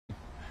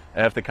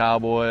F the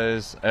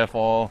Cowboys, F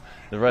all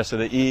the rest of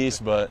the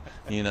East, but,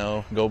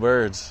 go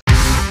Birds.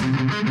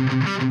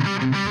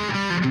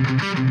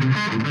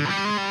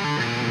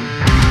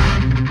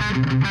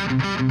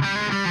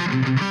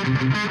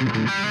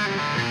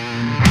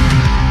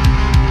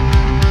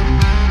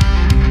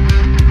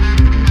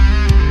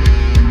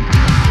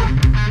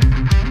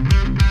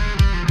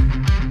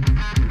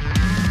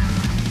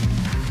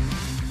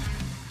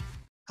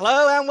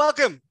 Hello and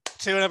welcome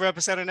to another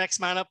episode of Next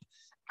Man Up.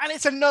 And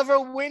it's another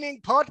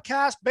winning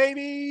podcast,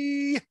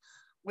 baby.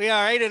 We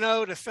are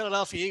 8-0. The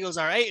Philadelphia Eagles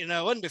are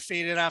 8-0,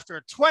 undefeated after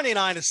a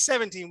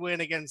 29-17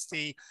 win against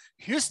the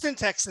Houston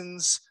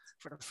Texans.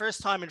 For the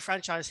first time in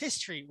franchise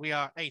history, we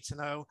are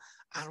 8-0.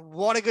 And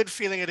what a good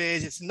feeling it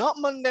is. It's not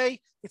Monday,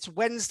 it's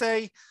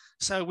Wednesday.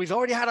 So we've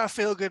already had our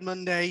feel-good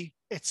Monday.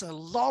 It's a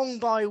long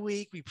bye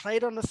week. We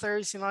played on the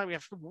Thursday night. We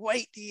have to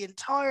wait the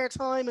entire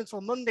time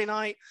until Monday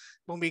night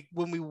when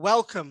we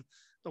welcome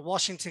the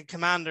Washington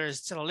Commanders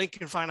to the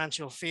Lincoln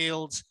Financial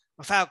Field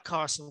without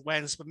Carson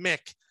Wentz. But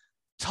Mick,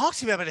 talk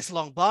to me about this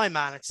long bye,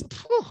 man.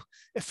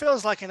 It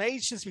feels like an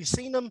age since we've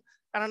seen them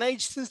and an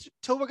age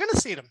till we're going to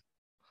see them.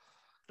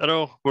 I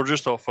know, we're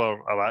just off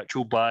our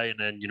actual bye, and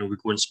then, we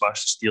go and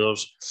smash the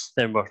Steelers.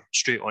 Then we're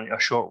straight on a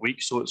short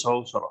week, so it's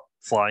all sort of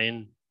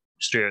flying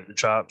straight out the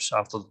traps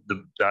after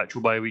the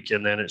actual bye week,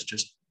 and then it's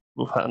just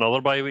we've hit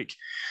another bye week.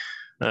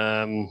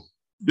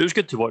 It was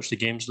good to watch the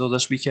games though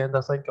this weekend.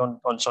 I think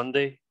on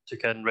Sunday,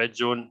 took in Red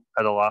Zone,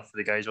 had a laugh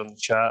with the guys on the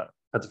chat,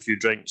 had a few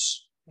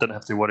drinks, didn't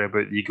have to worry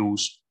about the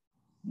Eagles,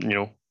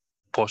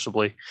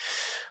 possibly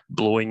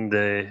blowing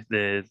the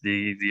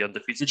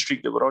undefeated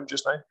streak that we're on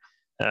just now.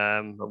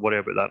 I'll worry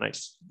about that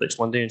next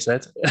Monday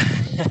instead.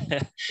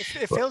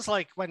 It feels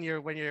like when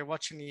you're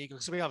watching the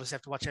Eagles, so we obviously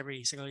have to watch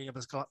every single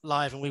Eagles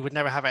live, and we would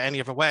never have it any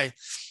other way.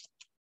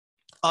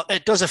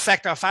 It does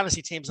affect our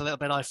fantasy teams a little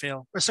bit, I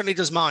feel. Or certainly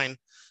does mine,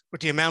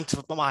 with the amount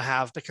of them I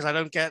have, because I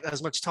don't get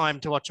as much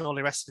time to watch all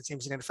the rest of the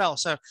teams in the NFL.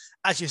 So,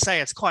 as you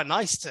say, it's quite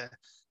nice to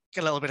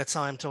get a little bit of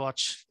time to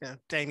watch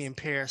Dameon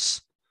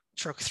Pierce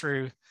truck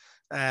through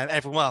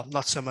everyone. Well,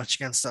 not so much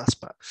against us,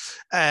 but,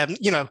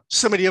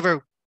 some of the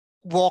other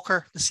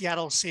Walker, the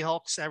Seattle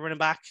Seahawks, running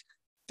back,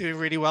 doing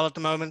really well at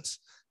the moment.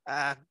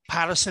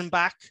 Patterson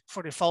back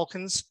for the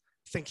Falcons.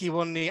 I think he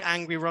won the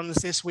angry runs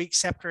this week,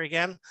 Scepter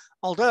again.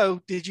 Although,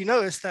 did you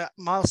notice that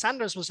Miles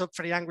Sanders was up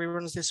for the angry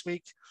runs this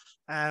week?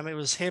 It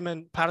was him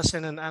and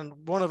Patterson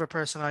and one other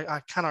person.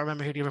 I cannot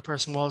remember who the other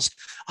person was.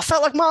 I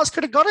felt like Miles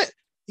could have got it.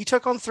 He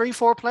took on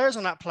 3-4 players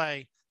on that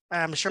play.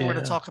 I'm sure we're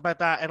going to talk about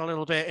that in a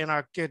little bit in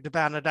our Good, the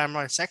Bad, and the Damn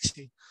Right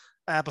Sexy.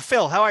 But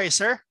Phil, how are you,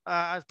 sir?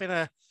 It's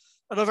been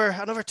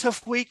another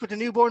tough week with the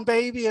newborn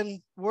baby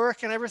and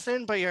work and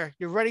everything, but you're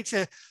ready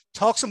to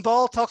talk some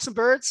ball, talk some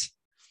birds?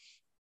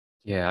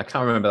 Yeah, I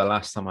can't remember the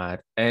last time I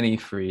had any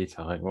free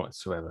time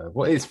whatsoever.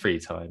 What is free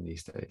time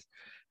these days?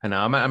 And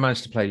I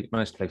managed to play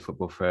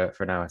football for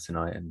an hour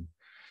tonight, and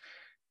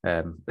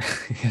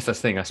that's the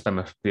thing. I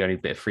spend the only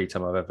bit of free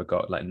time I've ever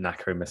got like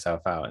knackering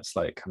myself out. It's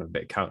like kind of a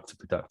bit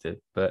counterproductive,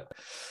 but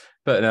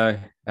no,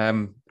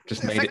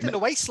 just made it the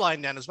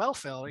waistline then as well,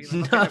 Phil.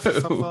 No,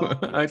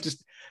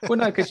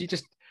 because you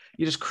just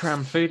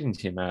cram food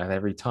into your mouth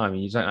every time,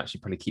 and you don't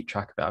actually probably keep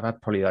track of it. I've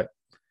had probably like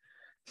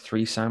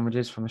 3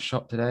 sandwiches from the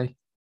shop today.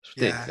 It's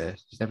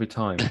ridiculous, just every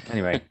time.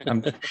 Anyway,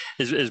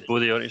 is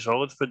Bodie on his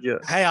solid food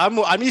yet? Hey,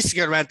 I'm used to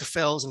going around to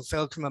Phil's, and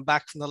Phil coming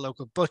back from the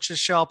local butcher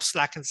shop,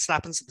 slapping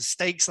some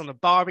steaks on the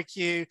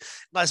barbecue,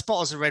 nice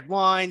bottles of red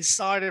wine,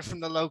 cider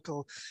from the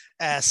local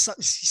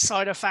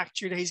cider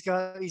factory that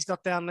he's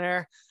got down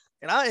there.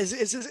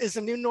 Is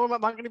the new norm?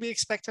 Am I going to be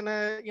expecting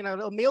a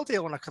little meal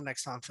deal when I come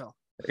next time, Phil?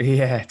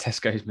 Yeah,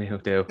 Tesco's meal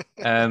deal.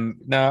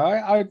 No,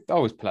 I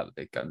always pull out the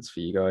big guns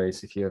for you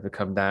guys. If you ever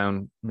come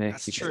down, Mick,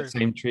 That's you true. get the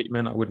same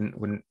treatment. I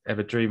wouldn't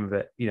ever dream of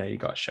it. You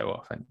got to show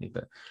off, haven't you?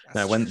 But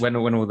no,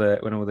 when all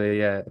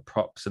the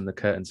props and the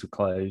curtains were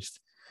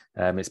closed,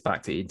 it's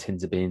back to eating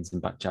tins of beans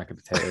and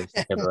jacket potatoes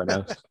like everyone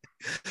else.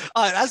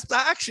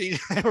 That actually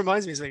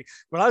reminds me of something.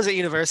 When I was at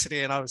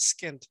university and I was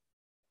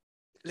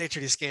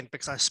literally skint,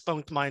 because I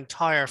spunked my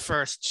entire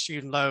first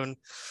student loan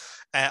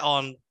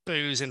on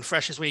booze in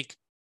Freshers Week.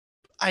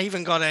 I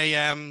even got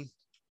a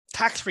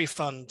tax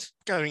refund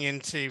going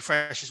into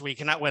Freshers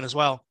Week, and that went as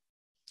well.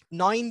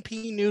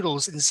 9p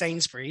noodles in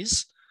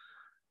Sainsbury's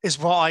is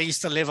what I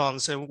used to live on.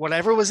 So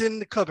whatever was in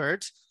the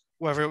cupboard,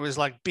 whether it was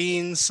like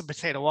beans, some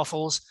potato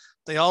waffles,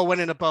 they all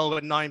went in a bowl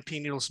with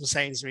 9p noodles from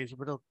Sainsbury's with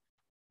little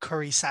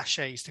curry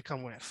sachets to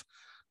come with.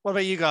 What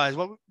about you guys?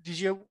 What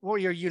were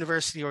your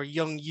university or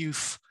young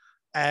youth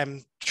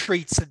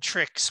treats and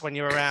tricks when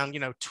you're around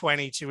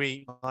 20 to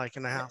eat like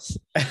in the house?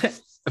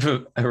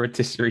 A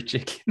rotisserie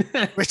chicken.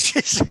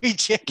 Rotisserie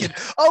chicken.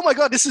 Oh my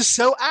god, this is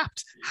so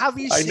apt. Have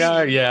you seen? I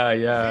know, yeah,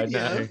 I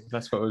know.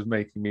 That's what was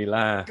making me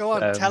laugh. Go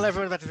on, tell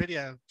everyone about the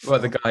video. Well,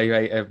 the guy who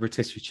ate a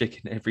rotisserie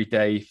chicken every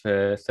day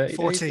for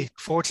 40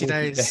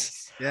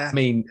 days. Yeah. I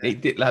mean,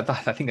 it did. Like,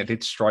 I think that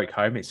did strike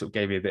home. It sort of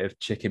gave me a bit of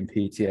chicken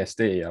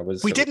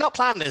PTSD. We did not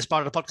plan this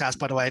part of the podcast,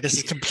 by the way. This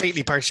is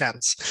completely per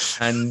chance.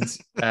 And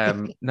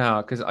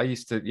no, because I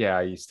used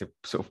to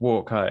sort of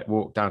walk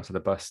down to the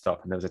bus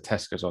stop, and there was a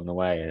Tesco's on the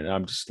way, and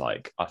I'm just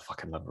like, I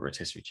fucking love a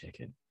rotisserie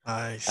chicken.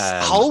 Nice.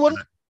 Whole one?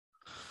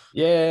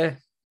 Yeah.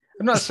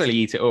 I'd not necessarily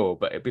eat it all,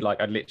 but it'd be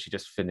like I'd literally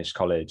just finish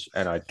college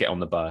and I'd get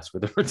on the bus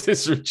with a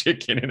rotisserie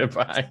chicken in a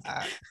bag,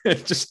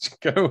 just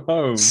go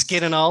home,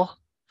 skin and all.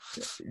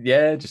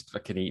 Yeah, just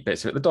fucking eat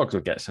bits of it. The dogs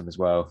would get some as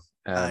well.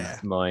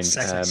 Mine.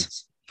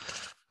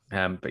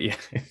 But yeah,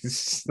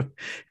 it's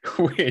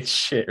weird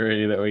shit,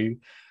 really, that we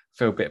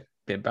feel a bit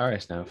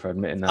embarrassed now for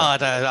admitting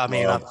that.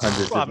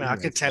 I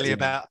could tell you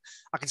about.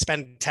 I could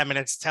spend 10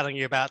 minutes telling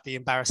you about the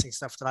embarrassing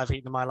stuff that I've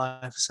eaten in my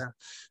life. So,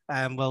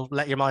 we'll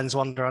let your minds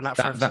wander on that.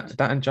 That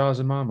and jars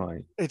of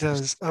Marmite. It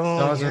does.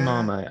 Jars of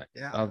Marmite.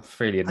 Yeah. I'll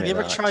freely admit. Have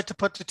you ever tried to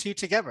put the two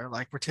together,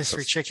 like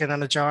rotisserie chicken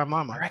and a jar of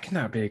Marmite? I reckon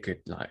that'd be a good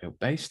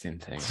basting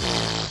thing.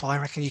 Well, I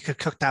reckon you could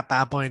cook that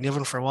bad boy in the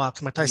oven for a while.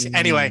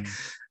 Anyway,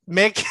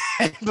 Mick,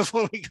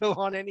 before we go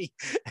on, any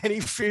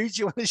foods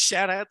you want to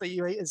shout out that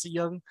you ate as a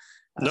young?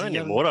 Not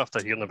anymore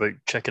after hearing about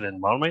chicken and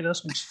Marmite. That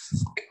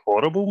sounds fucking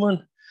horrible,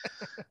 man.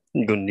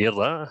 You go near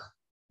that.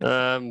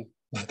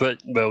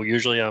 But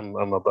usually I'm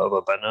a bit of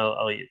a bin.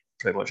 I'll eat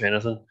pretty much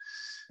anything.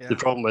 Yeah. The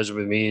problem is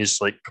with me is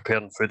like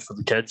preparing food for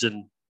the kids,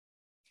 and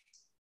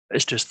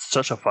it's just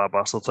such a fat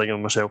bastard thing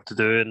on myself to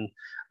do. And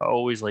I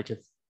always like, if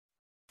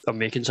I'm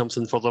making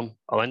something for them,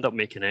 I'll end up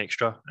making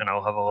extra, and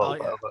I'll have a little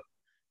bit of it.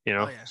 You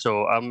know,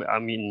 so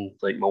I'm eating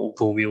like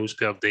multiple meals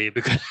per day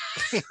because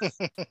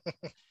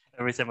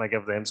every time I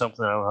give them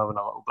something, I'm having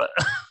a little bit.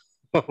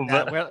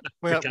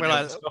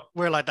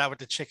 We're like that with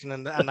the chicken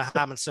and the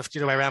ham and stuff. The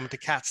other way around with the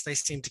cats, they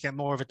seem to get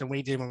more of it than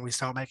we do when we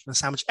start making the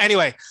sandwich.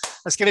 Anyway,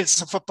 let's get into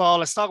some football.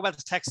 Let's talk about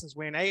the Texans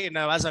win.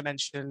 As I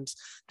mentioned,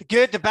 the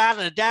good, the bad,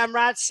 and the damn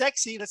right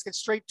sexy. Let's get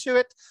straight to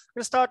it. We're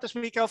going to start this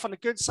week off on the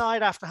good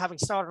side after having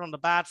started on the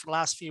bad for the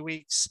last few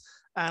weeks.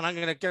 And I'm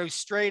going to go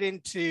straight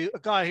into a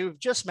guy who we've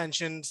just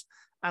mentioned,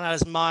 and that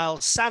is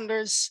Miles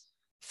Sanders.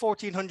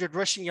 1,400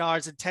 rushing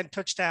yards and 10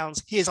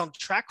 touchdowns. He is on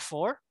track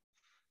for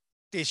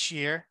this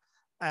year.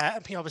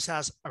 He obviously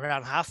has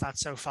around half that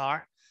so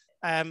far.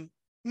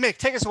 Mick,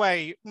 take us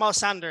away. Miles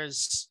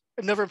Sanders,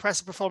 another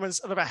impressive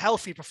performance, another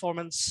healthy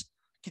performance,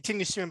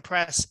 continues to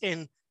impress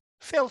in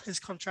his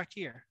contract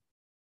year.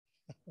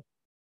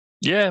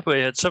 Yeah, but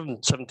he had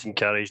 17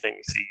 carries,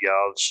 93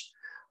 yards,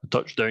 a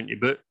touchdown to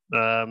boot.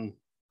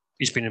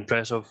 He's been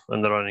impressive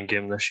in the running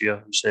game this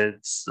year. He said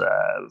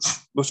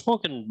we've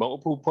spoken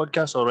multiple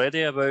podcasts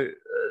already about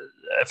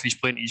if he's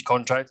playing his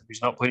contract, if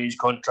he's not playing his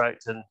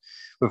contract, and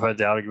we've had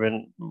the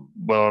argument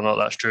whether or not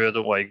that's true. I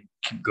don't want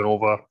to keep going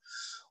over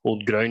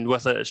old ground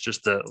with it. It's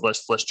just that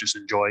let's just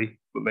enjoy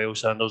what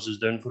Miles Sanders is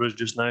doing for us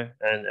just now,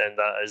 and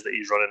that is that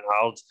he's running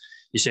hard.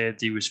 He said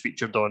he was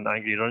featured on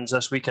Angry Runs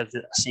this week. I've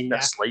seen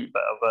a slight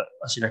bit of it.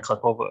 I've seen a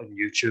clip of it on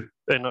YouTube,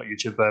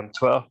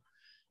 Twitter.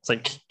 I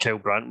think Kyle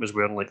Brandt was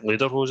wearing like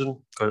lederhosen.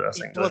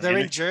 They're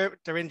in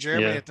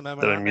Germany at the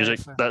moment. They're in music.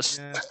 That's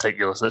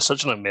ridiculous. That's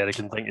such an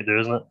American thing to do,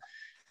 isn't it?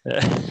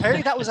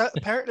 Apparently that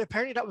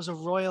was a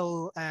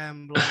royal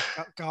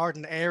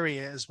garden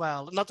area as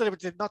well. Not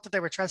that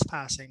they were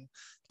trespassing,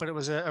 but it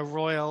was a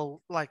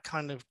royal like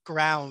kind of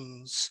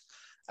grounds.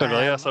 Oh,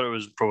 really? I thought it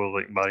was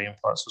probably like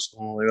Marienplatz or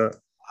something like that.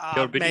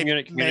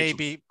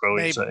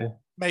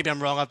 Maybe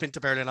I'm wrong. I've been to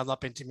Berlin. I've not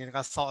been to Munich.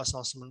 I thought I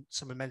saw someone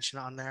mention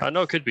it on there. I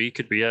know it could be.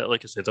 Yeah,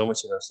 like I said,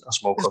 almost a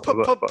small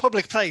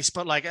public place,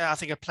 but like I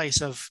think a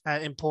place of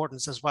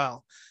importance as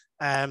well.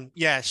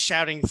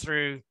 Shouting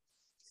through.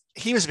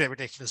 He was a bit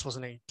ridiculous,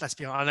 wasn't he? Let's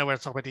be honest. I know we're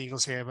talking about the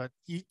Eagles here, but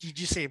you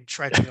just see him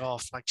trudging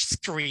off, like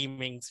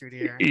screaming through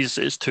the air. It's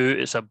a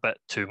bit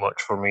too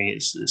much for me.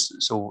 It's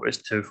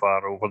too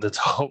far over the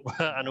top.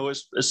 I know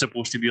it's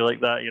supposed to be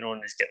like that,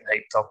 and he's getting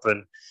hyped up,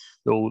 and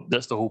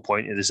that's the whole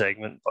point of the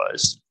segment. But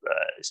it's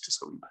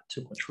just a wee bit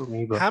too much for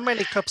me. But how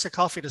many cups of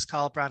coffee does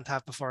Kyle Brandt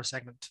have before a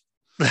segment?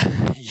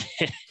 How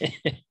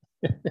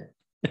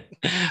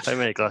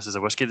many glasses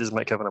of whiskey does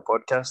Mick have in a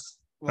podcast?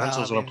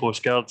 Answers on a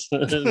postcard.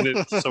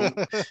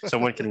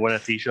 Someone can win a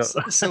t-shirt.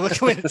 Someone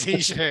can win a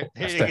t-shirt.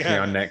 That's definitely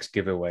our next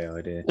giveaway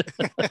idea.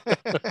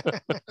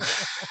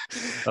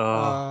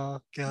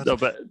 Oh god! No,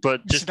 but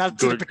just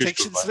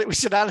we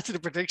should add it to the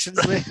predictions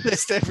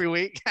list every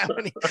week. How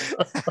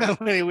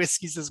many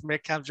whiskeys does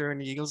Mick have during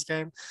the Eagles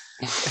game?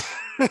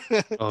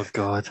 Oh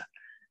god!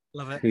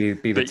 Love it. We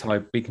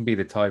can be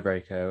the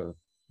tiebreaker.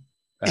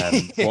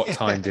 What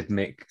time did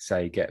Mick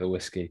say get the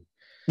whiskey?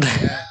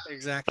 Yeah,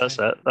 exactly. That's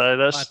it.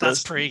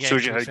 That's pre-game.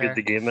 Shows you how good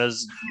the game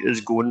is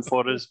going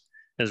for us.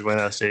 Is when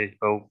I say,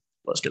 "Oh,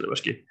 let's get the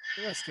whiskey."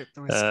 Let's get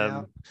the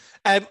whiskey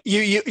out.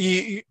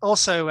 You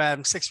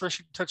also 6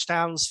 rushing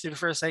touchdowns through the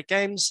first 8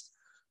 games.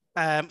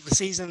 The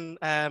season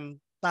that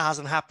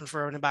hasn't happened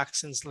for running back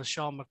since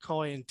LaShawn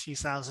McCoy in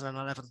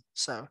 2011.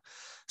 So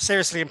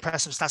seriously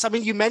impressive stats. I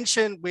mean, you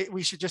mentioned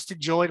we should just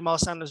enjoy the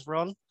Miles Sanders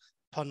run,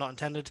 pun not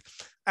intended,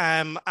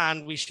 and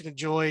we should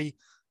enjoy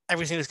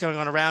everything that's going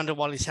on around him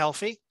while he's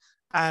healthy.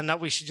 and that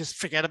we should just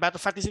forget about the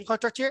fact he's in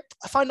contract year.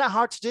 I find that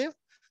hard to do.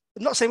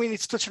 I'm not saying we need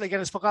to touch on it again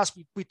in this podcast.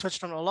 We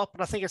touched on it a lot,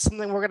 but I think it's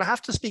something we're going to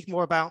have to speak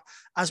more about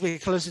as we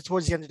get closer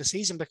towards the end of the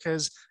season,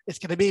 because it's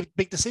going to be a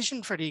big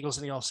decision for the Eagles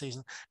in the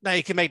offseason. Now,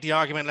 you can make the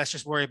argument, let's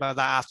just worry about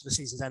that after the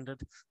season's ended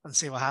and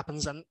see what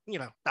happens. And,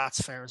 that's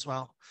fair as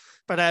well.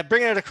 But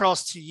bringing it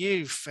across to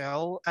you,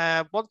 Phil,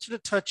 wanted to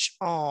touch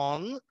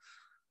on...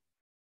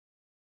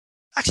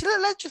 Actually,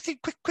 let's just think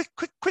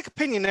quick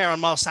opinion there on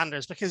Miles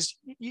Sanders, because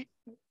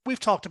we've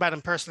talked about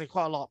him personally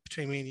quite a lot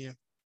between me and you.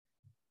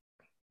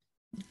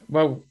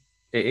 Well,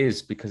 it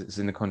is because it's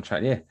in the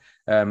contract. Yeah.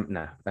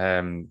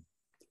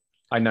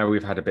 I know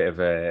we've had a bit of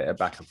a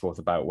back and forth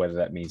about whether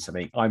that means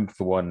something. I'm,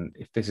 for one,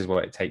 if this is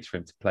what it takes for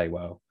him to play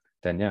well,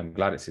 then yeah, I'm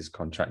glad it's his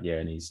contract year.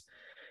 And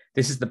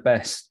this is the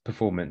best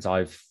performance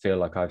I feel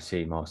like I've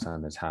seen Miles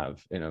Sanders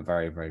have in a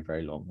very, very,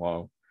 very long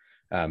while.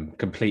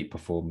 Complete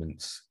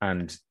performance,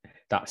 and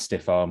that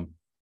stiff arm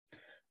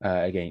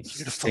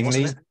against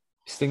Stingley.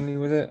 Stingley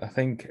was it? I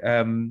think.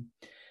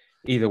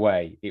 Either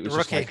way, it was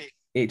just like,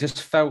 it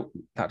just felt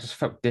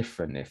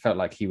different. It felt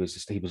like he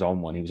was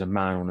on one. He was a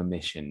man on a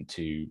mission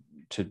to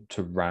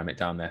ram it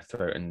down their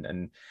throat,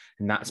 and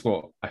that's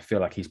what I feel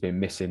like he's been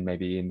missing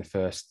maybe in the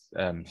first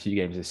few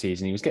games of the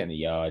season. He was getting the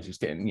yards, he was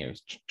getting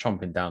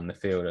chomping down the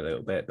field a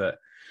little bit, but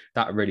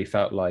that really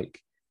felt like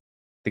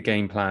the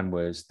game plan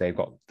was they've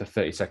got the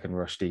 30-second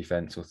rush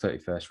defense or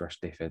 31st rush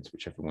defense,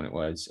 whichever one it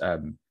was.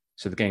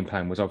 So the game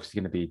plan was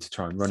obviously going to be to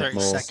try and run it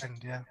more.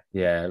 30-second, yeah.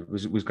 Yeah, it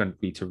was going to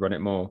be to run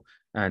it more,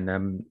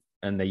 and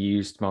they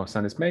used Miles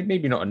Sanders.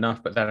 Maybe not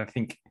enough, but then I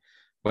think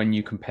when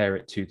you compare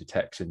it to the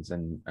Texans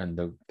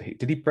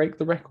did he break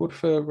the record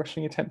for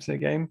rushing attempts in a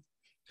game?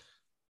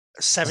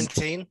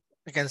 17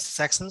 against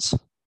the Texans.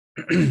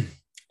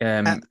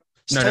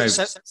 No.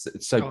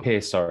 So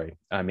Pierce, sorry.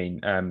 I mean,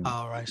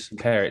 right.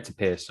 Compare it to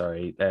Pierce,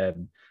 sorry.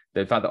 The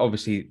fact that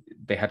obviously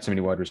they had so many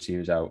wide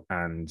receivers out,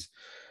 and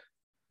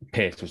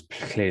Pierce was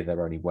clearly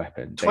their only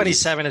weapon.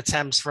 27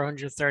 attempts for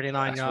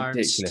 139 yards.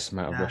 Ridiculous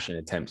amount of rushing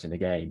attempts in a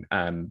game.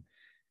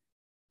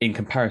 In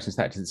comparison,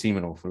 that doesn't seem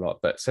an awful lot,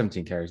 but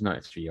 17 carries,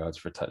 93 yards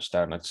for a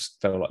touchdown. I just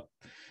felt like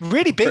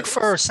really big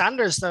for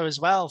Sanders though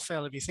as well,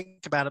 Phil. If you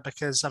think about it,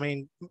 because I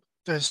mean,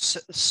 there's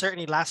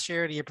certainly last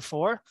year, the year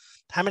before,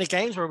 how many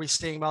games were we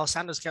seeing Miles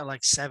Sanders get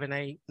like 7,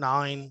 8,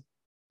 9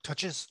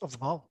 touches of the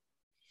ball?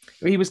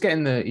 He was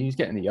getting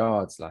the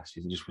yards last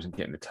year, and just wasn't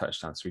getting the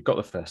touchdown. So he got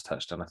the first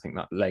touchdown. I think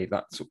that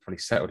sort of probably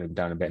settled him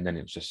down a bit, and then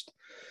it was just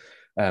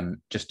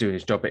doing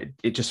his job.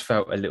 It just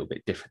felt a little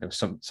bit different. There was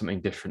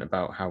something different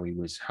about how he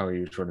was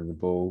running the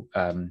ball,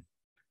 and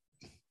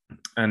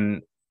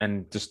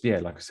just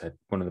like I said,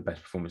 one of the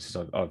best performances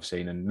I've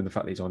seen. And the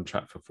fact that he's on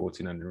track for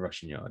 1,400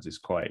 rushing yards is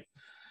quite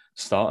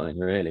startling,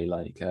 really.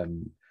 Like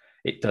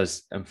it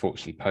does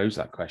unfortunately pose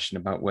that question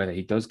about whether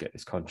he does get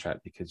this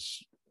contract,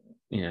 because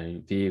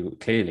the Eagles,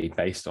 clearly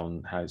based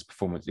on how his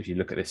performance, if you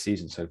look at this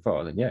season so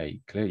far,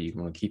 then clearly you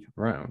want to keep him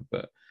around,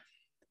 but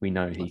we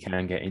know he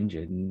can get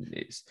injured,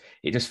 and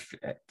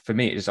for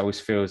me it just always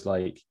feels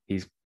like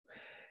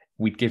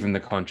we'd give him the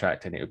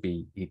contract and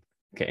he'd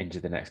get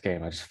injured the next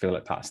game. I just feel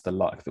like that's the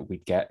luck that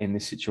we'd get in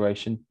this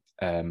situation.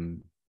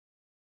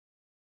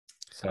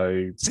 So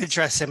it's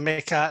interesting.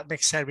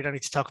 Mick said we don't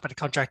need to talk about the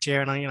contract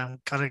here, and I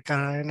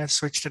kind of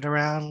switched it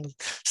around.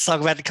 Let's talk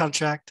about the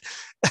contract.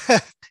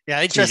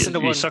 Yeah, interesting.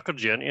 Suckered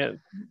you into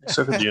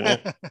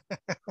it.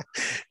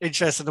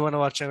 Interesting to want to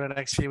watch over the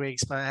next few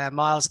weeks. But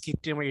Miles,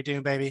 keep doing what you're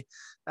doing, baby.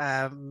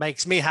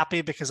 Makes me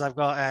happy because I've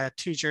got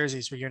 2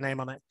 jerseys with your name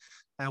on it.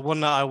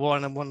 One that I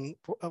won and one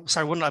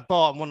that I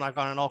bought and one that I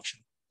got on an auction.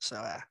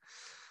 So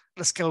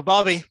let's go,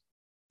 Bobby.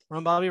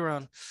 Run, Bobby,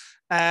 run.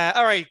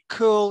 All right,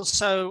 cool.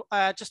 So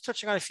just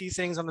touching on a few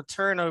things on the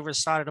turnover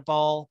side of the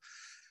ball.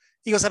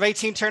 Eagles have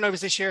 18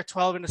 turnovers this year,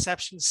 12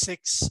 interceptions,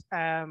 6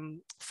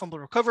 fumble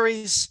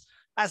recoveries.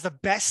 As the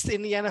best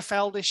in the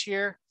NFL this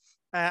year.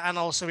 And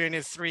also we only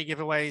have 3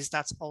 giveaways.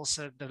 That's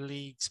also the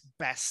league's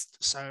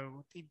best.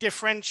 So the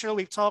differential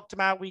we've talked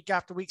about week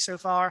after week so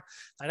far,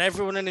 that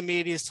everyone in the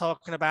media is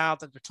talking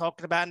about, that they're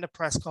talking about in the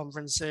press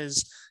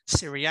conferences,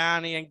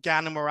 Sirianni and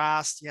Gannon were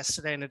asked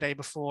yesterday and the day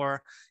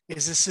before,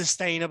 is this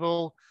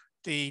sustainable?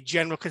 The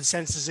general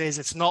consensus is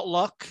it's not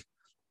luck.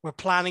 We're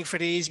planning for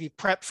these. We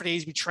prep for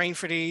these. We train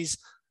for these.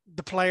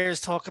 The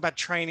players talk about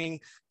training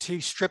to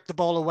strip the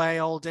ball away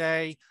all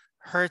day.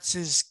 Hurts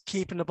is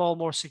keeping the ball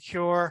more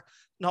secure,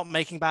 not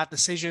making bad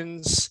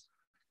decisions.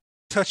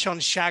 Touch on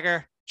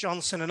Shagger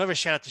Johnson, another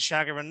shout out to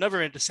Shagger,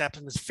 another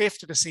interception, his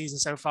 5th of the season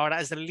so far.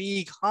 That is the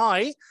league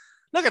high.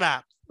 Look at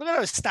that. Look at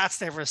those stats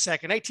there for a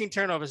second. 18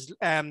 turnovers,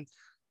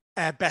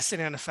 best in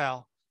the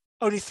NFL.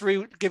 Only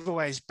 3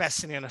 giveaways,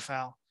 best in the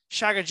NFL.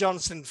 Shagger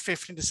Johnson,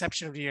 5th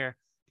interception of the year,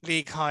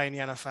 league high in the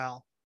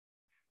NFL.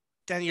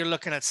 Then you're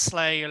looking at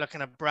Slay, you're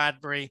looking at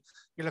Bradbury,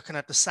 you're looking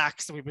at the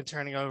sacks that we've been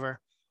turning over.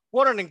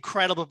 What an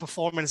incredible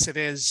performance it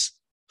is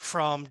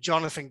from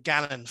Jonathan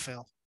Gannon,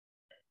 Phil.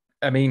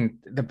 I mean,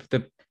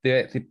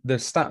 the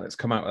stat that's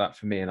come out of that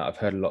for me, and I've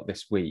heard a lot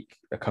this week,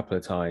 a couple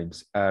of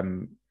times,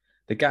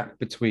 the gap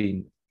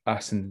between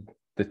us and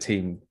the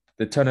team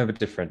the turnover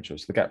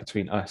differentials, the gap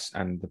between us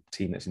and the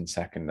team that's in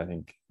second, I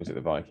think, was it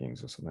the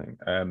Vikings or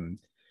something,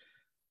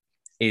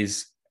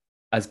 is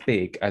as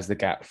big as the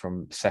gap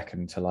from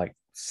second to like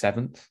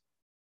seventh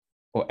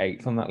or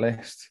eighth on that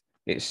list.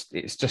 It's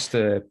just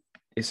a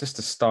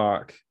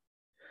stark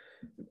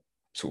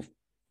sort of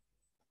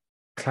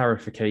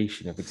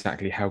clarification of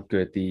exactly how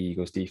good the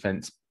Eagles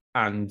defense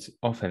and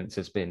offense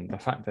has been. The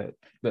fact that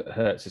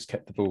Hurts has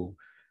kept the ball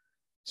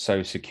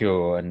so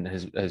secure and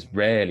has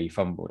rarely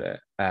fumbled it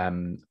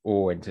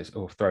or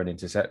thrown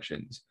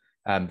interceptions,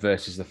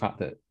 versus the fact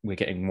that we're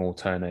getting more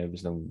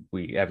turnovers than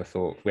we ever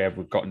thought we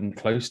ever gotten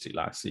close to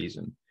last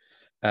season.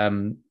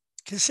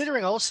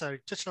 Considering also,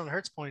 touching on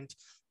Hurts' point,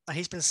 that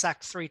he's been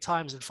sacked 3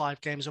 times in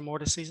 5 games or more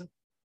this season.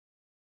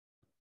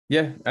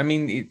 Yeah, I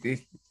mean,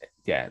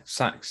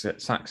 sacks are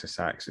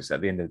sacks. It's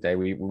at the end of the day,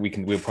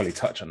 we'll probably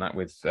touch on that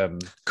with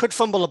could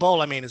fumble a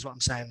ball. I mean, is what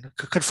I'm saying.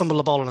 Could fumble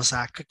a ball in a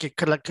sack. Could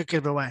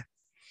give it away.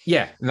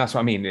 Yeah, and that's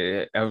what I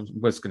mean. I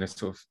was going to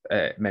sort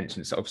of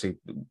mention, so obviously,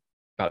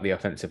 about the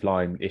offensive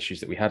line issues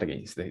that we had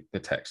against the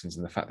Texans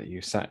and the fact that you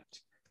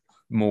sacked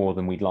more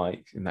than we'd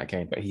like in that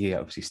game, but he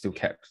obviously still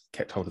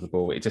kept hold of the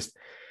ball.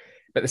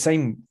 But the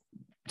same,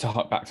 to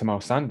hark back to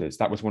Miles Sanders,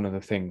 that was one of the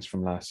things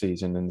from last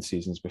season and the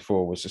seasons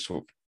before, was just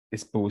sort of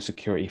this ball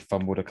security.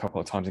 Fumbled a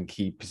couple of times in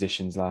key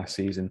positions last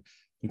season.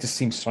 He just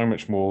seems so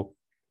much more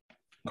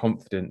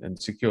confident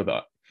and secure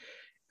that,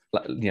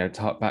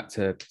 to hark back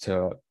to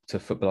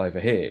football over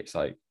here, it's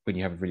like when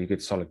you have a really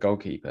good solid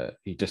goalkeeper,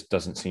 he just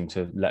doesn't seem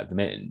to let them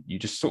in. You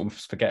just sort of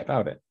forget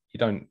about it. You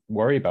don't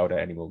worry about it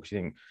anymore because you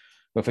think,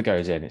 well, if it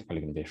goes in, it's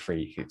probably going to be a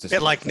freak. It's just a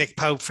bit like Nick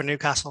Pope for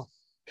Newcastle.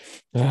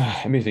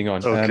 Moving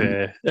on.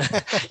 Okay.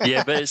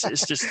 Yeah, but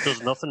it's just,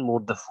 there's nothing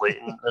more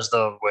deflating as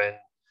there when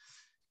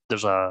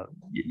there's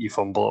you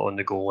fumble it on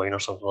the goal line or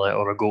something like that,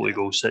 or a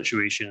goal-to-goal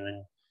situation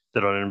and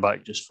the running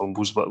back just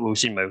fumbles. But we've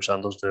seen Miles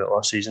Sanders do it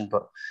last season.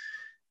 But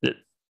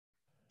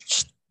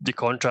the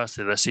contrast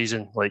to this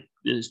season, like,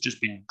 it's just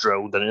been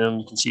drilled in him.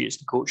 You can see it's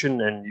the coaching,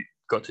 and you've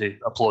got to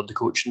applaud the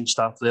coaching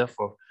staff there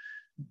for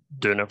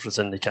doing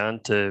everything they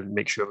can to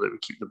make sure that we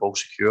keep the ball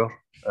secure.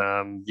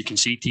 You can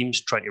see teams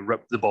trying to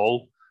rip the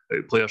ball out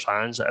of players'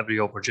 hands at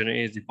every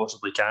opportunity they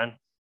possibly can.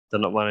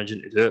 They're not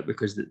managing to do it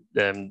because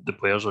the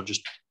players are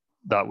just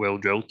that well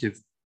drilled to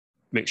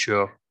make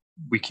sure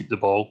we keep the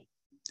ball.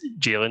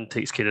 Jalen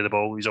takes care of the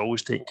ball. He's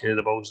always taking care of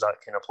the ball. He's that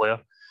kind of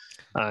player.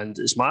 And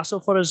it's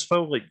massive for us,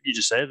 Phil. Like you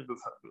just said,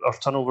 our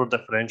turnover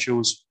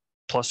differentials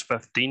plus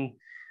 15.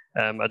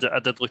 I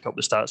did look up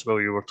the stats while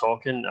you were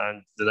talking,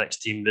 and the next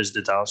team is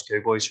the Dallas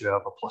Cowboys, who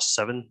have a plus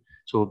 7.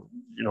 So,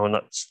 and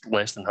that's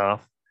less than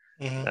half.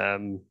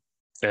 Mm-hmm.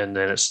 And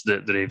then it's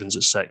the Ravens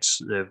at 6,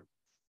 the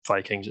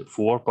Vikings at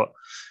 4. But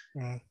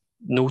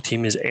no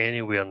team is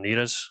anywhere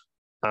near us.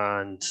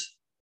 And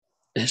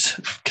it's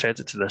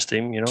credit to this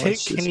team.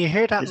 Can you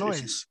hear that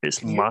noise?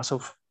 It's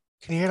massive.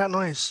 Can you hear that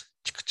noise?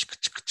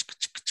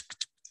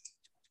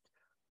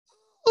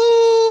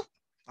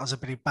 That was a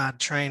pretty bad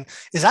train.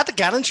 Is that the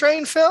Gannon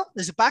train, Phil?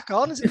 Is it back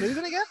on? Is it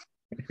moving again?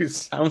 It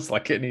sounds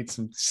like it needs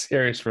some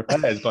serious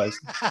repairs, guys.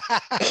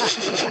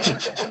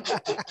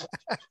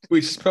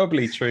 Which is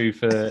probably true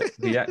for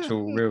the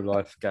actual real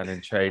life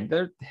Gannon train.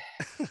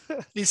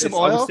 Need some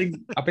oil?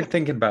 I've been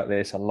thinking about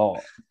this a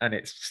lot, and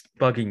it's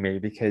bugging me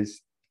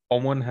because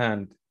on one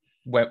hand,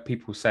 what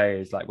people say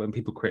is like, when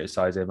people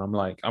criticize him, I'm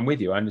like, I'm with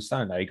you. I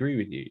understand. I agree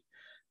with you.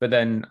 But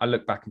then I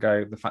look back and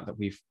go, the fact that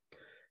we've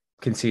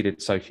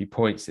conceded so few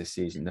points this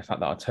season, the fact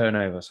that our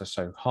turnovers are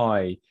so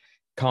high,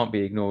 can't be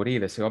ignored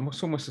either. So I'm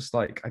almost just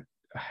like,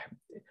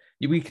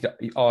 we could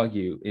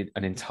argue in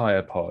an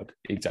entire pod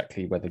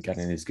exactly whether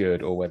Gannon is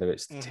good or whether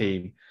it's the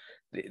team.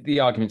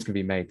 The argument's going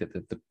to be made that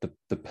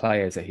the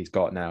players that he's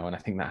got now, and I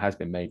think that has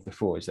been made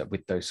before, is that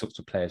with those sorts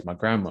of players, my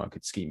grandma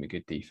could scheme a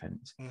good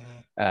defense,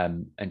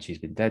 and she's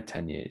been dead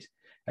 10 years.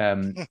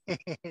 And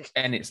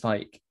it's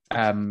like,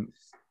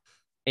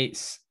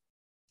 it's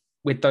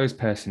with those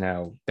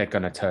personnel, they're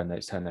going to turn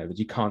those turnovers.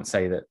 You can't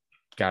say that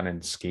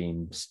Gannon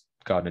schemes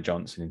Gardner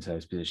Johnson into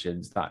those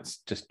positions. That's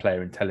just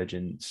player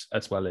intelligence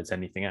as well as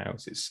anything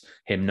else. It's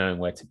him knowing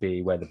where to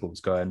be, where the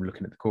ball's going,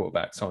 looking at the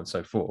quarterback, so on and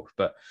so forth.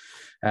 But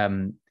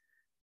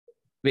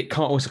it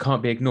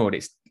can't be ignored.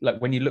 It's like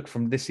when you look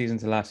from this season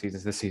to last season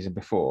to the season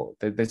before,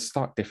 there's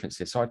stark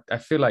differences. So I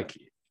feel like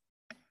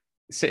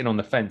sitting on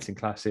the fence in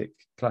classic,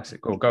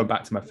 or going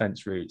back to my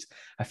fence roots,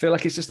 I feel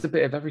like it's just a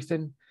bit of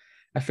everything.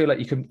 I feel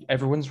like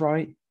everyone's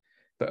right,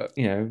 but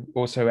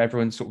also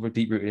everyone's sort of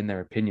deep rooted in their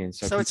opinions.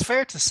 So it's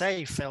fair to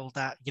say, Phil,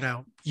 that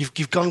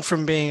you've gone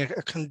from being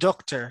a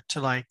conductor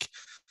to like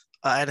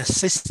an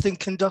assistant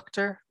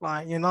conductor.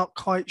 Like you're not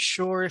quite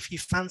sure if you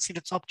fancy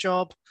the top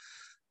job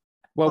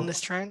on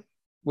this train.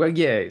 Well,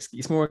 yeah,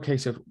 it's more a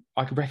case of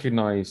I can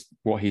recognise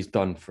what he's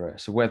done for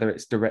us. So whether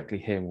it's directly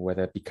him or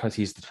whether because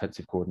he's the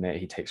defensive coordinator,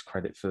 he takes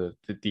credit for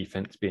the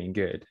defense being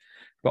good.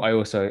 But I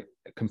also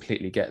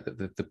completely get that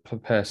the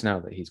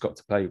personnel that he's got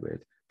to play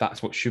with,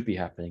 that's what should be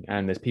happening.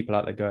 And there's people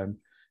out there going,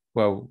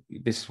 well,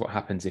 this is what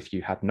happens if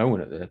you had no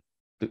one at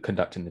the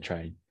conducting the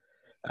train.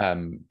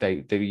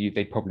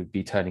 they'd probably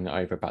be turning it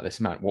over about this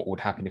amount. What would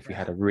happen if we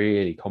had a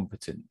really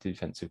competent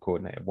defensive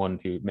coordinator, one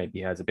who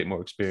maybe has a bit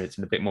more experience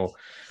and a bit more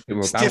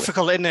It's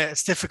difficult, isn't it?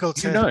 It's difficult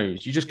to. Who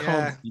knows? You just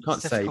can't. Yeah, You can't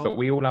it's say. difficult. But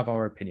we all have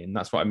our opinion.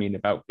 That's what I mean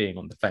about being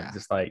on the fence. Yeah.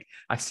 It's like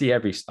I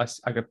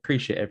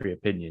appreciate every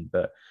opinion,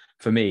 but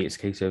for me, it's a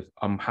case of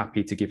I'm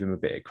happy to give him a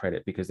bit of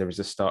credit because there is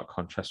a stark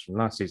contrast from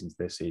last season to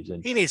this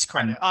season. He needs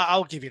credit.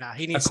 I'll give you that.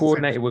 He needs A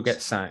coordinator will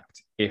get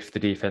sacked if the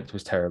defense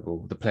was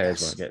terrible. The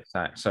players won't get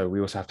sacked. So we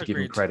also have to give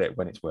him credit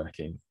when it's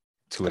working.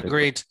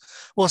 Agreed.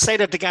 We'll say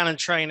that the Gannon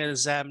train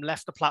has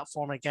left the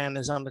platform again,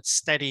 is on its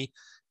steady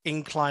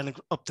incline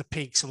up the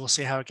peaks, and we'll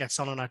see how it gets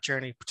on that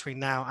journey between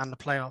now and the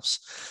playoffs.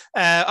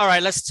 All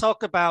right, let's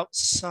talk about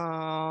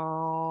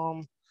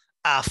some.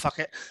 Fuck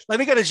it. Let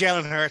me go to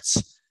Jalen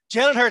Hurts.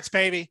 Jalen Hurts,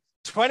 baby.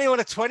 21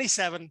 of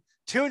 27,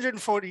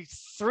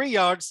 243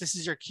 yards. This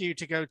is your cue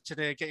to go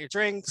to get your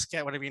drinks,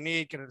 get whatever you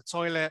need, get to the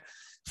toilet.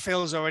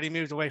 Phil's already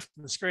moved away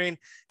from the screen.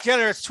 Jalen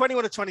Hurts,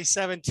 21 of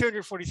 27,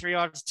 243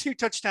 yards, 2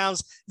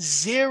 touchdowns,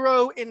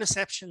 0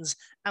 interceptions.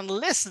 And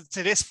listen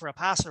to this for a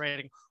passer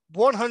rating,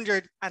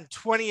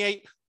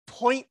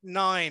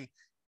 128.9.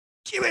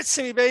 Give it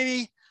to me,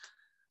 baby.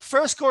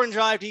 First scoring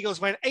drive, the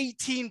Eagles went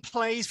 18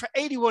 plays for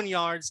 81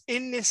 yards.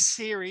 In this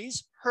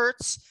series,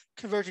 Hurts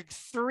converted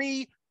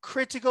 3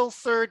 critical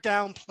third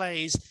down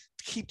plays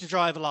to keep the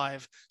drive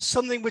alive.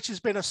 Something which has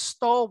been a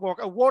stalwart,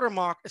 a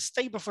watermark, a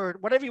staple for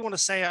whatever you want to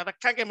say. I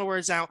can't get my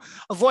words out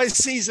of what his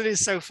season is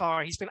so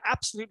far. He's been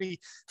absolutely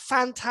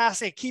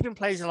fantastic, keeping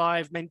plays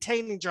alive,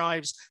 maintaining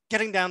drives,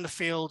 getting down the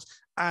field,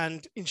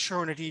 and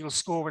ensuring that the Eagles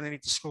score when they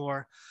need to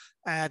score.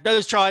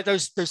 Those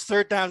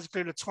third downs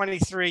include a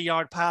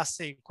 23-yard pass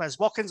to Quez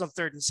Watkins on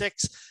 3rd and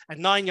 6, a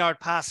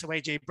 9-yard pass to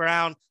AJ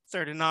Brown,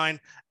 3rd and 9,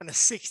 and a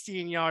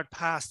 16-yard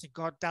pass to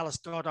Dallas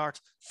Goedert,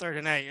 3rd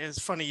and 8.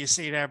 It's funny you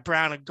see there,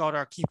 Brown and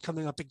Goddard keep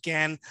coming up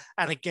again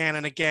and again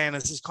and again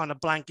as his kind of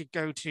blanket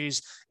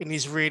go-tos in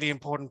these really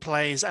important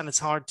plays, and it's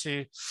hard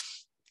to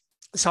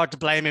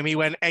blame him. He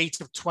went 8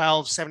 of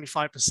 12,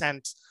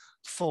 75%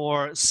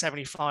 for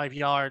 75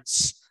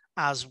 yards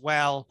as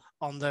well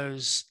on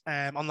those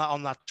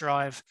on that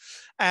drive.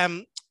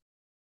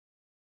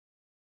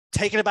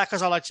 Taking it back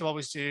as I like to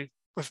always do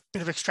with a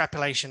bit of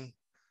extrapolation.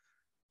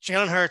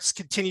 Jalen Hurts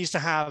continues to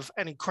have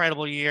an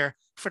incredible year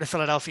for the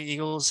Philadelphia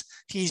Eagles.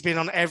 He's been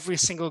on every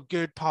single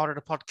good part of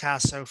the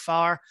podcast so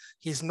far.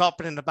 He's not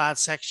been in the bad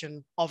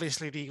section.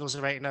 Obviously, the Eagles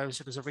are 8-0,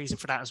 so there's a reason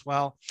for that as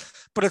well.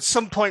 But at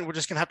some point, we're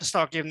just going to have to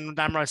start giving him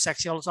damn right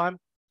sexy all the time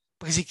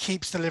because he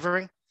keeps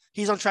delivering.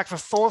 He's on track for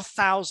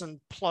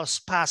 4,000 plus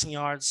passing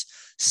yards,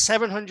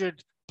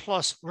 700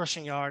 plus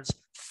rushing yards,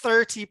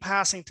 30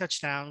 passing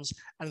touchdowns,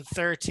 and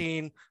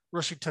 13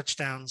 rushing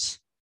touchdowns.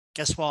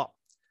 Guess what?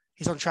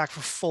 He's on track for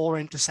 4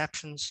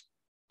 interceptions.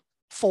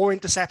 4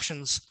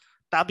 interceptions.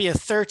 That'd be a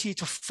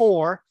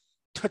 30-4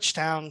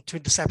 touchdown to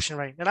interception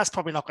rate. Now, that's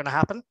probably not going to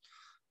happen.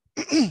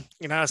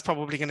 It's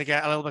probably going to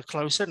get a little bit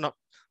closer,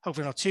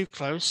 hopefully not too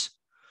close.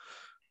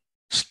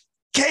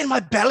 Get in my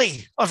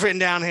belly, I've written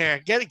down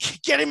here.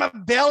 Get in my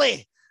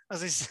belly,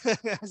 as it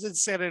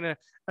said in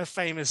a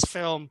famous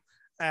film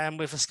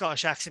with a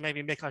Scottish accent.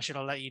 Maybe, Mick, I should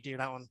have let you do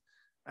that one.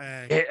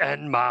 Get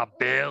in my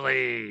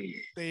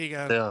belly. There you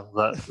go. Yeah,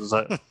 is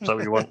that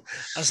what you want?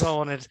 That's all I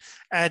wanted.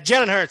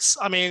 Jalen Hurts,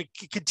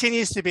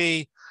 continues to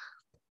be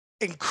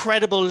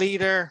incredible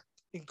leader,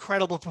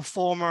 incredible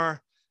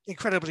performer,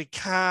 incredibly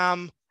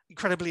calm,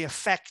 incredibly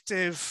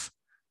effective,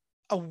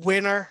 a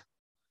winner.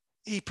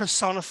 He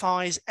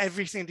personifies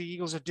everything the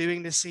Eagles are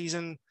doing this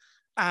season.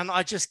 And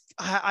I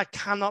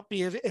cannot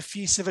be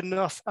effusive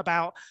enough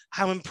about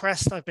how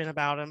impressed I've been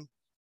about him.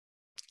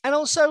 And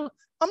also,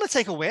 I'm going to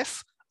take a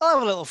whiff. I'll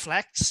have a little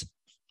flex.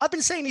 I've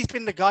been saying he's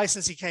been the guy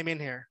since he came in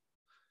here.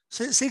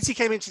 Since he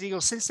came into the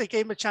Eagles, since they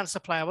gave him a chance to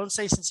play, I won't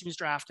say since he was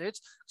drafted,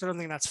 because I don't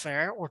think that's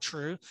fair or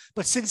true,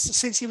 but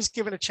since he was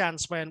given a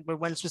chance when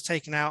Wentz was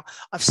taken out,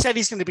 I've said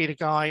he's going to be the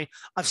guy.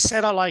 I've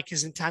said I like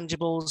his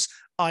intangibles,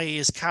 i.e.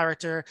 his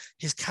character,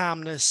 his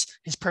calmness,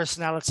 his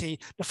personality,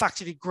 the fact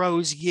that he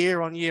grows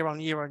year on year on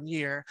year on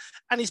year.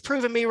 And he's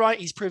proven me right.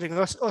 He's proving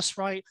us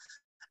right.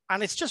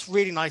 And it's just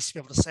really nice to be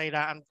able to say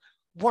that. And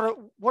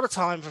what a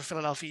time for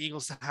Philadelphia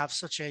Eagles to have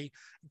such a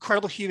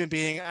incredible human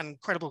being and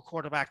incredible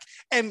quarterback,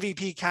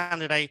 MVP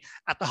candidate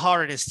at the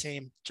heart of this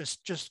team.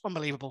 Just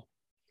unbelievable.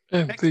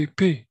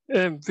 MVP.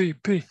 Here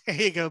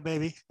you go,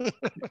 baby.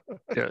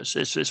 Yeah,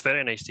 it's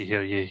very nice to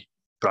hear you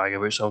brag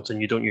about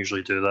something. You don't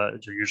usually do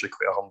that. You're usually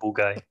quite a humble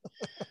guy.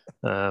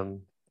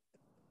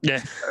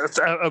 Yeah.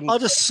 I'll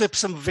just sip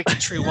some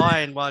victory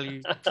wine while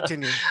you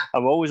continue.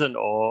 I'm always in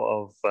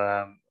awe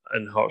of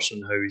in Hurts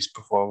and how he's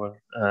performing.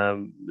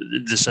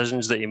 The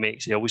decisions that he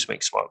makes, he always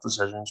makes smart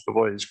decisions. We've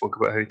already spoke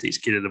about how he takes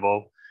care of the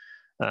ball.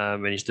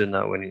 And he's doing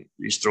that when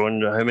he's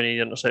throwing. How many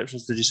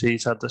interceptions did you say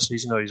he's had this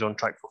season? Or he's on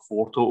track for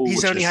 4 total?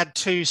 He's only had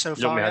 2 so far.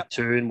 He's only had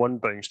 2, and 1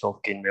 bounced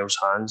off Gainwell's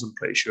hands, I'm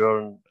pretty sure,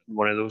 and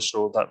one of those,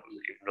 so that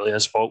wasn't even really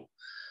his fault.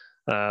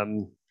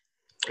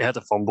 He had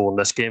a fumble in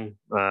this game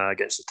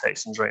against the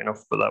Texans, right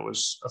enough, but I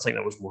think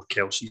that was more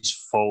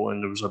Kelsey's fault,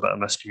 and there was a bit of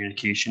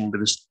miscommunication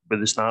with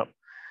the snap.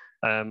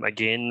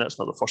 Again, that's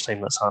not the first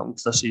time that's happened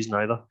this season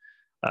either.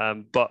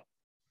 But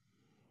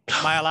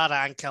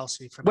Mailata and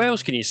Kelsey. What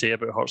else can you say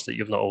about Hurts that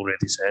you've not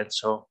already said?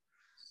 So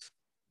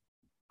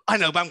I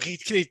know, but I'm going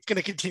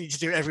to continue to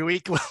do it every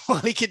week while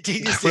he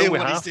continues to well, do we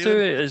what have he's to,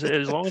 doing.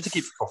 as long as he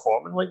keeps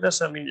performing like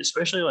this. I mean,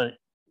 especially like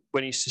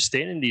when he's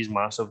sustaining these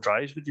massive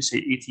drives. Would you say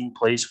 18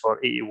 plays for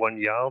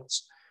 81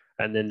 yards?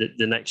 And then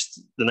the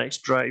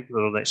next drive,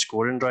 or the next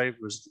scoring drive,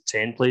 was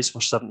 10 plays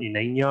for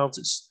 79 yards.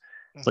 It's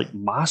like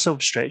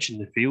massive stretch in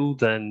the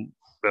field. And,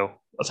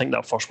 well, I think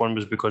that first one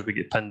was because we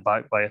get pinned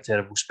back by a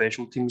terrible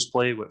special teams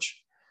play,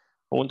 which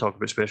I won't talk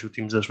about special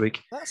teams this week.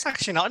 That's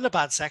actually not in the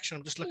bad section.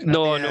 I'm just looking at the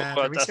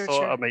I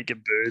thought I might get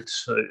booed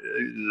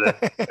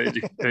out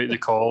of the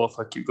call if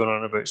I keep going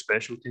on about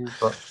special teams.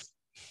 But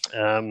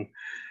I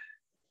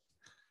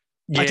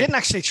didn't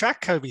actually track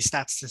Kobe's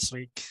stats this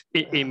week.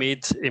 He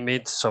made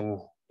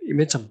some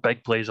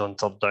big plays on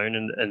third down,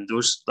 and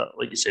those that,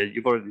 like you said,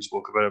 you've already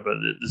spoke about it, but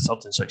the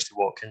third and 60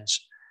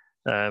 Watkins,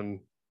 the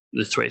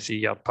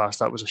 23-yard pass,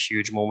 that was a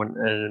huge moment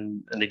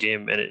in the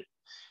game, and it,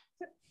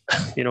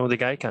 the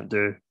guy can't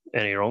do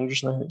any wrong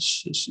just now.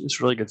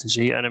 It's really good to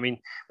see, and I mean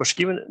we're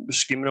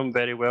scheming him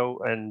very well,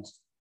 and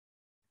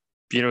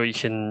you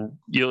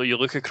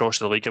look across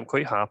the league. I'm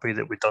quite happy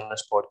that we've done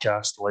this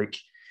podcast like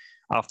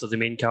after the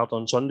main card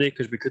on Sunday,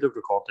 because we could have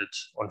recorded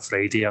on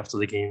Friday after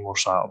the game or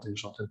Saturday or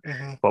something.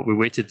 But we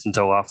waited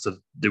until after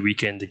the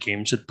weekend the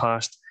games had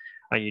passed,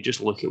 and you just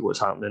look at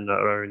what's happening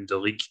around the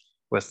league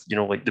with,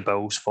 like the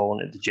Bills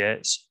falling to the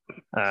Jets,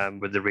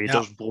 with the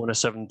Raiders blowing a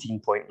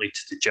 17-point lead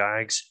to the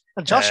Jags.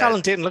 And Josh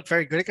Allen didn't look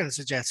very good against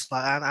the Jets.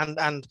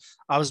 And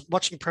I was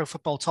watching Pro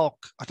Football Talk.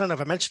 I don't know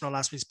if I mentioned on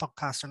last week's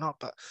podcast or not,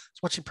 but I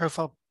was watching Pro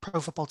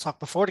Football Talk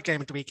before the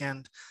game at the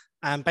weekend,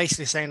 and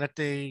basically saying that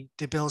the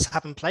Bills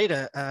haven't played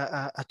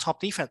a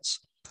top defense,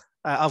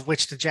 of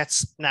which the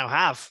Jets now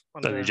have.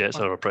 The Jets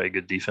are a pretty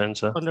good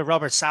defense. Under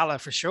Robert Saleh,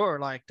 for sure.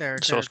 Like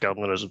Sauce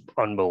Gardner is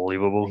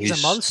unbelievable. He's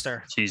a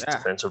monster. He's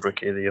defensive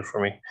rookie of the year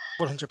for me.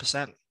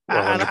 100%.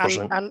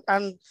 100%.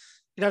 And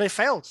they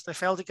failed. They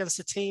failed against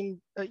a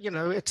team, a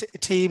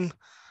team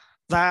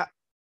that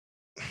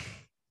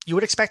you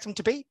would expect them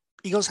to beat.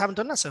 Eagles haven't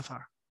done that so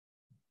far.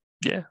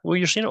 Yeah, well,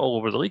 you're seeing it all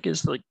over the league.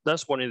 It's like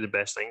that's one of the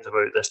best things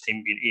about this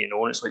team being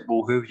 8-0. It's like,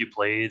 well, who have you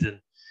played,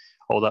 and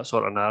all that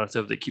sort of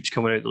narrative that keeps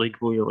coming out of the league.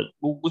 Well, you're like,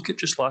 well, look at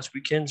just last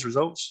weekend's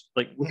results.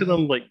 Like, look at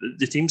them. Like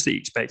the teams that you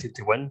expected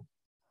to win,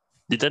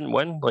 they didn't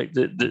win. Like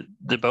the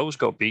Bills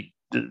got beat.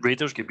 The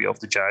Raiders get beat off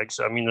the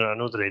Jags. I mean, I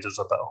know the Raiders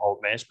are a bit of a hot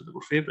mess, but they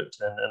were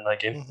favourites in that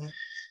game.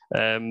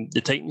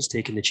 The Titans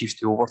taking the Chiefs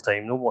to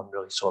overtime. No one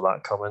really saw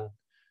that coming.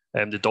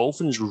 The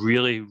Dolphins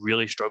really,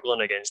 really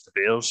struggling against the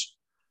Bears.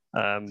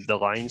 The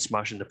Lions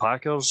smashing the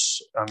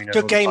Packers. I mean,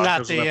 good game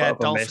that the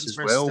Dolphins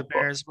versus the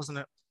Bears, wasn't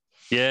it?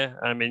 Yeah,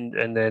 I mean,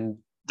 and then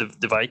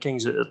the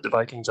Vikings are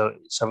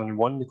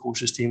 7-1, the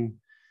closest team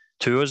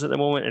to us at the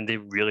moment, and they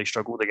really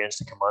struggled against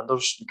the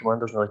Commanders. The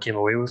Commanders nearly came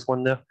away with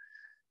one there.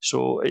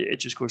 So it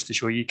just goes to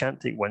show you can't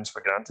take wins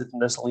for granted in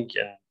this league,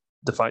 and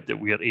the fact that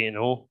we are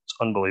 8-0, it's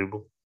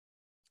unbelievable.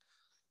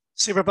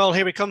 Super Bowl,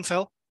 here we come,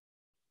 Phil.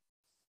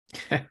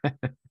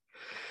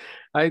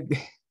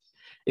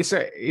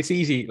 It's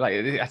easy. Like,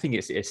 I think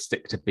it's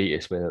stick to beat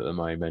us with at the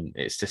moment.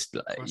 It's just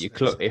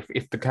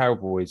if the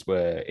Cowboys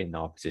were in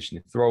our position,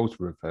 if the roles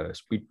were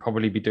reversed, we'd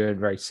probably be doing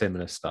very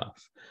similar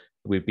stuff.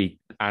 We'd be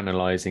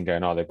analysing,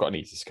 going, "Oh, they've got an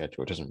easy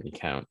schedule. It doesn't really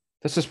count."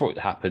 That's just what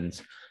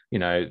happens.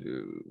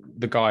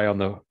 The guy on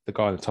the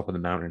top of the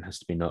mountain has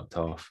to be knocked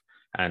off,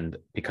 and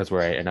because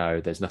we're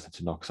 8-0, there's nothing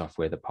to knock us off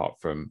with apart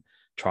from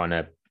trying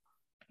to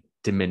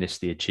diminish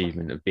the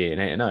achievement of being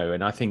 8-0.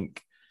 And I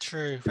think.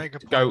 True, very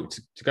good.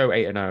 To go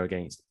 8-0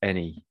 against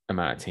any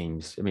amount of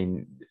teams. I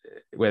mean,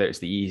 whether it's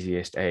the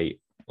easiest 8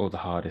 or the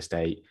hardest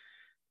 8,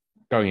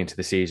 going into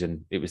the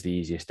season, it was the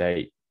easiest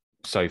 8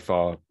 so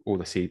far. All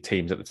the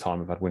teams at the time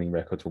have had winning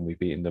records when we've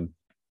beaten them,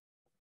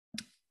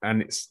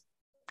 and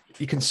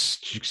you can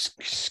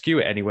skew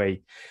it any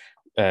way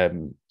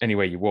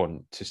you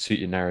want to suit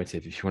your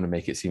narrative. If you want to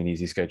make it seem an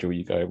easy schedule,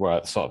 you go, well,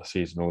 at the start of the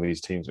season, all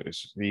these teams, it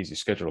was the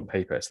easiest schedule on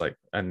paper. It's like,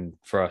 and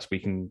for us, we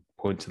can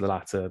point to the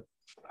latter.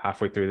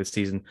 Halfway through the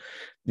season,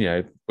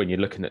 when you're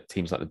looking at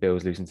teams like the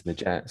Bills losing to the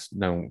Jets,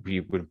 we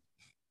would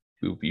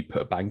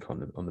put a bank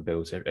on the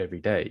Bills every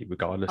day,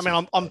 regardless. I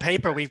mean, on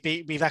paper,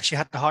 we've actually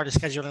had the hardest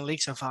schedule in the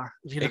league so far.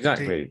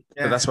 Exactly,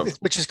 but that's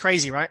which is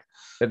crazy, right?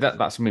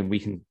 That's I mean,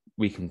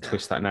 we can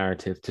twist that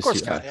narrative to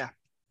suit us. Yeah.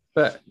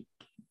 But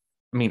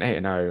I mean,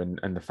 8-0,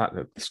 and the fact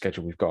that the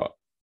schedule we've got,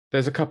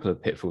 there's a couple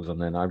of pitfalls on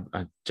there. And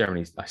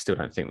I still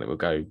don't think that we'll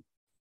go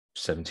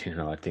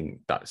 17-0. I think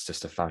that's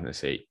just a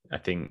fantasy. I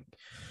think.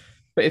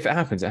 But if it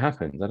happens, it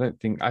happens. I don't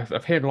think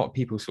I've heard a lot of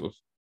people sort of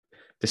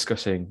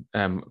discussing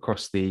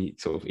across the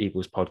sort of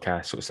Eagles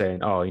podcast, sort of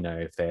saying, "Oh,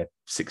 if they're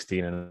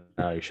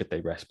 16-0, should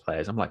they rest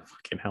players?" I'm like,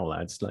 "Fucking hell,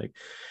 lads! Like,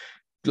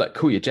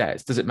 call your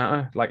Jets. Does it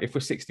matter? Like, if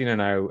we're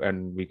 16-0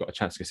 and we've got a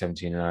chance to go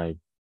 17-0,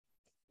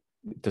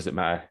 does it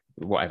matter?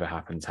 Whatever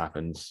happens,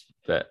 happens."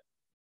 But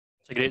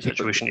a great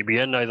situation to be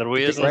in either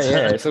way, isn't Right, it?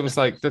 yeah, it's almost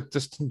like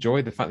just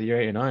enjoy the fact that you're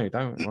 8-0.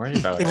 Don't worry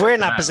about it. If we're in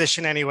that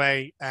position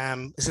anyway,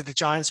 is it the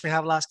Giants we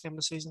have last game of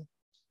the season?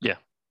 Yeah.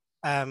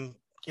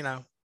 You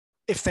know,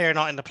 if they're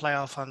not in the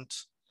playoff hunt,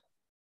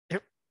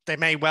 they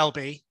may well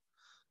be.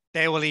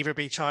 They will either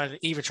trying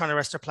to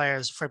rest their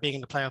players for being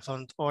in the playoff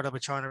hunt, or they'll be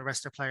trying to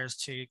rest their players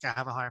to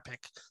have a higher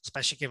pick,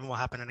 especially given what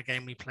happened in the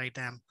game we played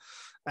them,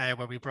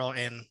 where we brought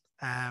in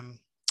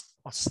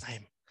what's his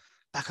name,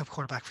 backup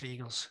quarterback for the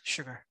Eagles,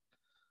 Sugar.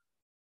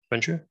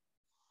 Venture?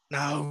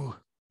 No,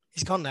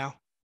 he's gone now.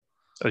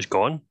 Oh, he's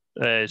gone.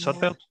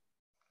 Sudfeld?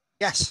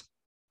 Yes.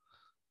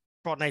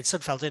 Brought Nate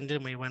Sudfeld in,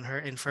 didn't we, when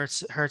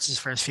Hurts his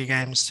first few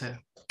games to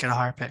get a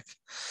higher pick.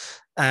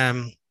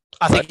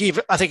 I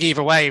think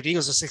either way, if the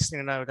Eagles are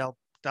 16-0,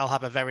 they'll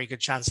have a very good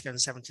chance of getting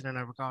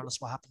 17-0 regardless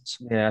of what happens.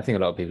 Yeah, I think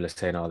a lot of people are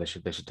saying, they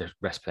should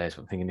rest players.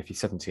 But I'm thinking if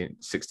you're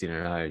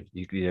 16-0,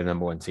 you're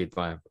number one seed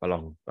by a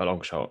long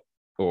shot,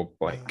 or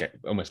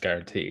almost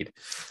guaranteed.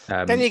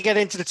 Then you get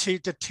into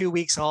the 2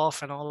 weeks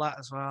off and all that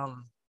as well.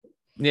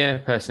 Yeah,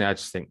 personally, I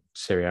just think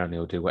Sirianni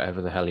will do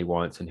whatever the hell he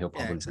wants, and he'll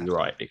probably be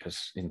right,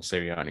 because in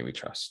Sirianni we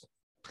trust.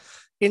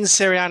 In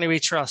Sirianni we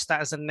trust.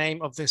 That is the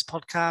name of this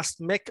podcast.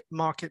 Mick,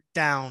 mark it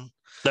down.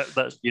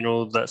 That's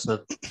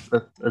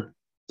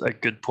a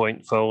good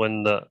point, Phil,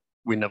 in that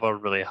we never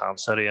really have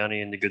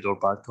Sirianni in the good or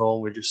bad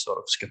column. We just sort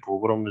of skip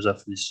over him as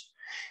if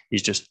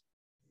he's just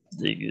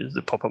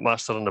the puppet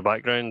master in the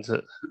background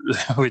that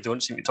we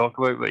don't seem to talk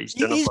about, but he's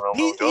done a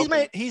phenomenal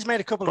job. He's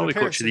made a couple probably of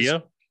appearances. Coach of the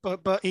Year.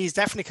 But he's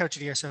definitely Coach of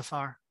the Year so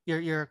far.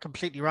 You're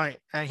completely right.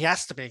 He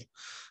has to be.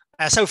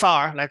 So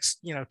far, let's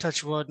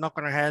touch wood, knock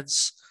on our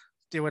heads,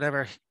 do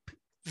whatever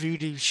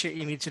voodoo shit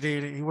you need to do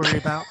that you worry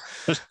about.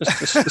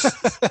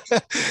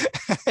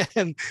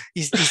 And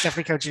he's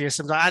definitely Coach of the Year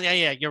sometimes. And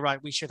yeah, you're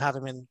right. We should have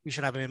him in. We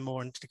should have him in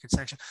more into the good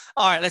section.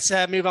 All right, let's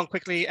move on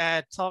quickly.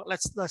 Let's talk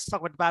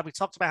about the bad. We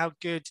talked about how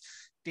good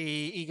the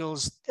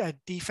Eagles'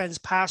 defense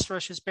pass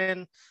rush has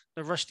been.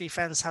 The rush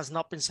defense has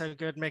not been so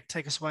good. Mick,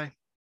 take us away.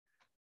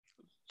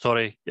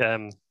 Sorry.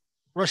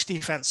 Rush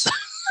defense.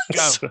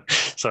 Go.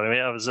 Sorry,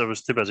 mate. I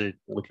was too busy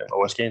looking at my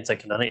whiskey and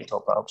thinking I need to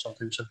top that up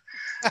sometime soon.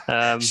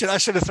 I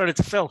should have thrown it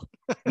to Phil.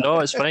 No,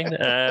 it's fine.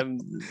 They're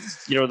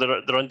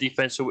on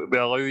defense, so we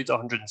allowed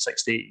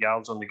 168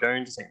 yards on the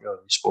ground. I think we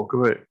already spoke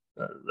about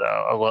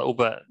a little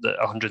bit. That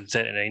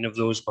 139 of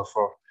those were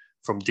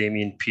from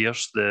Damian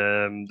Pierce,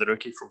 the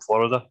rookie from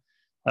Florida.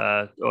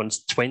 On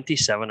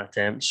 27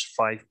 attempts,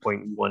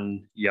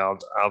 5.1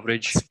 yard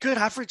average. It's a good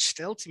average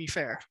still, to be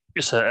fair.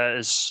 It's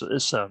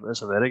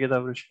a very good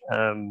average.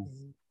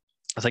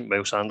 I think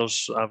Miles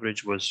Sanders'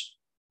 average was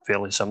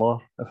fairly similar,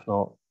 if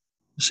not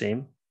the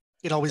same.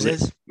 It always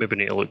is. Maybe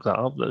need to look that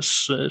up.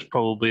 It's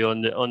probably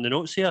on the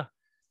notes here.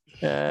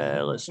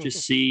 Let's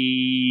just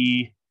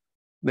see.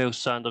 Miles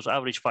Sanders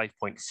average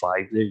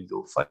 5.5. There you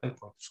go,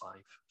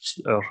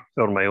 5.5.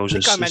 Or Miles. I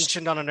think I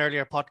mentioned on an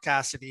earlier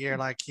podcast of the year,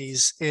 like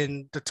he's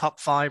in the top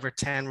 5 or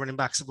 10 running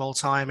backs of all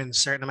time in a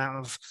certain amount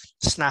of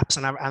snaps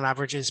and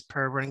averages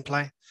per running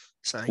play.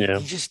 So you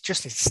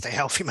just need to stay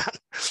healthy, man.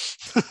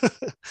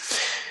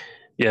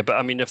 Yeah, but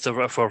I mean, if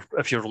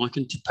you're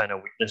looking to pin a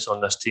weakness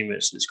on this team,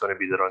 it's going to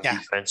be the run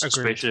defense,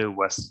 agreed. Especially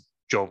with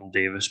Jordan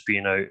Davis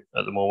being out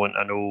at the moment.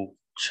 I know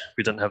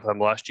we didn't have him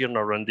last year, and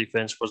our run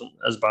defense wasn't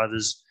as bad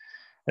as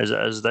it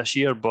is this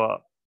year. But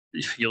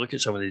if you look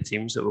at some of the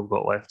teams that we've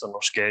got left on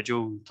our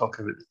schedule,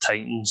 talking about the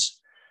Titans,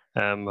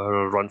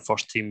 our run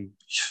first team,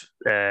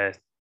 the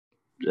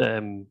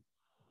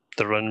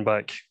running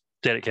back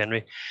Derrick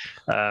Henry.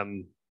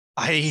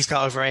 He's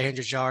got over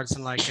 800 yards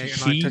and like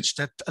 8 or 9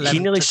 touchdowns. He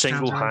nearly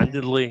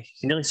single-handedly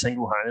beat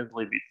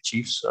the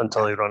Chiefs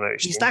until he ran out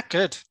of steam. He's that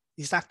good.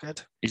 He's that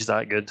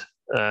good.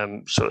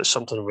 So it's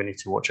something we need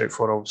to watch out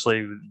for.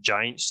 Obviously, the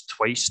Giants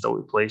twice still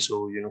to play.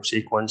 So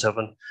Saquon's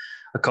having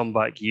a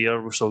comeback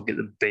year. We still get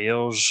the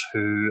Bears,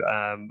 who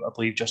I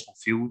believe Justin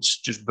Fields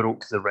just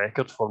broke the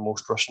record for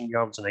most rushing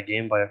yards in a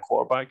game by a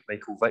quarterback,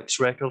 Michael Vick's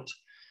record.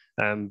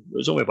 It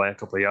was only by a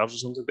couple of yards or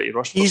something, but he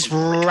rushed. He's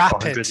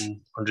rapid.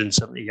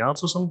 170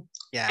 yards or something.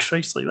 Yeah,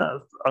 Christ, like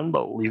that,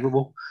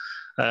 unbelievable.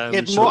 I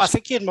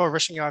think he had more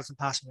rushing yards than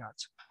passing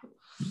yards.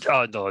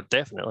 Oh no,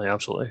 definitely,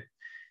 absolutely.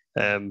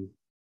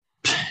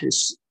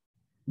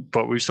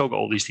 But we've still got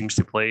all these teams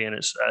to play, and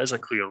it is a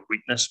clear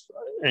weakness.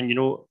 And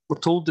we're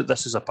told that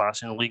this is a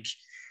passing league,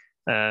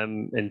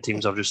 and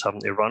teams are just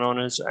having to run on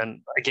us.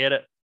 And I get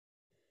it.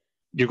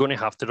 You're going to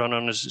have to run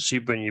on us. See,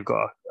 when you've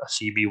got a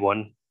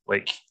CB1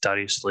 like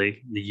Darius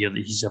Slay, the year that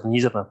he's having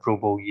a Pro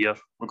Bowl year,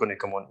 we're going to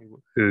come on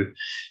who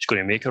is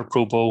going to make our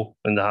Pro Bowl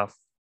in the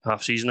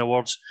half season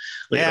awards.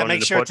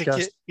 Make sure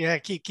to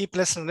keep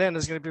listening in.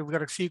 We've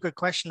got a few good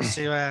questions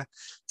to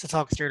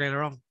talk through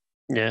later on.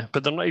 Yeah,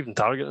 but they're not even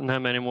targeting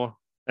him anymore.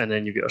 And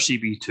then you've got our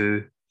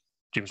CB2,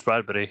 James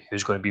Bradbury,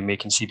 who's going to be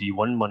making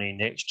CB1 money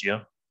next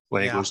year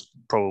when he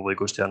probably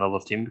goes to another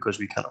team because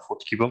we can't afford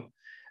to keep him.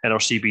 And our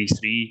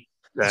CB3.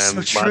 That's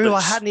so true. I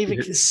hadn't even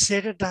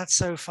considered that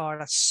so far.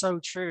 That's so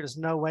true. There's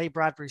no way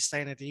Bradbury's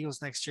staying at the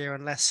Eagles next year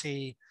unless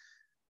he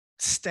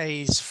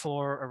stays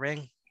for a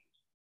ring.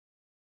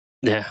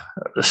 Yeah,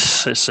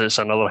 it's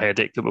another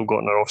headache that we've got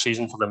in our off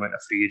season for the amount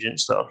of free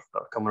agents that are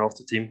coming off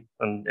the team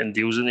and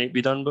deals that need to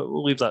be done. But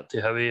we'll leave that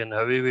to Howie, and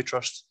Howie we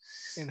trust,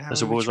 I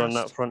suppose, on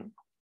that front.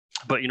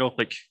 But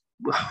like,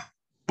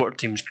 what are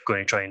teams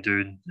going to try and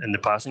do in the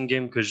passing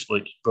game? Because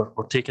like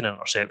we're taking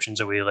interceptions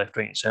away left,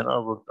 right, and centre.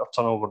 Our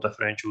turnover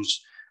differentials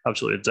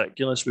absolutely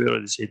ridiculous. We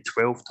already said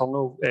 12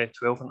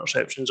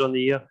 interceptions on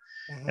the year,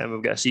 and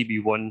we've got a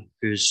CB1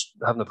 who's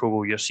having a Pro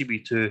Bowl year,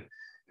 CB2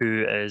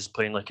 who is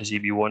playing like a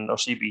CB1 or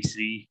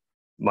CB3.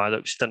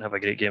 Maddox didn't have a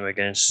great game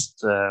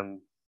against the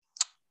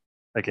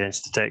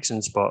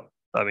Texans, but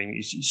I mean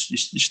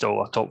he's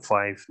still a top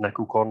 5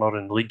 nickel corner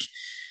in the league.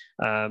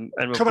 And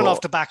coming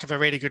off the back of a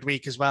really good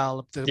week as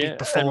well. The week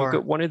before, and we've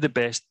got one of the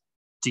best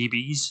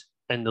DBs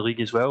in the league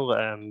as well,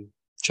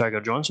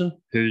 Jagger Johnson,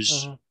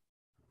 who's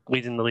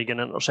leading the league in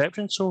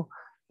interceptions. So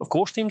of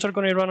course teams are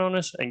going to run on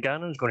us, and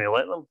Gannon's going to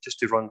let them just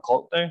to run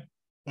clock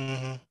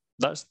down.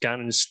 That's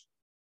Gannon's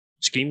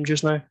scheme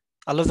just now.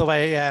 I love the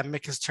way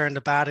Mick has turned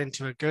a bad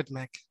into a good,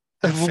 Mick.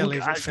 Philly.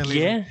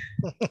 Yeah.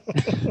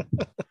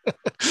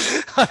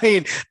 I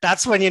mean,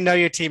 that's when you know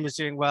your team is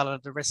doing well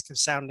at the risk of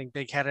sounding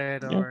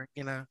big-headed, or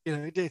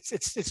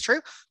it's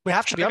true. We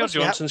have to be honest.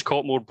 Johnson's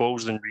caught more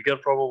balls than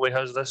Rieger probably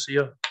has this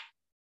year.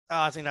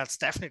 I think that's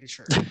definitely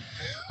true.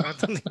 I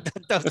don't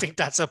think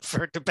that's up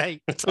for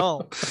debate at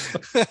all.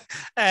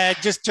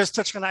 Just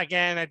touching on that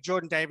again,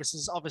 Jordan Davis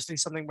is obviously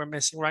something we're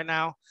missing right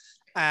now.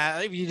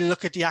 If you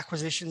look at the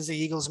acquisitions the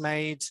Eagles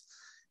made,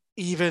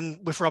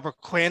 even with Robert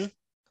Quinn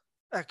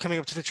coming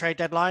up to the trade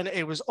deadline,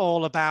 it was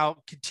all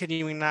about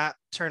continuing that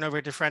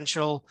turnover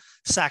differential,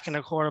 sacking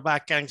a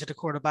quarterback, getting to the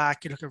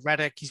quarterback. You look at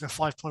Reddick, he's got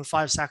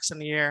 5.5 sacks in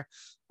the year.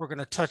 We're going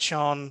to touch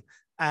on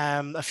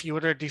a few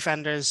other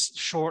defenders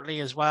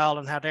shortly as well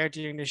and how they're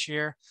doing this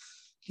year.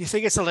 Do you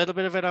think it's a little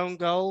bit of an own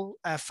goal,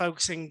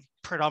 focusing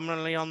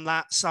predominantly on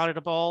that side of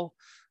the ball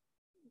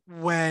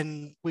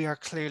when we are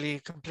clearly a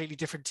completely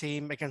different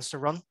team against the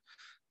run?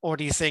 Or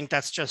do you think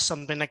that's just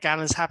something that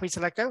Gannon's happy to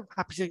let go,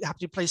 happy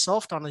to play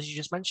soft on, as you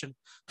just mentioned?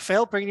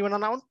 Phil, bring you in on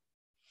that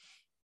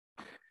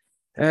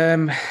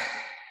one?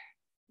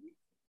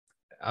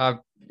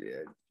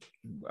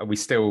 Are we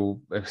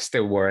still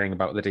worrying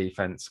about the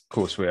defense? Of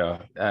course we are.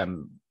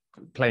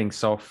 Playing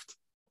soft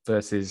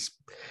versus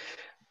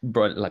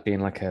like being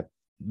like a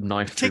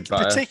knife through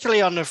butter.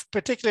 Particularly on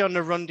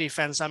the run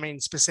defense. I mean,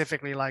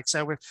 specifically, like,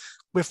 so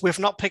with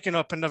not picking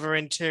up another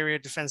interior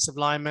defensive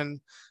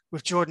lineman,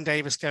 with Jordan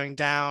Davis going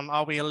down,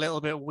 are we a little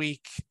bit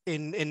weak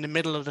in the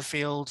middle of the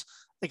field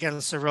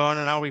against the run,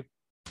 and are we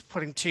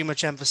putting too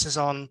much emphasis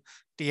on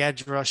the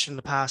edge rush and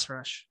the pass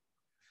rush?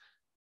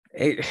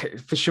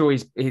 For sure,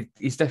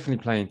 he's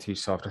definitely playing too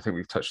soft. I think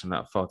we've touched on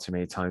that far too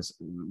many times.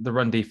 The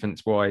run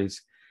defense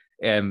wise,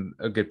 a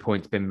good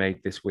point's been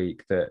made this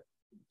week that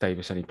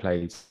Davis only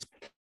plays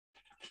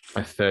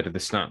a third of the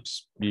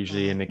snaps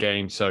usually in the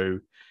game. So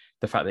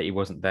the fact that he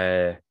wasn't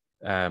there,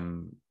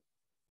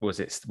 was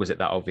it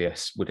that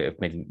obvious? Would it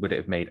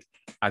have made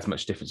as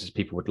much difference as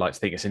people would like to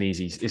think? It's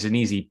an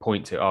easy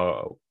point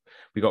to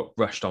we got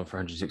rushed on for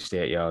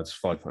 168 yards,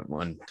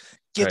 5.1.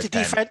 Give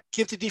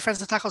the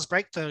defensive tackles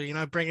break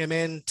though. Bring him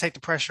in, take the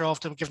pressure off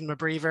them, give them a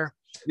breather.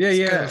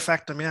 Yeah.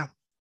 Affect them.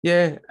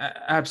 Yeah,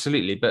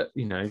 absolutely. But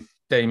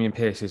Damian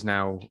Pierce is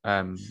now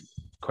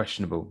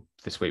questionable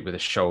this week with a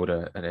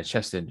shoulder and a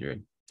chest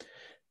injury.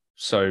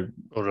 So,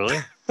 oh really?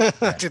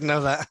 I didn't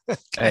know that.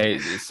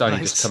 It's only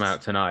just come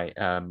out tonight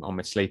on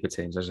my sleeper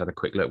teams. I just had a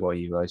quick look while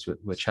you guys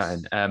were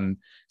chatting.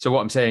 So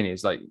what I'm saying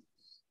is, like,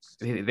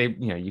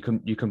 you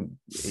can.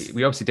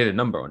 We obviously did a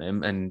number on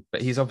him,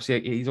 but he's also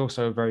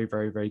a very,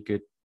 very, very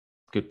good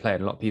player.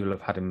 And a lot of people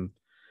have had him,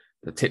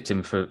 tipped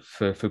him for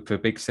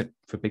big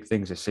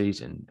things this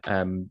season.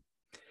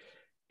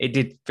 It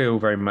did feel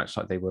very much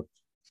like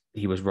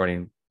he was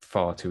running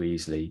far too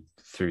easily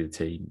through the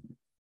team.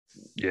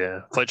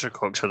 Yeah, Fletcher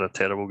Cox had a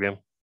terrible game.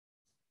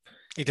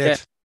 He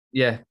did.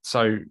 Yeah.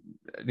 So,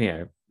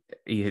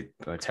 he had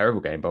a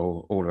terrible game, but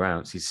all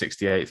around. He's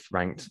 68th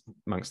ranked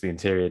amongst the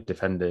interior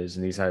defenders,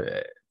 and he's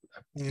had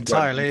the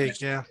entire league.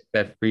 Yeah,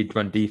 their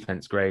run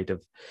defense grade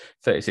of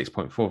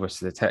 36.4 versus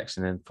the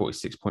Texans, and then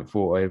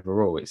 46.4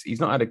 overall.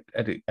 He's not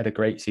had a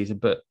great season,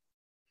 but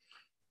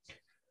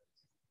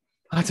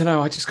I don't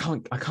know. I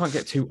can't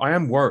get too. I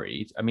am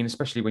worried. I mean,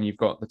 especially when you've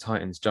got the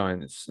Titans,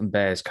 Giants, and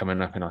Bears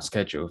coming up in our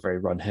schedule, very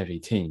run-heavy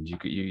teams.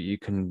 You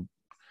can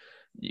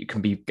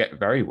get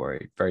very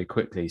worried very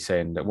quickly,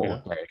 saying that what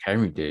would Derrick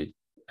Henry do?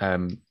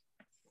 But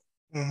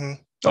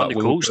the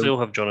Colts still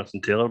have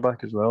Jonathan Taylor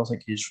back as well. I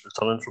think he's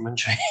returning from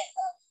injury.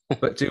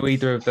 But do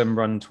either of them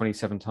run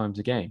 27 times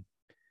a game?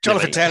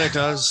 Jonathan Taylor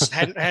does,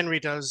 Henry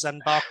does,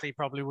 and Barkley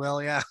probably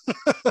will, yeah.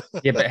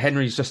 Yeah, but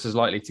Henry's just as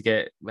likely to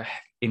get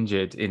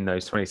injured in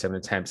those 27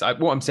 attempts.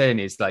 What I'm saying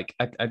is, like,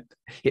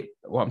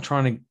 what I'm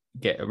trying to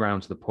get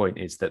around to the point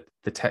is that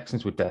the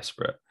Texans were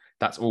desperate.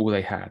 That's all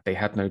they had. They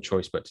had no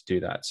choice but to do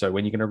that. So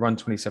when you're going to run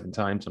 27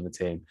 times on the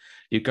team,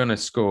 you're going to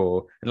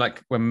score. And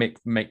like when Mick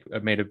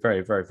made a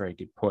very, very, very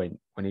good point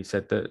when he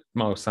said that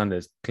Miles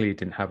Sanders clearly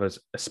didn't have a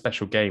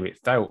special game. It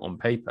felt on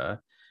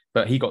paper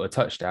but he got the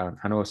touchdown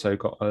and also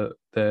got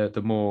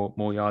the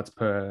more yards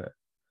per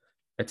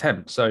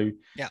attempt. So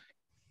yeah,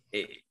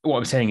 what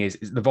I'm saying is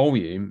the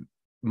volume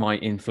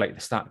might inflate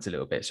the stats a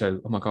little bit. So,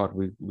 oh my God,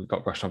 we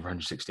got rushed on for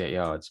 168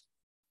 yards,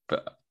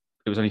 but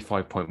it was only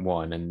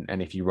 5.1.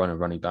 And if you run a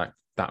running back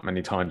that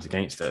many times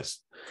against us,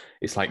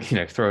 it's like,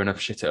 throw enough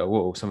shit at a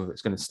wall, some of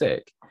it's going to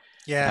stick.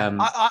 Yeah,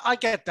 I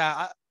get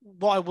that.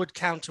 What I would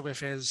counter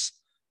with is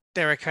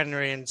Derrick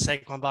Henry and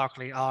Saquon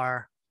Barkley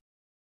are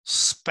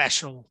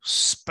special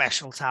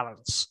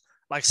talents.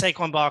 Like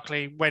Saquon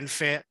Barkley, when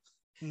fit,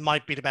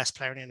 might be the best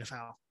player in the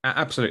NFL.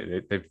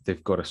 Absolutely,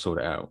 they've got to sort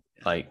it out.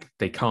 Like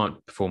they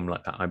can't perform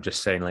like that. I'm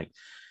just saying, like,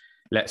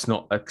 let's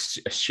not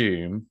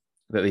assume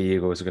that the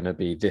Eagles are going to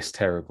be this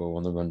terrible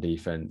on the run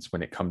defense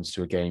when it comes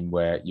to a game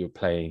where you're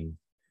playing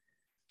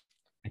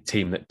a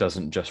team that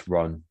doesn't just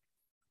run.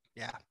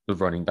 Yeah, the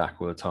running back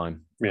all the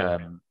time. Yeah,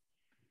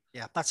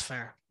 yeah, that's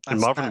fair. And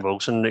Marvin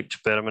Wilson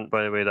experiment,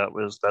 by the way, that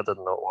did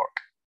not work.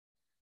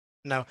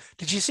 No,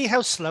 did you see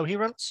how slow he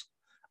runs?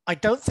 I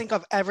don't think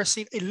I've ever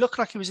seen. It looked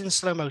like he was in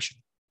slow motion.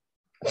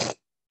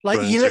 Like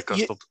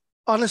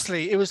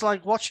honestly, it was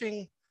like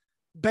watching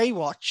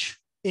Baywatch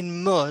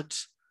in mud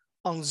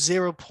on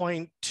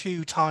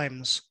 0.2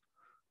 times.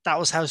 That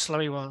was how slow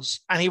he was,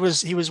 and he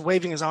was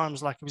waving his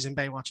arms like he was in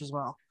Baywatch as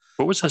well.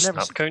 What was his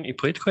snap count? He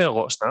played quite a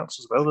lot of snaps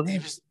as well,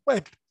 didn't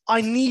he?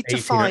 I need to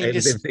find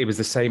it was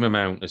the same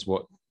amount as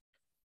what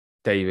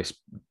Davis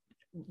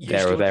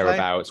there or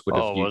thereabouts would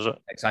have used. Was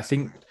it? I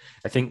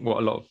think what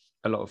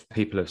a lot of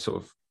people have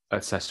sort of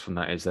assessed from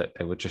that is that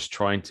they were just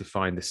trying to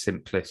find the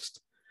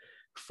simplest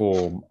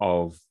form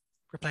of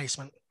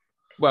replacement.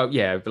 Well,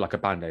 yeah, like a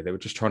Band-Aid. They were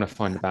just trying to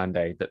find the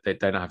Band-Aid that they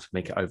don't have to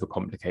make it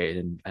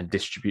overcomplicated and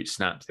distribute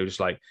snaps. They were just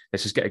like,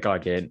 let's just get a guy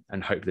in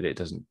and hope that it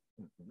doesn't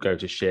go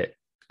to shit.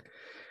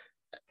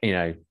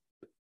 It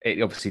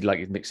obviously,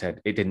 like Nick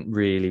said, it didn't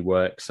really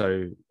work.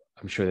 So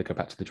I'm sure they go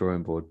back to the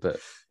drawing board, but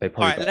they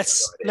probably. All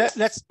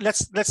right,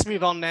 let's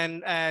move on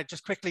then.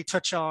 Just quickly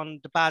touch on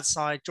the bad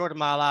side. Jordan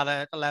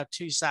Mailata allowed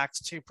 2 sacks,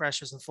 2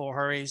 pressures, and 4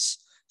 hurries.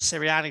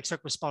 Sirianni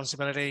took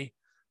responsibility.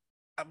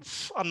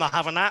 I'm not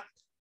having that.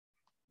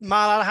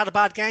 Mailata had a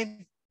bad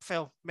game,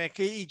 Phil. Mick,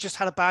 he just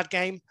had a bad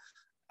game,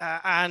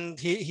 and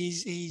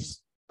he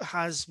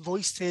has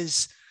voiced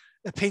his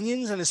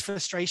opinions and his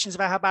frustrations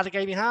about how bad a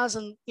game he has.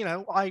 And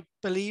I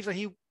believe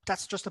that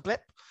that's just a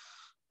blip.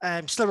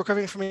 Still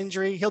recovering from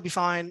injury. He'll be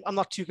fine. I'm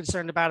not too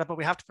concerned about it, but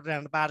we have to put it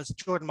down the bad. It's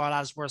Jordan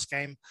Mailata's worst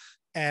game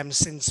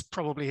since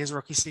probably his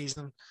rookie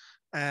season.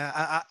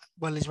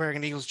 When he's wearing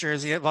an Eagles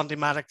jersey. Vontae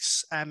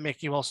Maddox,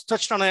 Mick, you also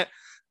touched on it.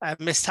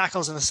 Missed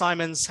tackles and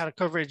assignments, had a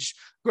coverage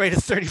grade of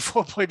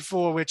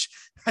 34.4, which,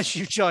 as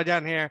you jot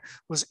down here,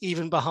 was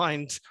even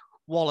behind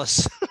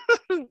Wallace.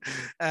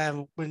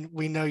 When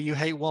we know you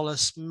hate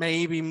Wallace,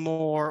 maybe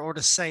more or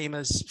the same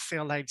as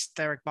Phil hates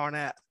Derek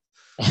Barnett.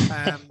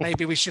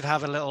 Maybe we should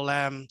have a little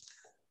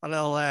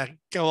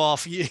go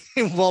off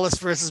Wallace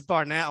versus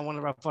Barnett on one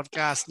of our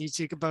podcasts. And you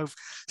two can both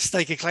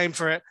stake a claim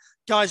for it.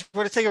 Guys,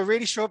 we're going to take a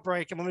really short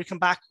break. And when we come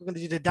back, we're going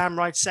to do the Damn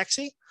Right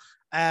Sexy.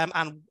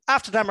 And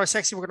after Damn Right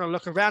Sexy, we're going to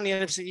look around the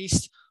NFC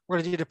East. We're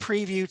going to do the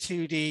preview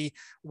to the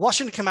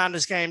Washington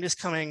Commanders game this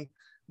coming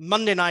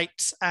Monday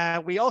night.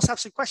 We also have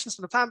some questions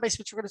from the fan base,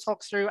 which we're going to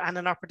talk through, and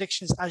then our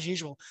predictions as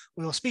usual.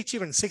 We will speak to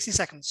you in 60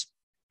 seconds.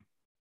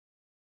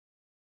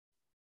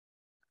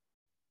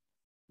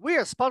 We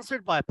are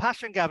sponsored by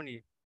Patrick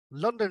Avenue,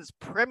 London's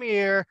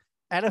premier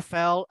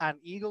NFL and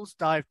Eagles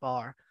dive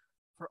bar.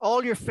 For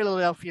all your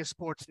Philadelphia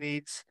sports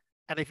needs,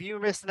 and if you're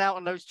missing out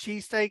on those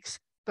cheesesteaks,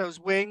 those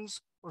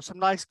wings, or some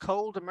nice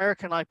cold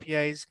American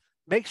IPAs,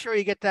 make sure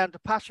you get down to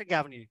Patrick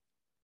Avenue.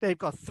 They've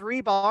got 3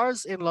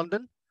 bars in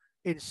London,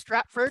 in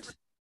Stratford,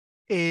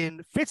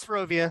 in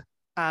Fitzrovia,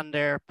 and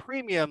their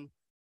premium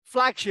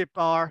flagship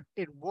bar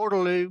in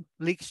Waterloo,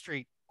 Leek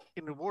Street,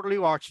 in the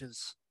Waterloo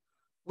Arches.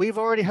 We've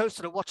already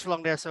hosted a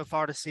watch-along there so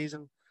far this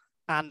season,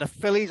 and the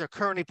Phillies are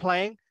currently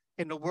playing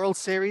in the World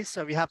Series,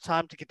 so if you have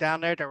time to get down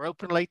there, they're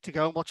open late to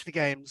go and watch the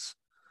games.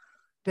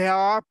 They are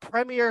our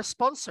premier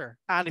sponsor,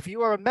 and if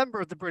you are a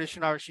member of the British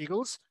and Irish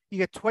Eagles, you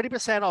get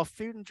 20% off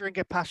food and drink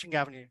at Patrick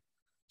Avenue.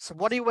 So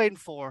what are you waiting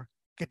for?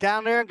 Get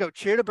down there and go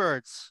cheer the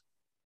birds.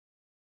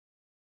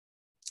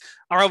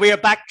 All right, we are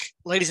back,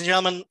 ladies and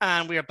gentlemen,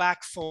 and we are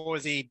back for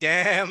the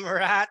Damn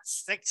Right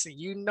Sexy.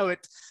 You know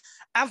it.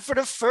 And for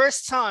the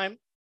first time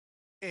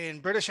in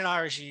British and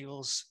Irish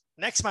Eagles,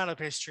 next man of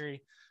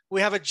history,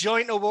 we have a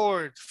joint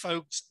award,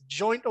 folks.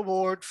 Joint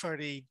award for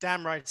the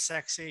Damn Right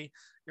Sexy.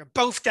 You're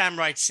both damn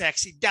right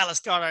sexy. Dallas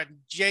Goedert and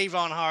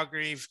Javon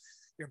Hargrave.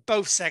 You're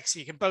both sexy.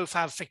 You can both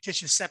have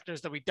fictitious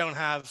scepters that we don't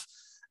have.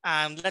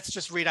 And let's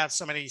just read out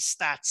some of these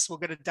stats. We'll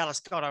go to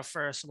Dallas Goedert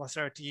first, and we'll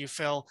throw it to you,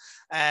 Phil.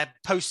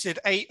 Posted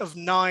 8 of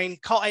 9,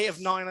 caught 8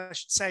 of 9, I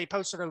should say.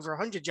 Posted over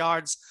 100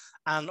 yards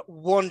and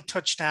 1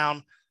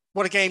 touchdown.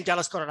 What a game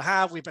Dallas Goedert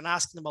have. We've been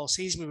asking him all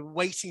season. We've been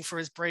waiting for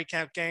his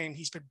breakout game.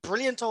 He's been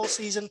brilliant all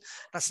season.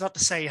 That's not to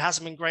say he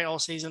hasn't been great all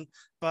season,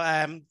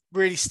 but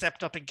really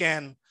stepped up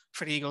again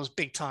for the Eagles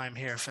big time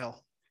here, Phil.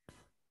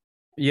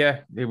 Yeah,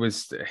 it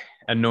was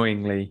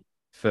annoyingly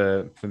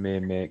for me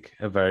and Mick,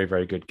 a very,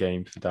 very good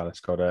game for Dallas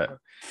Goddard,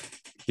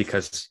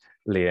 because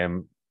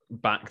Liam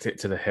backed it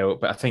to the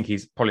hilt. But I think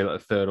he's probably like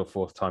the third or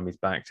fourth time he's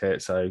backed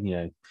it. So,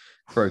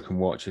 broken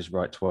watch is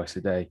right twice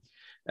a day,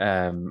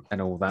 and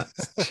all that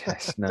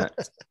chestnut.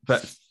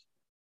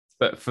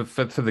 But for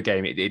the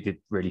game, it did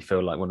really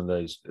feel like one of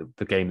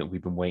the game that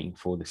we've been waiting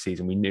for this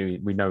season. We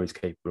know he's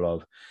capable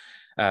of.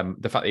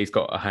 The fact that he's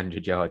got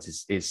 100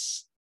 yards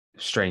is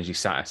strangely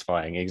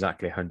satisfying.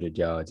 Exactly 100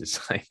 yards.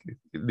 It's like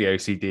the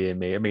OCD in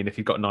me. I mean, if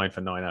he got 9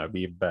 for 9, that would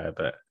be even better.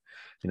 But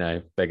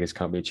beggars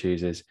can't be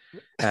choosers.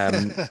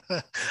 I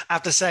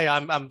have to say,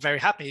 I'm very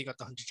happy he got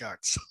the 100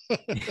 yards.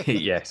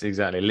 Yes,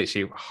 exactly.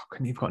 Literally,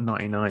 couldn't he have got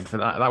 99 for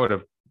that? That would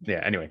have.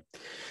 Yeah. Anyway,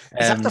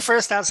 is that the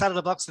first outside of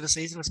the box of the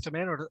season that's come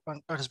in, or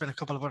there's been a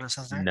couple of others,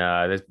 hasn't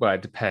there? No, well,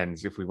 it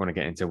depends if we want to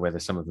get into whether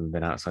some of them have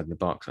been outside the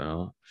box or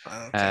not.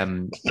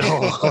 Okay.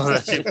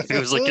 It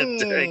feels like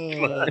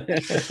a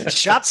dick.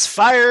 Shots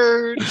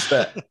fired.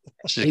 But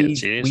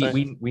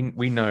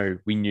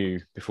we knew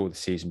before the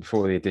season,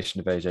 before the addition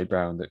of AJ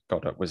Brown, that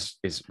Goddard was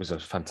a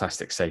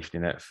fantastic safety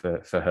net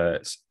for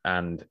Hurts,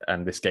 and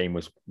this game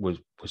was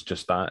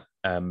just that.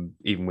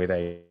 Even with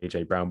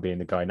AJ Brown being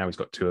the guy, now he's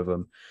got two of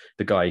them,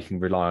 the guy he can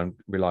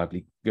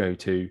reliably go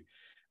to,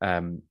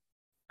 and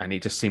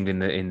it just seemed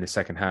in the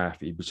second half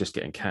he was just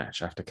getting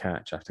catch after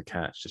catch after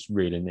catch, just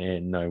reeling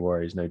in, no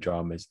worries, no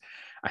dramas.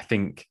 I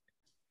think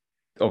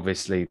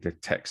obviously the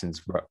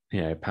Texans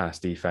pass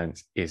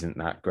defense isn't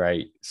that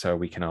great, so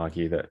we can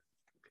argue that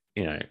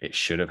it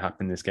should have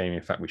happened this game.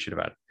 In fact, we should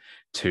have had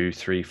 2,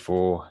 3,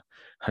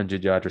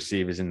 400-yard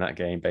receivers in that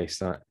game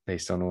based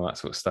on all that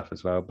sort of stuff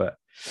as well. But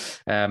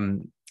I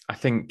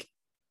think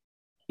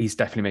he's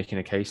definitely making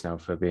a case now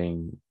for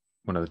being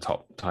one of the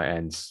top tight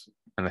ends.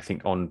 And I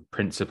think on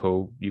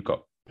principle, you've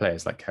got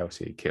players like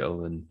Kelsey,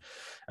 Kittle,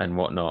 and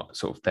whatnot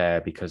sort of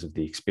there because of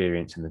the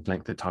experience and the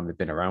length of time they've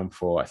been around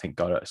for. I think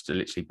Goddard's to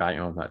literally bang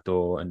on that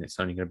door, and it's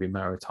only going to be a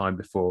matter of time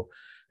before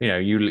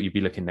you'd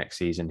be looking next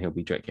season. He'll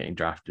be getting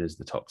drafted as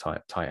the top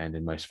tight end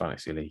in most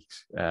fantasy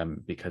leagues,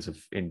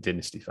 in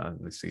dynasty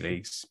fantasy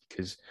leagues,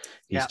 because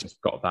he's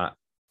just got that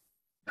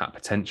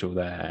potential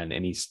there,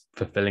 and he's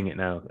fulfilling it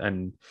now.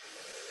 And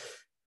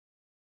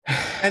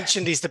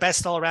mentioned he's the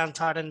best all-around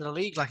tight end in the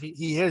league. Like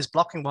he is,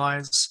 blocking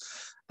wise,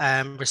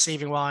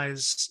 receiving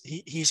wise,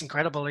 he's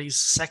incredible. He's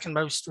second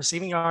most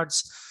receiving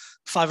yards,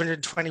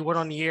 521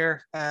 on the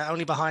year,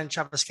 only behind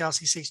Travis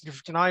Kelce,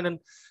 659. And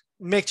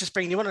Mick, just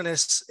bringing you on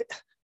this,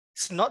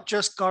 it's not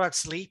just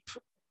Goddard's leap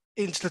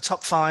into the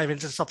top 5,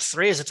 into the top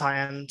 3 as a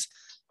tight end.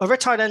 Other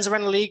tight ends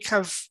around the league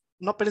have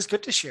not been as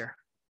good this year.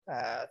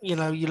 You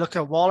look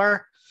at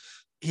Waller.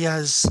 He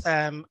has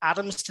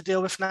Adams to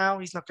deal with now.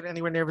 He's not getting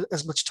anywhere near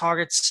as much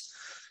targets.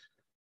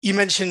 You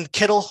mentioned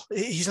Kittle.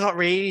 He's not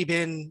really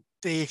been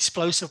the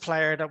explosive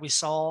player that we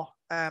saw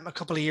a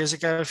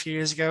few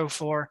years ago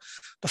for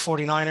the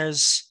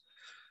 49ers.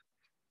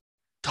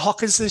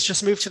 Hawkinson's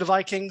just moved to the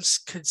Vikings.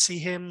 Could see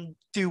him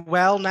do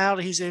well now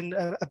that he's in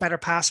a better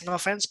passing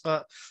offense,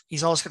 but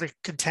he's also going to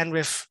contend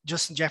with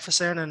Justin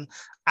Jefferson and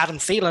Adam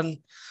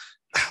Thielen.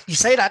 You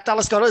say that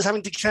Dallas Goddard is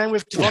having to contend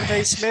with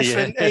Devontae Smith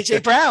and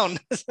AJ Brown.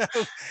 So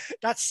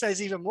that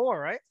says even more,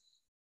 right?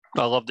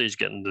 I love that he's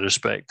getting the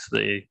respect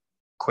that he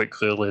quite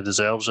clearly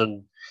deserves.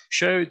 And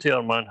shout out to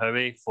our man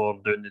Howie for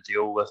doing the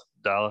deal with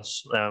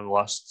Dallas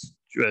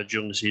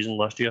during the season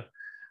last year.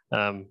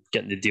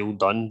 Getting the deal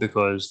done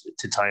because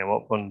to tie him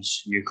up on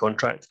his new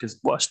contract, because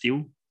what a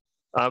steal,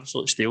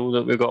 absolute steal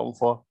that we got him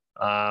for.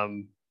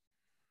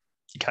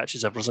 He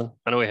catches everything.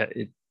 I know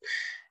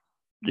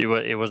he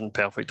wasn't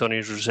perfect on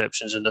his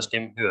receptions in this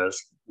game, who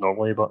is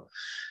normally, but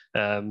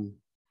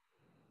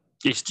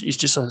he's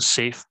just a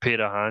safe pair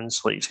of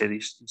hands. Like you said,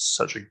 he's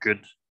such a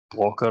good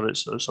blocker.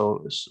 It's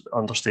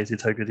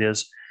understated how good he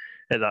is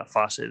at that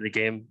facet of the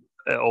game.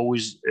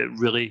 It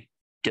really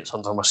gets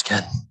under my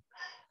skin.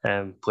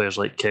 Players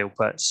like Kyle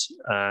Pitts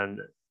and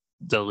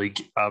the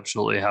league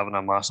absolutely having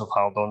a massive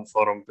hard on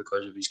for him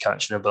because of his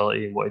catching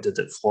ability and what he did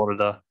at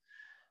Florida.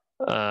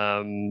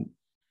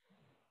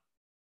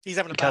 He's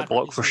having a can't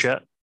block for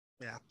shit.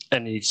 Yeah,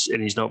 and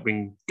he's not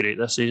been great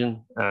this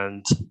season,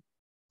 and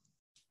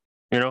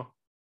I love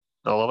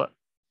it.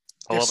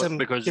 I love it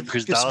because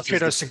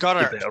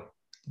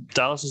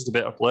Dallas is the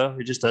better player.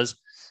 He just is.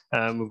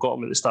 We've got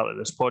him at the start of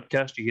this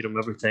podcast. You hear him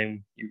every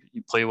time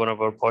you play one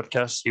of our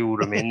podcasts. He will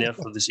remain there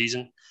for the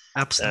season.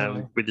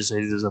 Absolutely. We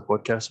decided as a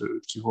podcast we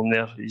would keep him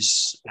there.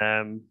 He's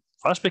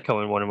fast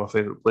becoming one of my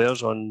favourite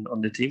players on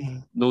the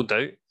team, no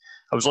doubt.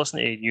 I was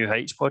listening to New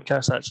Heights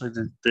podcast, actually,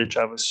 the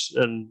Travis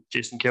and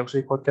Jason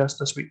Kelce podcast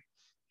this week.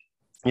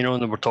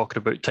 And they were talking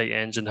about tight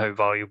ends and how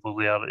valuable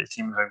they are at the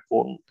team and how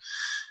important.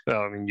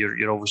 Well, I mean,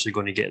 you're obviously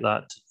going to get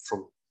that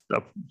from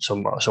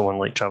someone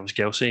like Travis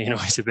Kelce.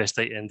 He's the best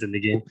tight end in the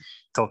game,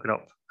 talking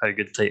up how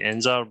good tight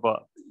ends are.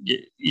 But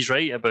he's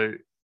right about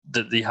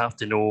that they have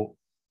to know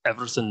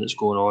everything that's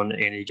going on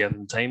at any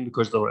given time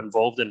because they're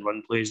involved in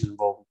run plays,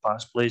 involved in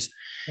pass plays,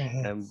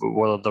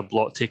 whether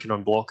they're taking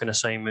on blocking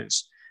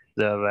assignments,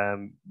 they're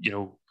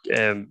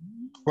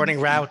running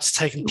routes,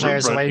 taking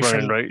players away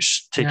running from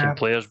routes, taking Yeah.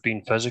 players,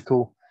 being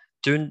physical,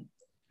 doing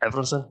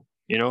everything,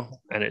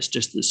 and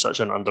it's such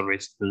an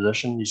underrated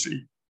position. He's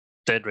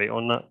dead right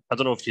on that. I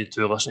don't know if you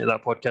two are listening to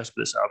that podcast,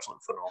 but it's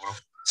absolutely phenomenal.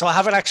 So I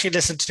haven't actually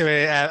listened to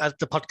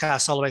the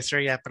podcast all the way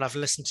through yet, but I've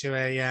listened to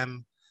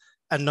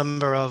a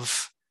number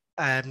of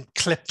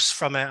clips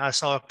from it. I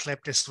saw a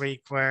clip this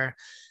week where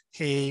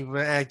Jason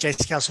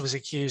Kelce was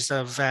accused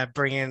of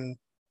bringing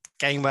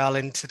Gainwell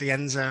into the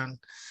end zone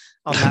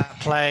on that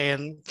play,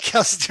 and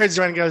Kelce turns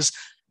around and goes,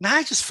 "Nah,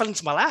 I just fell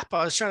into my lap.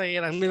 I was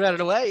trying to, move out of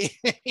the way,"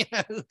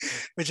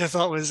 which I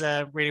thought was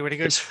really, really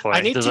good. It's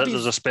fine.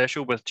 There's a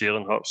special with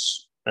Jalen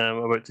Hurts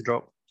about to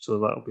drop, so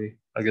that'll be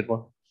a good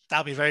one.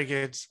 That'll be very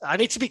good. I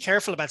need to be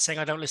careful about saying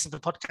I don't listen to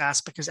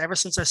podcasts, because ever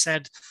since I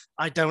said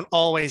I don't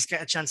always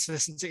get a chance to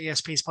listen to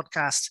ESP's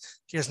podcast,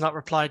 he has not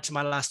replied to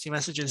my last 2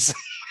 messages.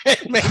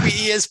 Maybe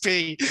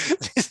ESP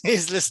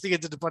is listening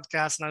into the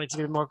podcast, and I need to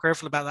be more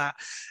careful about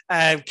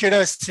that.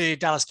 Kudos to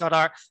Dallas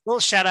Goedert. A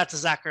little shout out to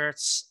Zach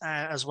Ertz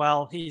as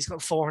well. He's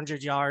got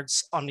 400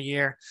 yards on the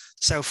year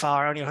so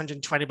far, only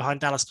 120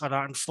 behind Dallas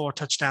Goedert, and 4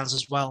 touchdowns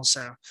as well.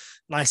 So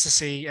nice to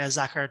see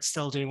Zach Ertz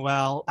still doing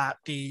well at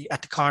the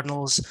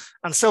Cardinals,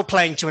 and still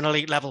playing to an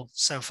elite level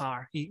so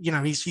far.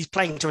 He's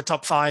playing to a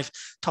top 5,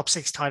 top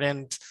 6 tight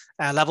end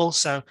level.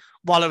 So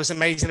while it was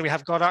amazing that we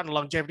have Goddard, and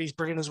longevity is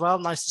brilliant as well,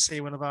 nice to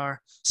see one of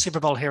our Super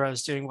Bowl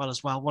heroes doing well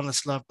as well. One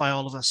that's loved by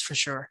all of us for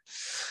sure.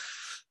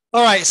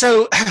 All right,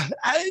 so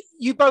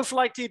you both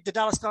liked the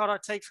Dallas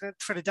Goedert take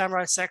for the damn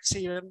right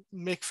sexy.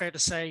 Mick, fair to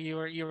say you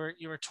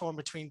were torn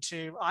between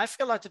 2. I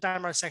feel like the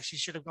damn right sexy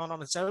should have gone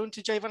on its own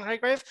to Javon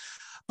Hargrave,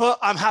 but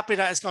I'm happy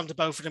that it's gone to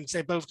both of them because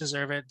they both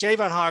deserve it.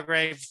 Javon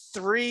Hargrave,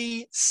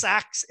 3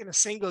 sacks in a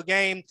single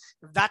game.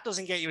 If that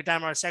doesn't get you a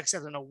damn right sexy,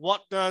 I don't know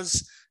what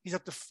does. He's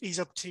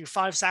up to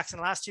 5 sacks in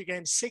the last 2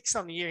 games, 6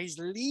 on the year. He's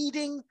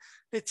leading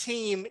the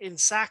team in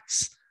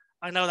sacks.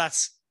 I know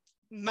that's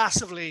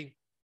massively.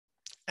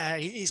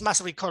 He's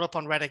massively caught up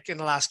on Reddick in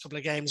the last couple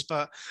of games,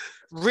 but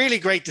really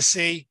great to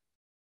see.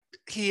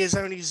 He is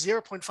only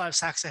 0.5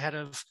 sacks ahead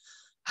of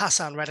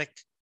Hassan Reddick.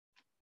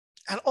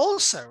 And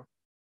also,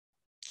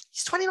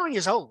 he's 29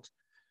 years old.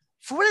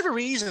 For whatever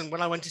reason,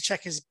 when I went to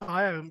check his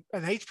bio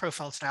and age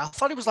profile today, I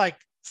thought he was like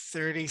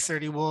 30,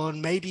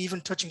 31, maybe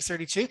even touching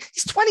 32.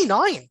 He's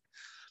 29.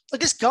 Like,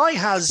 this guy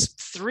has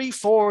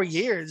 3-4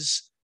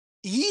 years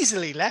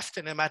easily left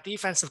in him at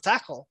defensive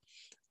tackle.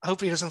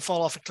 Hopefully he doesn't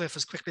fall off a cliff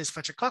as quickly as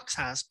Fletcher Cox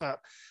has, but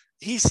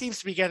he seems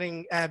to be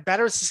getting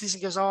better as the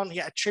season goes on. He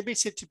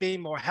attributes it to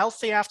being more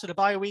healthy after the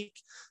bye week.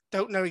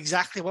 Don't know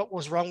exactly what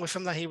was wrong with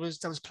him that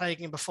was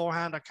plaguing him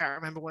beforehand. I can't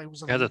remember what he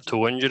was. He had a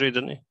toe injury,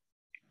 didn't he?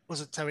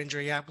 Was it toe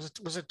injury? Yeah. It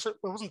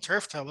wasn't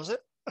turf toe, was it?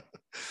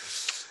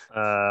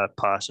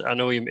 Pass. I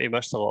know he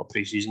missed a lot of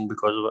preseason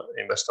because of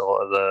it. He missed a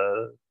lot of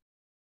the.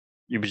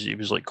 He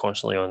was like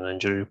constantly on the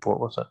injury report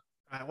with it.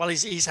 Right. Well,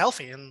 he's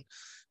healthy, and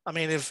I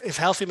mean, if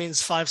healthy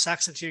means 5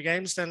 sacks in 2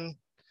 games, then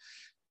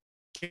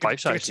 5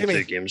 sacks in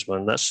 2 games,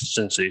 man. That's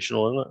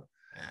sensational, isn't it?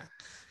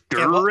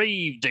 Yeah.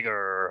 Grave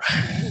digger.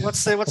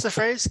 What's the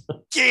phrase?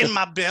 Get in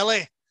my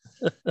belly.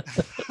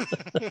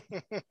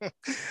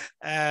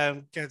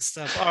 Good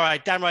stuff. All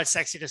right, damn right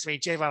sexy this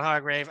week. Javon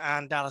Hargrave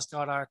and Dallas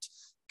Goedert.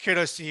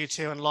 Kudos to you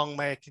two, and long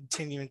may it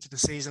continue into the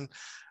season.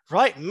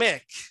 Right,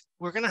 Mick.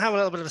 We're going to have a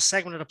little bit of a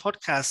segment of the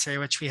podcast here,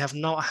 which we have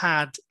not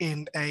had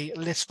in a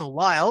little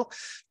while.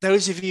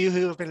 Those of you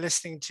who have been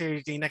listening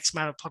to the Next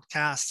Man Up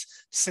podcast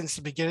since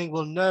the beginning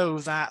will know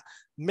that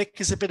Mick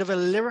is a bit of a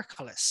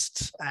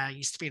lyricalist.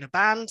 Used to be in a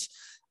band.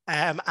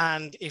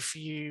 And if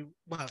you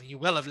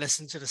will have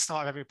listened to the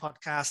start of every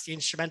podcast. The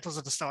instrumentals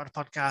at the start of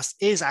the podcast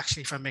is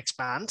actually from Mick's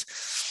band.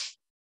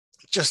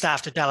 Just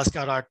after Dallas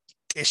Goedert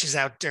dishes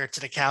out dirt to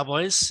the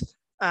Cowboys.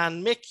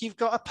 And Mick, you've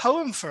got a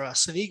poem for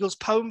us, an Eagles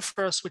poem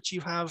for us, which you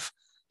have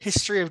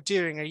history of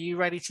doing. Are you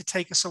ready to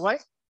take us away?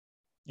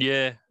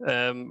 Yeah,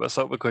 I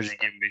thought because you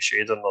gave me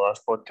shade on the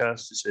last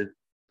podcast, you said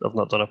I've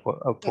not done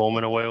a poem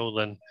in a while.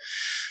 Then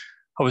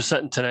I was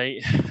sitting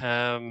tonight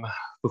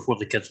before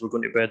the kids were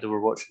going to bed. They were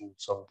watching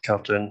some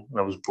cartoon, and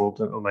I was bored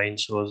out of my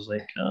mind. So I was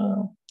like,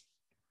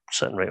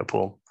 sit and write a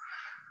poem.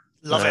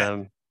 Love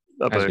it.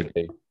 About, as you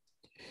do.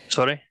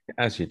 Sorry?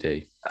 As you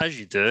do. As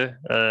you do.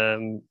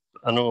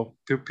 I know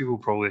people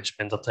probably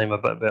spend their time a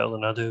bit better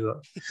than I do,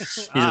 but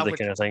these are the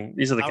kind of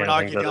things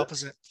the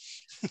opposite.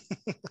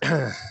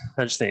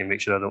 I just need to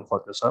make sure I don't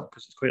fuck this up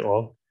because it's quite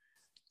long.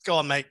 Go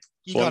on, mate.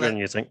 Longer than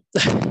you think.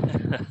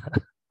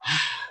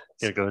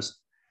 Here goes.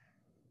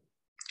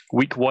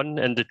 Week 1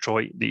 in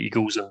Detroit, the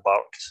Eagles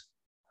embarked.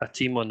 A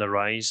team on the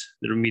rise,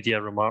 the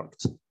media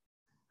remarked.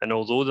 And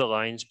although the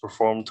Lions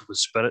performed with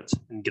spirit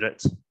and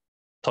grit,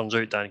 turns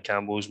out Dan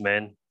Campbell's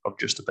men are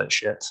just a bit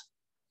shit.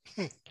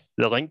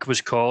 The link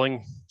was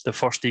calling the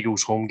first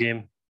Eagles home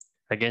game.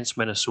 Against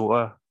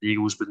Minnesota, the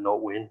Eagles would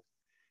not win.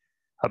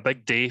 A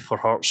big day for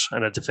Hurts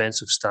and a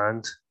defensive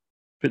stand.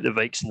 Put the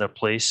Vikes in their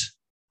place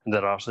and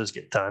their arses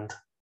get tanned.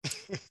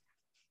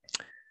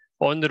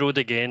 On the road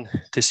again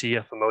to see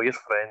a familiar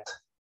friend.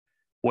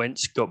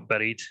 Wentz got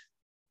buried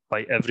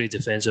by every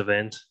defensive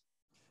end.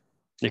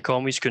 The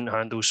commies couldn't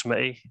handle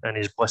Smitty and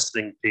his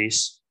blistering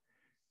pace,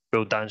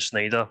 while Dan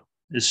Snyder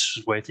is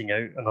sweating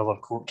out another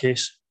court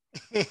case.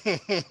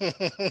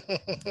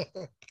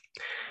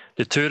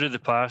 The tour of the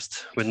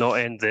past would not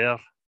end there.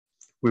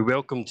 We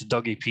welcomed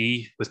Dougie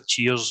P with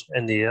cheers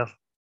in the air.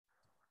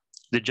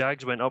 The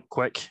Jags went up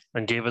quick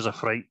and gave us a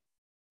fright,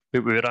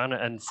 but we ran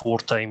it in 4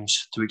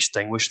 times to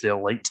extinguish their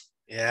light.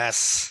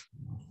 Yes.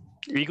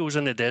 Eagles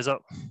in the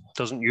desert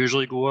doesn't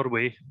usually go our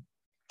way.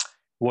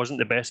 Wasn't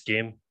the best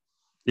game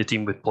the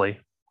team would play.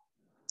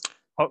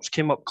 Hurts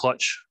came up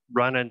clutch,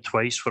 ran in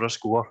twice for a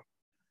score.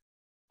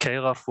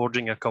 Kyler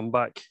forging a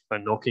comeback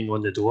and knocking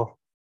on the door.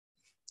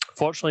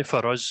 Fortunately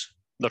for us,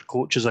 their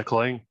coach is a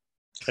clown,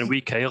 and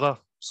we Kyler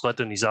slid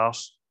on his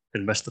arse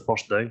and missed the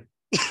first down.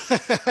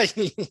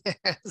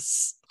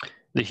 Yes.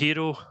 The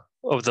hero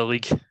of the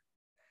league,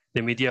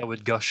 the media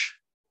would gush.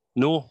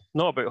 No,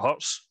 not about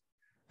Hurts.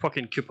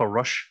 Fucking Cooper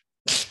Rush.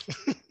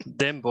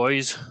 Them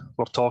boys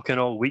were talking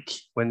all week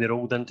when they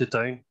rolled into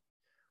town.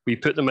 We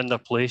put them in their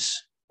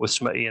place with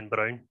Smitty and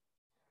Brown.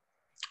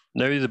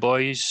 Now the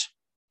boys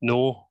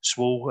know,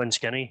 swole and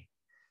skinny.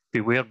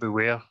 Beware,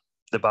 beware,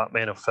 the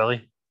Batmen of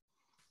Philly.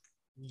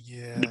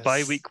 Yes. The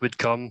bye week would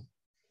come,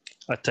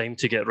 a time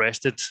to get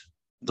rested.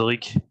 The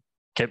league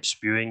kept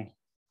spewing,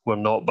 we're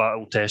not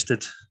battle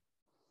tested.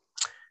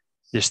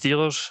 The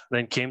Steelers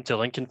then came to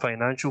Lincoln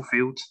Financial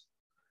Field.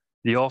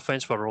 The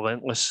offense were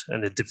relentless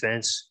and the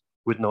defense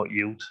would not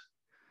yield.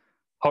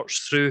 Hurts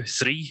threw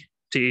 3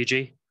 to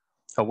AJ,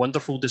 a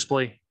wonderful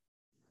display.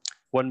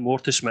 1 more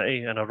to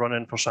Smitty and a run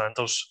in for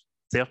Sanders,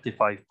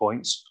 35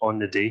 points on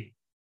the day.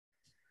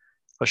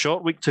 A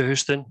short week to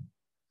Houston,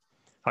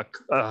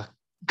 a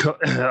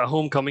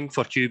homecoming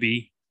for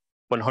QB,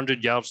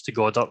 100 yards to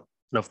Goddard,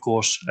 and of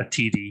course a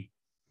TD.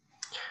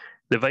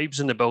 The vibes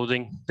in the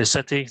building, the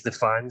city, the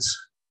fans,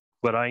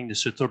 we're eyeing the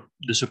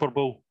Super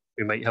Bowl.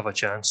 We might have a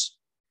chance.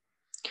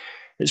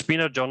 It's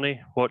been a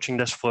journey watching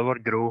this flower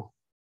grow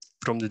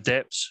from the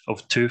depths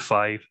of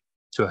 2-5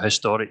 to a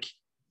historic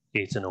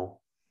 8-0.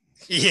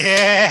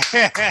 Yes.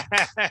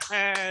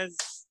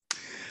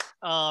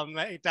 Oh,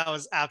 mate, that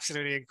was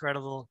absolutely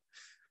incredible.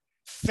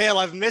 Phil,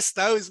 I've missed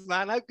those,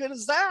 man. How good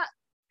is that?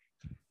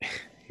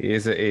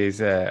 He's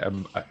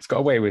got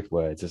away with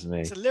words, hasn't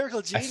he? It's a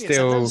lyrical genius.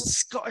 still- And those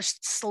Scottish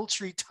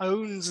sultry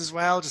tones as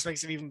well just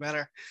makes it even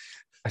better.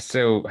 I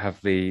still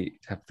have the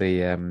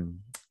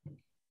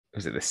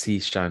was it the sea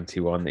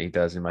shanty one that he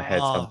does in my head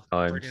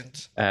sometimes?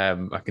 Brilliant.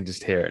 I can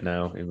just hear it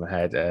now in my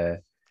head. I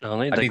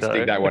I need to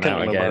dig that one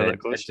out again.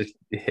 It's just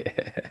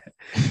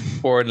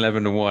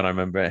 4-11-1. I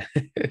remember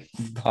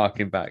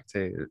harking back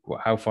to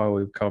how far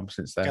we've come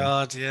since then.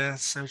 God, yeah,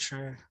 so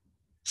true.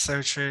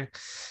 So true.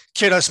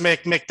 Kudos,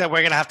 Mick, that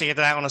we're going to have to get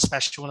that on a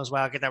special one as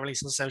well. Get that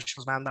released on the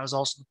socials, man. That was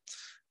awesome.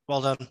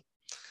 Well done.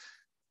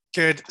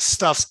 Good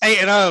stuff.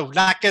 8-0.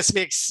 That gets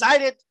me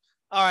excited.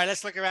 All right,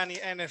 let's look around the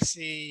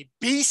NFC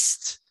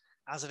Beast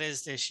as it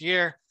is this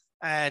year.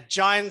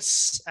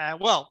 Giants,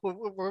 well,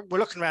 we're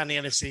looking around the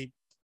NFC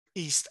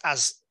East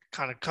as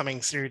kind of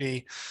coming through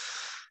to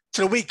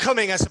the week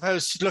coming, as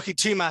opposed to looking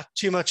too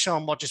much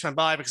on what just went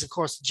by, because of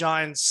course the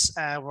Giants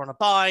were on a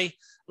bye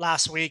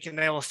last week and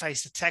they will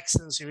face the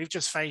Texans, who we've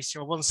just faced,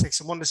 who are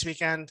 1-6-1 this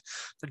weekend.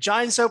 The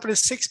Giants open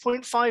as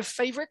 6.5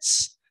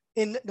 favorites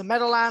in the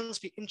Meadowlands.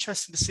 Be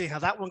interesting to see how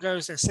that one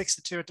goes. They're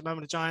 6-2 at the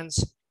moment, the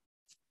Giants.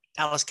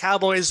 Dallas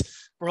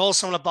Cowboys were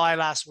also on a bye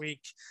last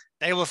week.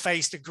 They will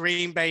face the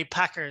Green Bay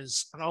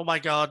Packers. And oh my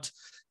God,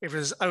 if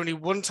there's only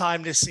one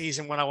time this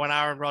season when I want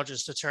Aaron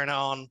Rodgers to turn it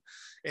on,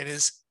 it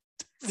is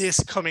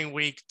this coming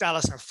week.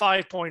 Dallas are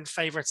 5-point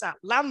favorites at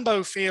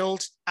Lambeau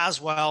Field as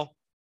well.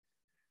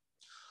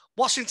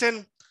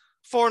 Washington,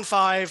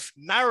 4-5,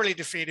 narrowly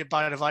defeated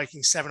by the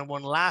Vikings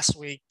 7-1 last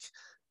week,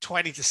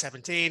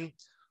 20-17.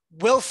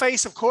 Will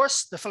face, of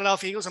course, the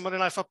Philadelphia Eagles on Monday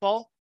Night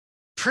Football.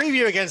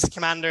 Preview against the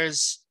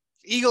Commanders.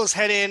 Eagles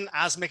head in,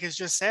 as Mick has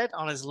just said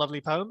on his lovely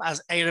poem,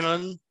 as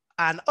 8-0.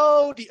 And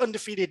the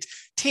undefeated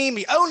team,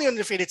 the only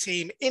undefeated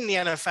team in the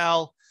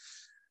NFL.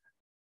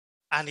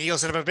 And the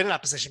Eagles have never been in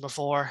that position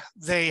before.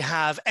 They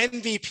have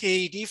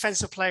MVP,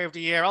 Defensive Player of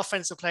the Year,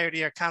 Offensive Player of the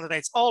Year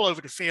candidates all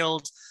over the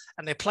field.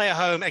 And they play at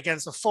home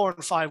against the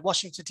 4-5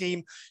 Washington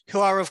team, who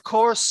are, of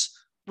course,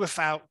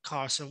 without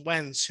Carson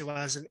Wentz, who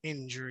has an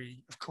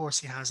injury. Of course,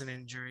 he has an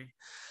injury.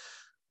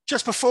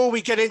 Just before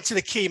we get into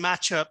the key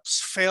matchups,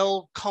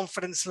 Phil,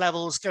 confidence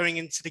levels going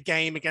into the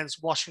game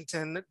against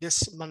Washington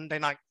this Monday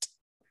night.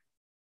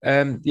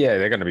 Yeah,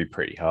 they're going to be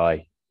pretty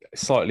high.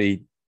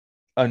 Slightly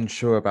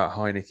unsure about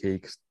Heineke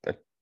because I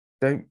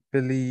don't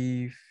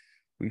believe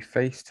we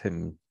faced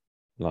him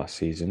last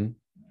season,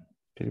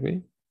 did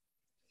we?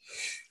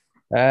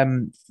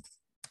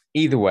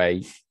 Either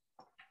way,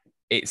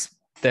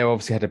 they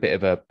obviously had a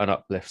bit of an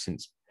uplift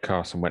since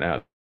Carson went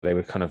out. They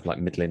were kind of like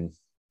middling,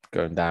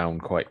 going down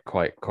quite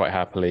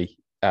happily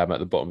at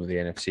the bottom of the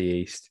NFC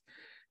East.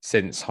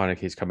 Since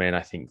Heineke's come in,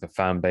 I think the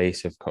fan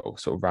base have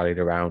sort of rallied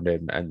around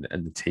him, and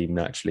the team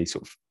naturally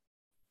sort of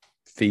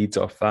feeds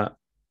off that.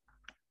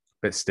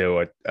 But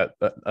still, at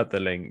the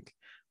link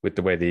with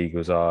the way the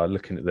Eagles are,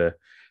 looking at the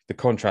the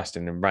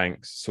contrasting in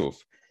ranks, sort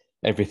of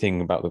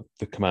everything about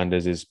the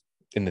Commanders is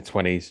in the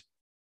 20s,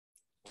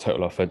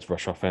 total offense,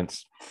 rush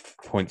offense,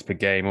 points per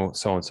game, or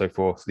so on and so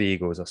forth. The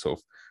Eagles are sort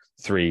of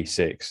 3,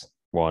 6,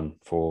 1,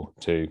 4,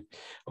 2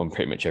 on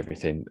pretty much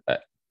everything.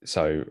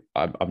 So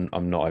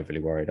I'm not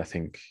overly worried. I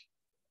think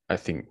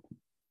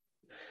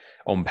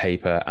on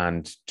paper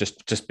and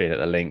just being at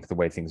the link, the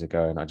way things are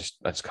going, I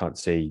just can't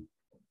see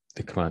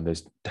the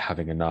Commanders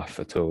having enough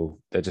at all.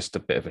 They're just a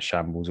bit of a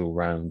shambles all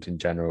round in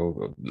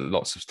general.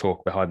 Lots of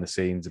talk behind the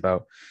scenes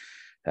about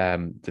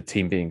the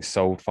team being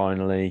sold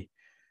finally.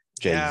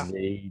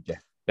 Jay-Z,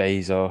 Jeff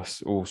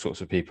Bezos, all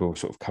sorts of people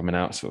sort of coming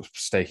out, sort of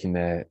staking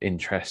their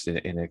interest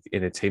in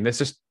a team.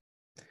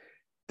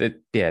 They're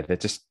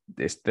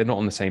not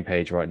on the same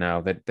page right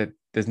now.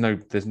 There's no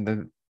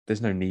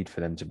need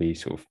for them to be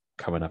sort of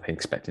coming up and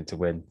expecting to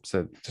win.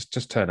 So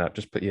just turn up,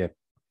 just put your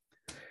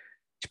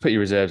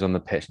reserves on the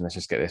pitch and let's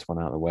just get this one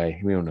out of the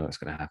way. We all know it's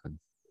going to happen.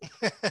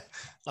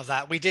 Love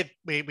that. We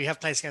have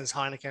played against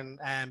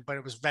Heineken, but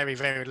it was very,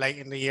 very late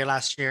in the year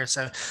last year.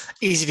 So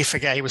easy to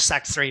forget he was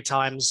sacked 3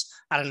 times,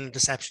 had an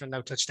interception and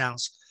no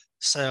touchdowns.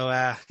 So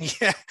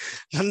yeah,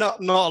 not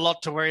a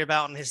lot to worry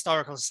about on the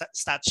historical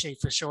stat sheet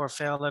for sure,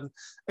 Phil, and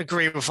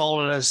agree with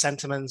all of those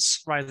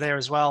sentiments right there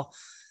as well.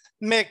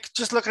 Mick,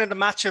 just looking at the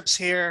matchups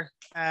here,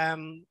 I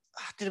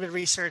did a bit of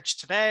research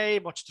today,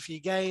 watched a few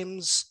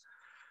games.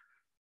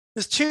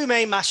 There's 2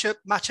 main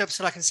matchups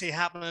that I can see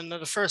happening.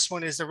 The first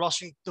one is the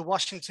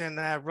Washington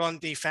run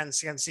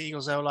defense against the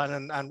Eagles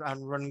O-line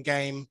and run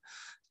game.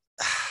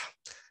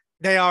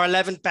 They are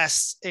 11th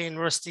best in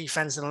rush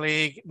defense in the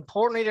league.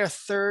 Importantly, they're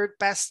 3rd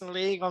best in the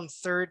league on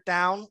 3rd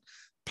down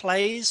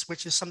plays,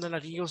 which is something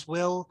that the Eagles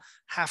will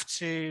have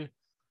to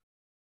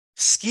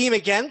scheme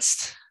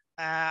against.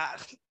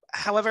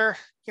 However,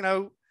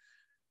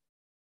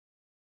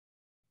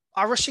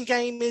 our rushing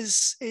game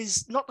is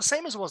not the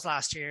same as it was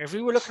last year. If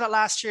we were looking at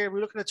last year, we were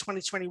looking at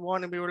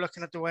 2021, and we were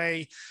looking at the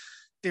way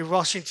the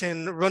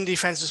Washington run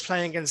defense was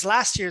playing against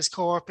last year's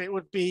corp, it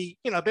would be,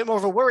 a bit more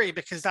of a worry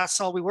because that's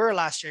all we were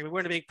last year. We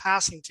weren't a big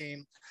passing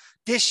team.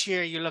 This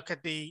year, you look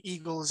at the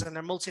Eagles and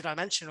they're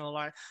multidimensional.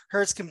 Like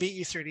Hurts can beat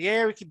you through the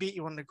air. He can beat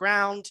you on the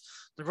ground.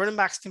 The running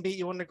backs can beat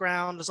you on the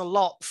ground. There's a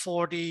lot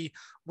for the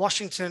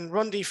Washington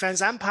run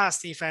defense and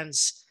pass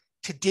defense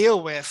to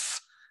deal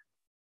with.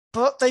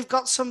 But they've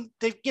got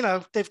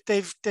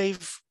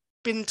they've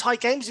been tight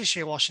games this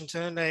year,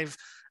 Washington. They've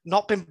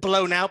not been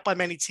blown out by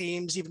many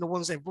teams, even the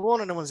ones they've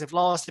won and the ones they've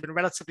lost. They've been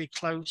relatively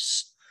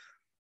close.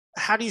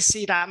 How do you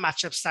see that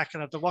matchup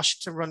stacking up, the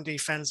Washington run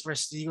defense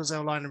versus the Eagles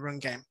O-line and run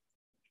game?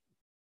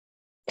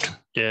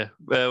 Yeah,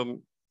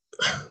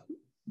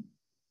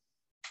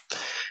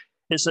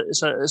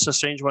 it's a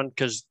strange one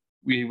because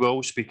we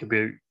will speak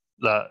about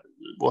that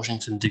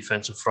Washington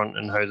defensive front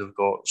and how they've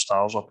got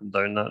stars up and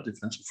down that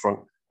defensive front.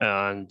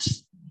 And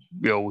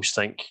we always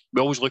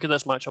look at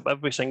this matchup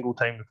every single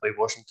time we play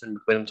Washington. We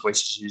play them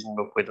twice a season.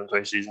 We've played them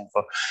twice a season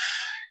for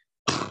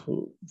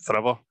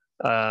forever.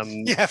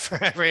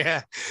 Forever,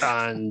 yeah.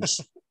 And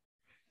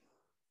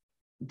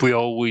we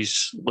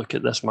always look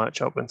at this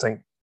matchup and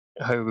think,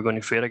 how are we going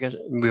to fare against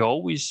it? And we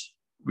always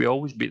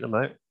beat them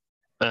out.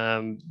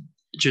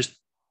 Just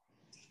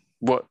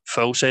what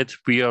Phil said,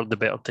 we are the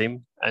better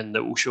team, and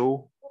it will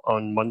show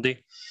on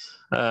Monday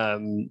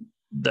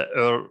that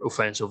our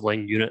offensive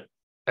line unit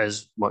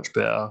is much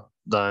better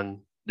than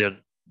their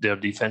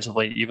defensive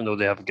line. Even though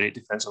they have a great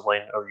defensive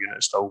line, our unit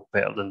is still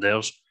better than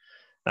theirs.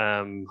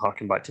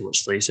 Harking back to what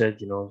Slay said,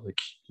 you've got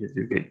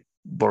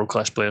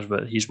world-class players,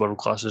 but he's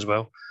world-class as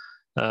well.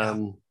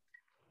 You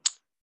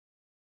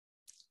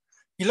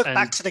look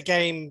back to the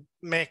game,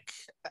 Mick,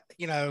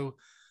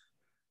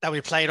 that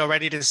we played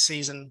already this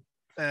season,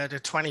 the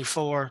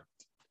 24-8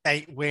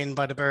 win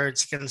by the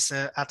Birds against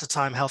at the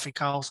time healthy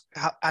Carson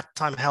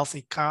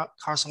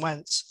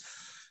Wentz.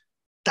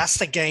 That's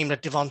the game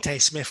that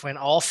Devontae Smith went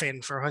off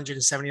in for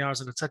 170 yards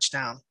and a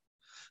touchdown.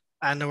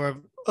 And there were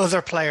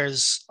other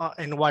players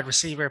in the wide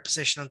receiver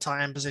position and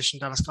tight end position,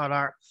 Dallas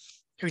Goedert,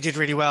 who did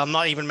really well. I'm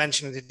not even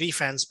mentioning the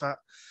defense, but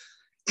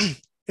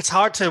it's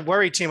hard to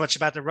worry too much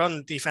about the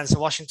run defense of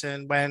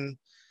Washington when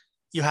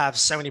you have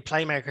so many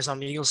playmakers on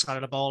the Eagles side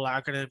of the ball that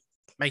are going to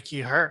make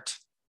you hurt.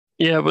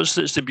 Yeah, but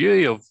it's the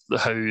beauty of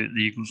how the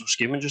Eagles are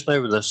scheming just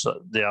now with this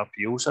the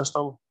RPO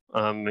system,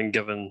 and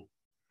giving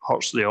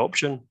Hurts the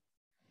option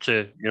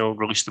to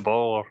release the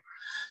ball or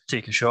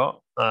take a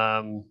shot.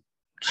 A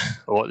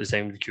lot of the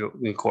time the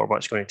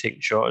quarterback's going to take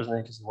the shot, isn't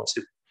he? Because he wants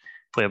to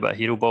play a bit of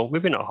hero ball.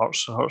 Maybe not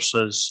Hurts. Hurts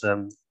is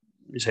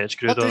his head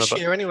screwed on this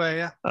year anyway.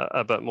 Yeah,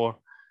 a bit more.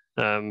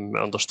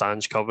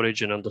 Understands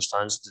coverage and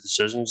understands the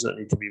decisions that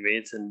need to be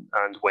made and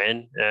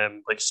when.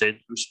 Like I said,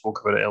 we spoke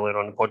about it earlier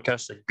on the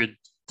podcast. A good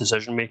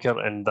decision maker,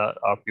 and that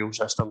RPO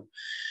system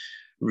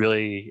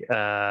really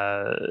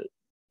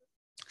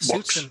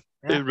suits him.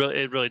 Yeah.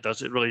 It really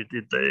does.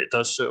 It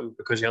does suit him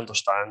because he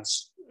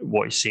understands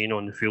what he's seeing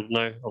on the field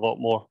now a lot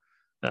more,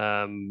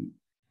 and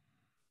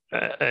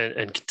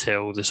can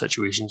tell the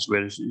situations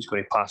where he's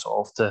going to pass it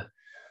off to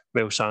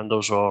Miles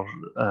Sanders or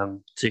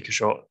take a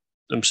shot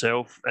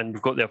himself, and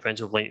we've got the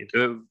offensive line to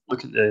do it.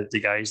 Look at the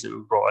guys that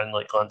we've brought in,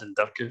 like Landon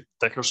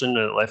Dickerson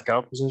at left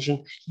guard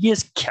position. He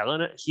is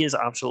killing it. He is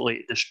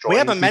absolutely destroying. We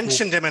haven't people.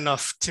 mentioned him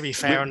enough, to be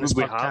fair, on this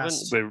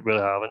podcast. We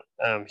really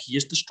haven't. He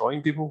is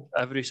destroying people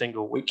every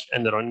single week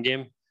in the run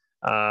game.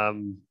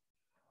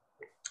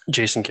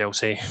 Jason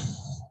Kelsey,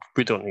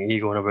 we don't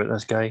need going about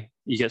this guy.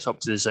 He gets up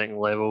to the second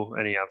level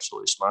and he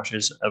absolutely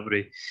smashes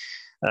every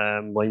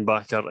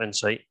linebacker in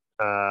sight.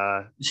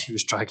 He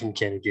was dragging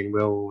Kenny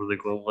Gainwell over the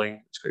goal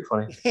line. It's quite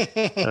funny.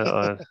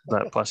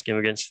 That past game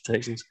against the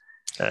Texans.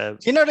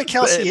 You know the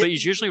Kelsey, but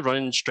he's usually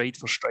running stride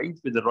for stride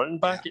with the running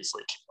back. It's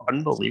like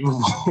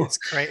unbelievable. It's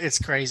great. It's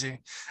crazy.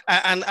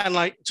 And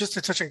like just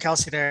to touch on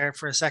Kelsey there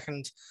for a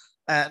second.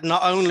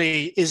 Not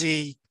only is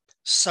he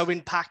so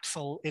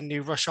impactful in the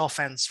rush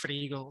offense for the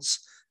Eagles,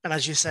 and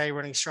as you say,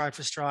 running stride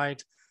for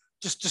stride,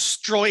 just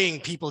destroying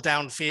people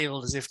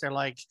downfield as if they're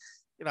like,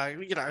 who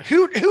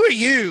are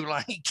you?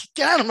 Like,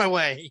 get out of my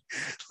way.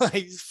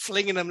 Like,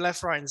 flinging them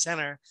left, right, and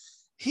center.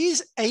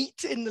 He's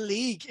 8th in the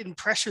league in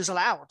pressures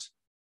allowed.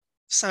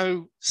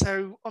 So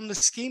on the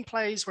scheme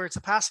plays where it's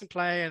a passing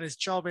play and his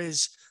job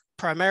is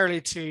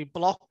primarily to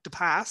block the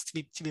pass, to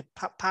be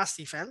pass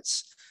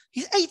defense,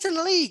 he's 8th in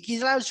the league.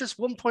 He allows just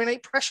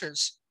 1.8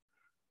 pressures.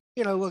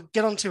 We'll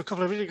get on to a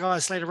couple of other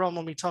guys later on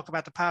when we talk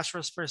about the pass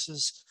rush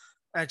versus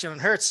Jalen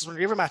Hurts as one of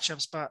the other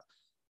matchups, but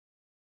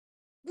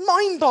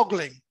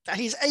mind-boggling that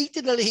he's 8th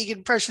in the league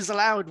in pressures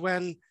allowed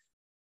when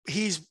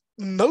he's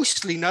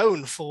mostly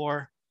known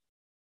for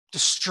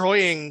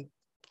destroying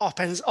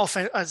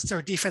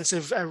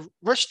defensive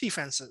rush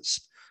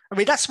defenses. I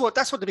mean, that's what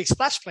the big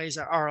splash plays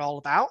are all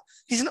about.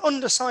 He's an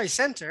undersized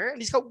center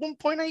and he's got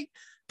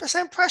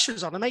 1.8%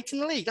 pressures on him, 8th in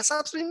the league. That's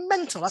absolutely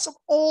mental. That's of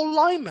all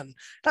linemen.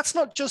 That's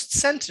not just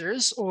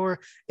centers or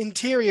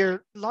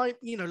interior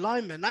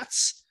linemen.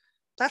 That's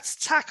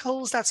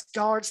tackles, that's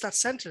guards,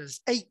 that's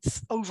centers.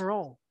 8th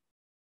overall.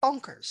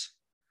 Bonkers.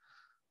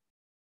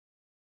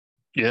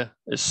 Yeah,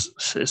 it's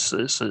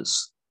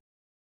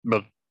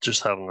but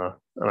just having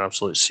an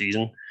absolute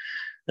season.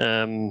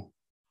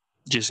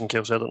 Jason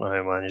Kelsey, I don't know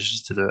how he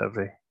manages to do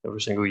it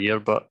every single year,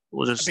 but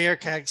we'll just beer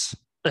kegs.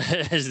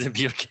 Is the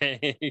beer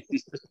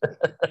kegs.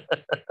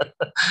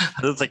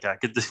 I don't think I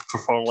could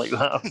perform like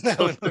that.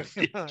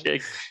 No.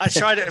 I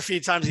tried it a few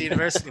times at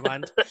university,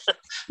 man.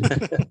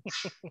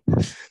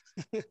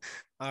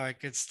 All right,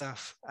 good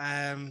stuff.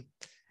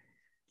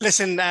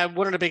 Listen,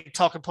 one of the big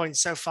talking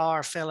points so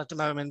far, Phil, at the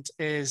moment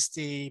is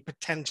the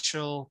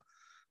potential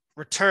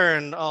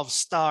return of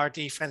star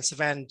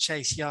defensive end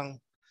Chase Young,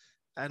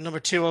 number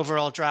 2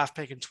 overall draft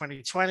pick in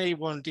 2020,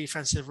 won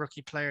Defensive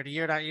Rookie Player of the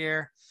Year that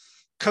year.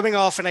 Coming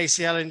off an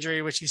ACL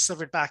injury, which he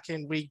suffered back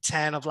in week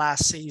 10 of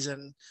last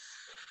season.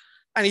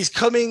 And he's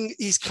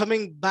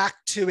coming back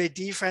to a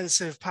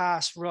defensive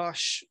pass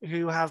rush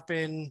who have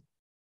been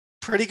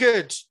pretty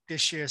good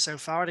this year so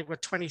far. They've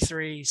got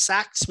 23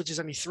 sacks, which is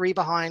only 3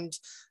 behind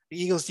the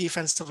Eagles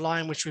defensive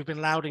line, which we've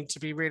been lauding to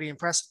be really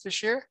impressive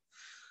this year.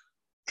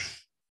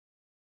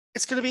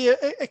 It's going to be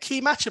a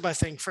key matchup, I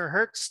think, for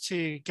Hurts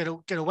to get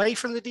away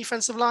from the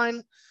defensive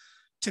line,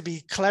 to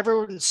be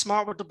clever and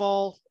smart with the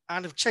ball.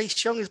 And if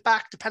Chase Young is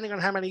back, depending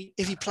on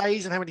if he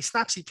plays and how many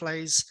snaps he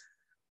plays,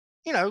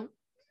 and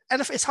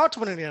if it's hard to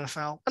win in the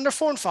NFL. And they're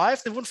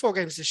 4-5. They've won 4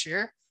 games this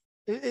year.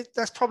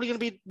 That's probably going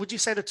to be, would you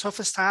say, the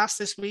toughest task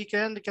this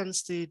weekend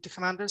against the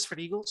Commanders for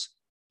the Eagles?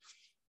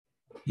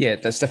 Yeah,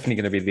 that's definitely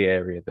going to be the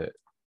area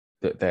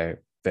that they're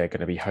going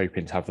to be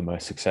hoping to have the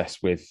most success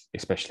with,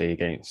 especially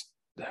against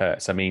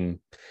Hurts. I mean,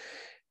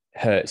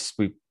 Hurts,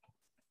 we've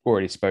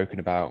already spoken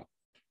about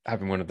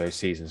having one of those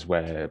seasons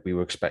where we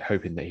were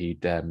hoping that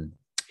he'd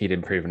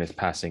improve in his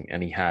passing,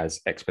 and he has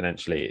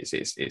exponentially.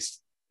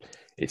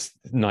 It's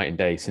night and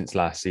day since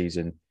last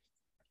season.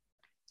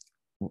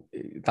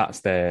 That's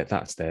their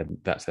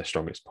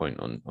strongest point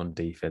on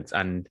defense,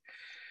 and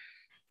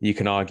you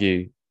can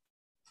argue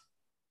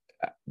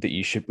that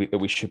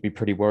we should be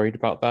pretty worried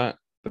about that.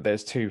 But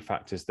there's 2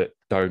 factors that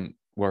don't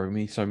worry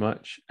me so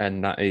much,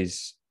 and that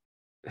is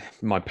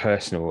my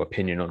personal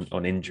opinion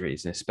on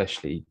injuries, and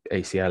especially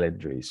ACL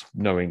injuries.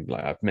 Knowing,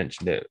 like I've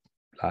mentioned it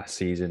last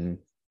season,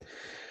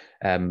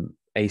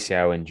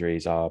 ACL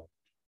injuries are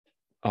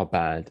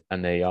bad,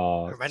 and they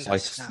are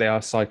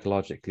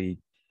psychologically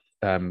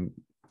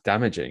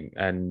damaging.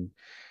 And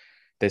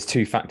there's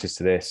 2 factors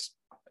to this.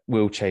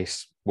 Will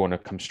Chase want to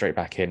come straight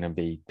back in and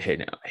be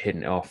hitting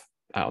it off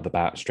out of the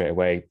bat straight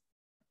away?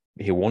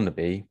 He'll want to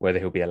be. Whether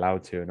he'll be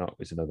allowed to or not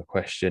is another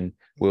question.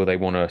 Will they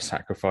want to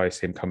sacrifice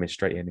him coming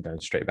straight in and going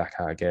straight back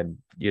out again?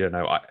 You don't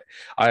know.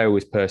 I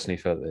always personally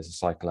feel that there's a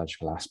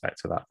psychological aspect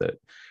to that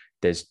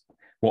there's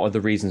what are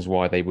the reasons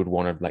why they would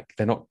want to, like,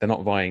 they're not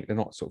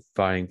sort of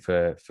vying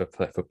for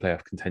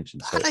playoff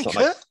contention. So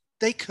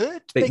they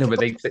could.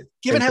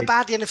 Given how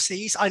bad the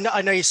NFC is, I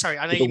know you're sorry.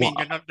 I know you mean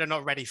they're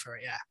not ready for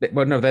it. Yeah.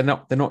 Well, no, they're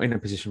not in a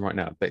position right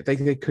now.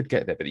 They could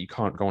get there, but you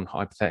can't go on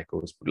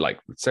hypotheticals. Like,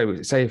 say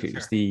if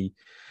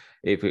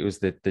it was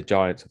the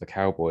Giants or the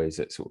Cowboys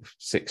at sort of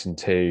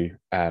 6-2,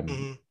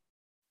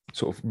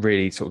 sort of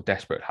really sort of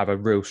desperate, have a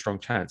real strong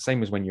chance.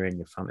 Same as when you're in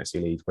your fantasy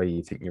league where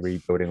you think you're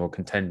rebuilding or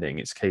contending.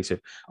 It's a case of,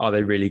 are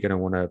they really going to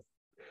want to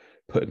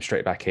put him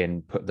straight back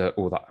in, put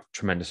all that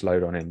tremendous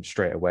load on him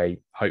straight away?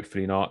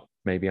 Hopefully not.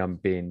 Maybe I'm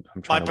trying.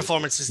 My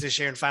performances this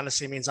year in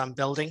fantasy means I'm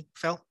building,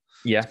 Phil.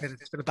 Yeah.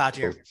 It's been a bad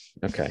year.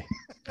 Cool. Okay.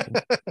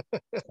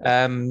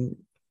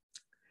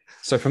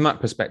 So from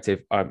that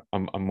perspective, I'm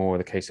more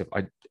the case of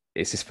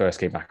it's his first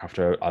game back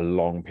after a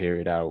long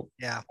period out.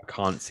 Yeah. I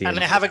can't see. And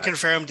they haven't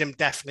confirmed him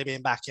definitely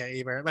being back yet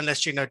either,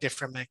 unless you know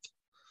different, Mick.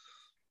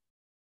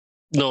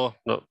 No.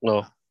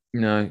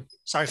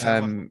 Sorry,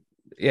 Phil.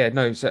 Yeah,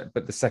 no.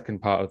 But the second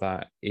part of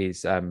that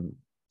is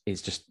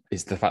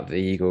the fact that the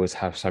Eagles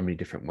have so many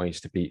different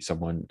ways to beat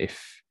someone.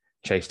 If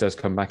Chase does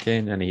come back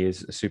in and he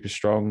is super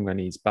strong and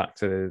he's back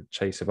to the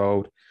Chase of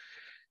old,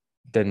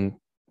 then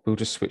we'll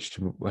just switch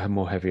to a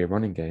more heavier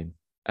running game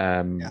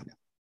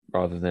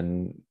rather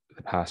than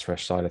the pass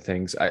rush side of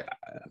things. I'm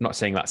not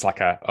saying that's like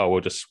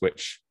we'll just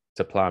switch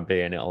to plan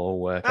B and it'll all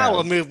work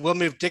out. We'll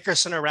move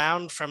Dickerson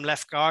around from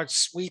left guard,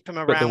 sweep him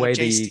around with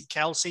J.C.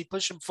 Kelsey,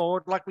 push him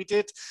forward like we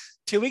did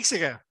 2 weeks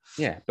ago.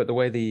 Yeah, but the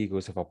way the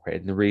Eagles have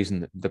operated, and the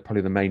reason,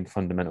 probably the main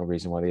fundamental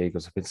reason why the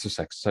Eagles have been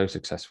so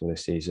successful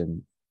this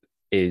season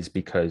is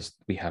because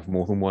we have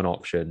more than one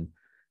option.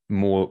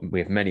 We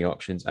have many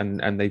options,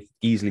 and they've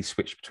easily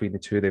switched between the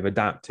two. They've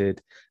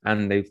adapted,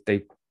 and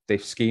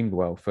they've schemed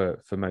well for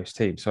most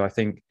teams. So I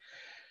think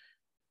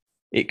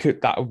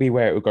that would be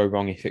where it would go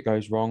wrong if it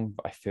goes wrong.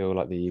 But I feel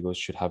like the Eagles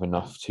should have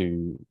enough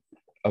to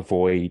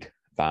avoid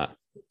that,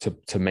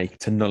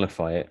 to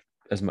nullify it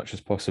as much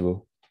as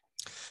possible.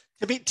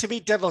 To be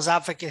devil's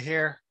advocate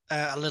here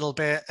a little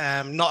bit,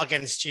 not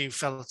against you,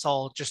 Phil, at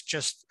all.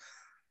 Just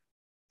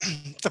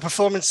the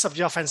performance of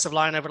the offensive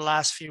line over the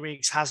last few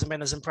weeks hasn't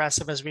been as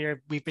impressive as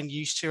we've been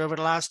used to over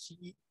the last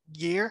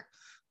year.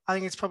 I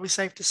think it's probably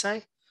safe to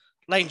say.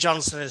 Lane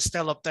Johnson is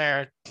still up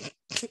there,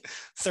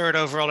 third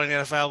overall in the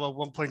NFL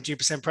with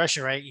 1.2%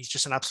 pressure rate. He's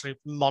just an absolute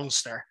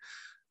monster.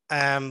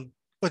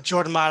 But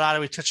Jordan Mailata,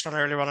 we touched on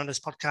earlier on this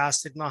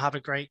podcast, did not have a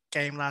great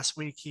game last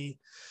week. He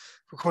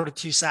recorded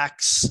 2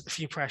 sacks, a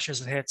few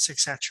pressures and hits,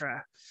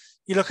 etc.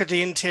 You look at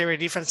the interior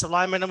defensive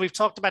linemen, and we've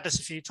talked about this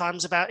a few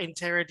times about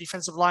interior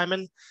defensive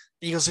linemen.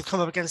 The Eagles have come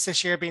up against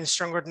this year being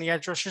stronger than the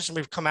edge rushers, and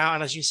we've come out,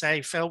 and as you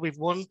say, Phil, we've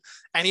won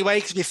anyway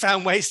because we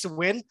found ways to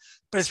win.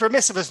 But it's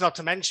remiss of us not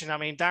to mention, I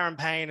mean, Darren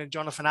Payne and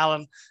Jonathan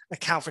Allen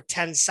account for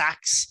 10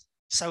 sacks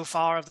so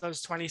far of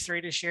those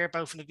 23 this year,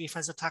 both in the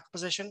defensive tackle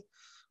position.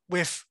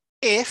 With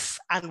a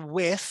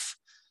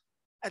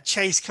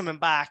Chase coming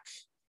back,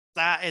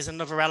 that is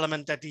another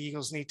element that the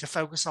Eagles need to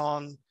focus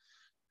on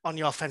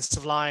the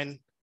offensive line,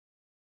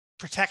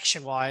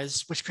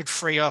 protection-wise, which could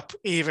free up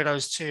either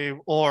those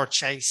two or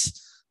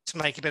Chase to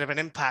make a bit of an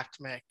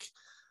impact, Mick.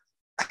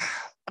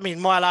 I mean,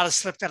 Mailata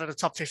slipped out of the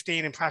top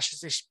 15 in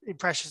pressures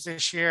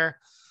this year.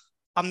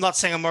 I'm not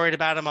saying I'm worried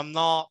about him. I'm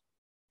not.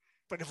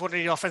 But if one of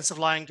the offensive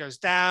line goes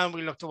down,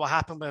 we looked at what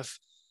happened with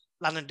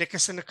Landon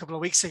Dickerson a couple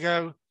of weeks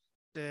ago.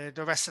 The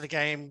rest of the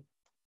game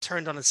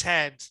turned on its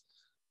head.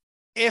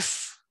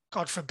 If,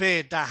 God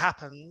forbid, that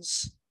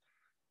happens,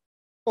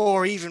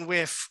 or even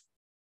with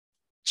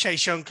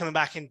Chase Young coming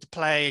back into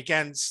play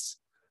against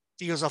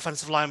the Eagles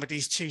offensive line with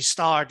these 2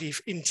 star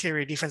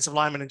interior defensive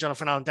linemen and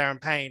Jonathan Allen and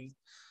Darren Payne,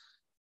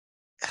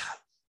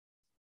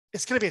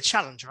 it's going to be a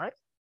challenge, right?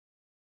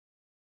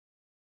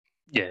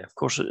 Yeah, of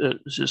course,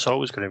 it's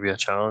always going to be a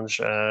challenge.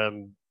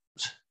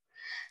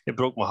 It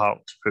broke my heart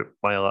to put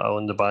Mailata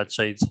on the bad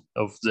side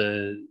of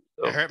the.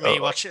 It hurt me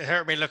watching. It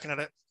hurt me looking at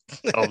it.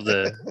 of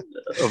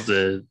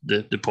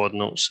the pod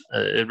notes,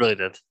 it really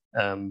did.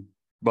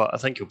 But I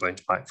think he'll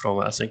bounce back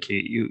from it. I think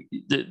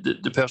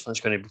the person that's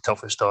going to be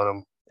toughest on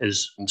him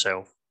is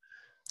himself.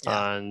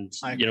 Yeah, and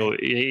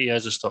he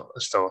is still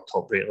a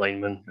top rate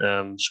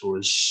lineman. So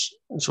is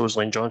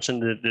Lane Johnson.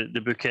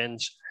 The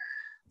bookends,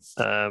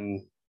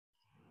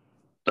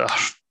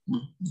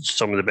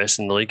 some of the best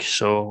in the league.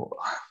 So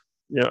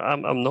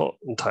I'm not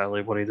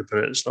entirely worried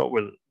about it. It's not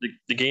where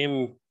the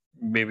game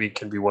maybe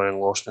can be won and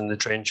lost in the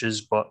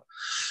trenches, but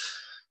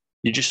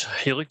you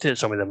looked at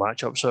some of the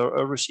matchups.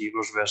 Our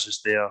receivers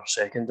versus their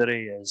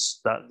secondary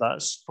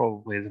that's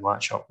probably the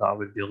matchup that I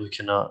would be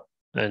looking at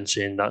and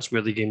saying that's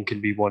where the game can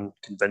be won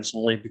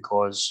convincingly,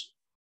 because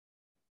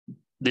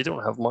they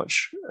don't have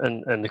much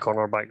in the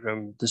cornerback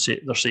room.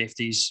 Their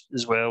safeties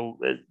as well.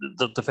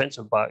 The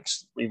defensive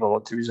backs leave a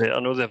lot to be said. I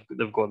know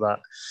they've got that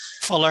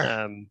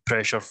Fuller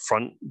pressure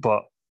front,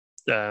 but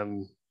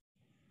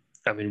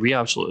I mean, we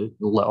absolutely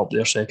lit up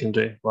their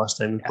secondary last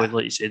time we played.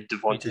 Like you said,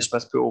 Devontae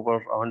Smith put over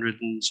 100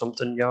 and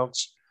something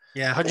yards.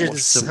 Yeah,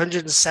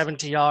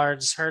 170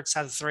 yards. Hurts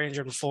had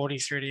 340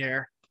 through the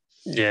air.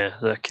 Yeah,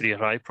 the career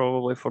high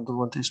probably for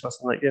Devontae Smith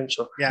in that game.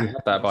 So yeah, we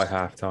had that by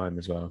half time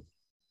as well.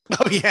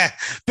 Oh yeah,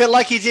 bit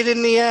like he did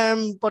in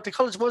the what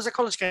was the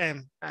college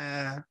game?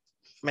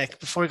 Mick,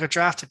 before he got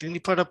drafted, didn't he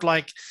put up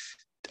like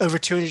over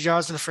 200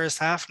 yards in the first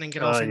half and then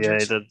get off injured. Yeah,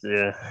 he did.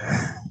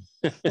 Yeah.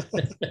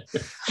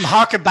 I'm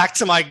harking back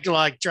to my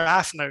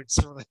draft notes.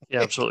 He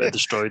absolutely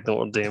destroyed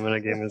Notre Dame in a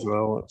game as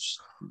well. It's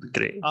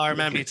great. I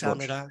remember you telling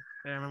me that.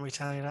 Yeah, I remember you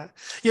telling you that.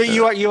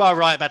 You are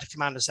right about the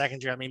Commander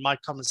secondary. I mean, my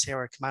comments here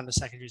are Commander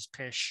secondary is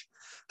pish.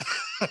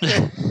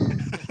 Yeah,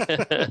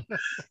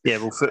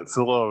 well,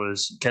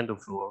 Kendall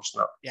Fuller's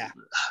not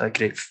a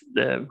great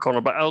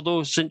corner, but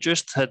although St.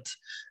 Just had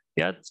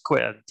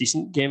quite a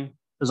decent game,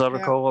 as I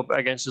recall,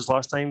 against us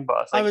last time.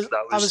 But I think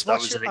that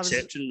was an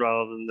exception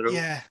rather than the rule.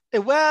 Yeah,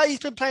 well, he's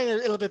been playing a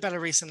little bit better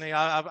recently.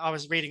 I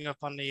was reading up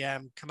on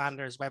the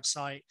Commanders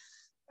website,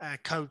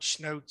 coach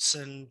notes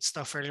and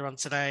stuff earlier on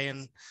today,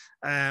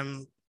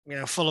 and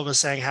Fuller was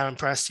saying how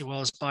impressed he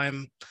was by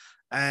him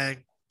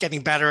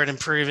getting better and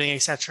improving,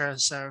 etc.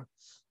 So,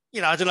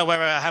 I don't know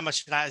how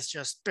much of that is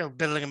just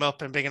building him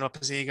up and bringing up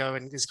his ego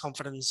and his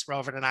confidence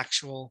rather than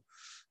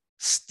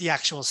the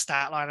actual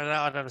stat line.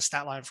 I don't have a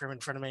stat line for him in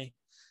front of me.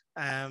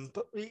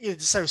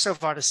 But so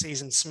far this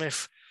season,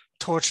 Smith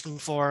torched him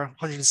for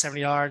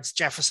 170 yards.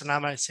 Jefferson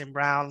and Tim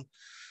Brown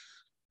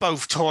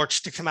both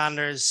torched the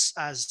Commanders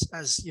as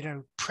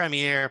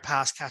premier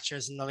pass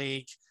catchers in the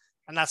league,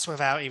 and that's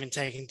without even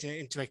taking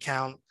into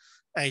account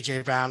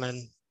AJ Brown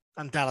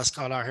and Dallas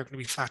Goedert, who are going to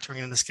be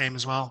factoring in this game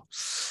as well.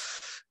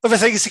 Other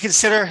things to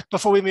consider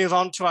before we move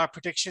on to our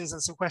predictions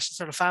and some questions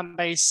from the fan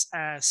base.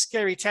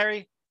 Scary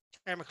Terry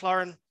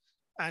McLaurin,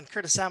 and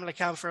Curtis Samuel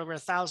account for over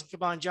 1,000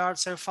 combined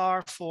yards so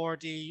far for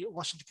the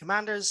Washington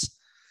Commanders.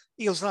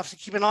 Eagles will have to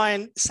keep an eye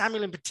on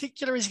Samuel in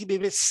particular. He's going to be a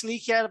bit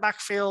sneaky out of the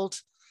backfield.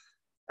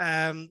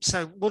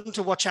 So one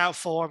to watch out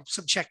for,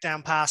 some check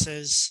down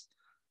passes.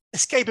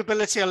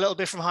 Escapability a little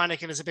bit from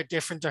Heineken is a bit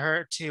different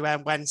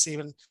to Wentz.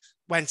 Even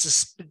Wentz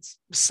has been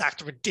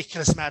sacked a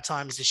ridiculous amount of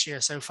times this year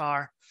so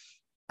far.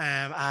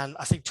 And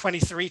I think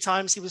 23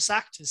 times he was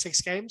sacked in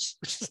 6 games,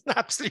 which is an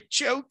absolute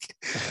joke.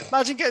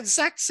 Imagine getting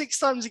sacked 6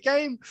 times a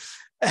game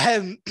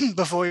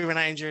before he went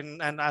injured.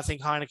 And I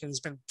think Heineken's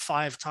been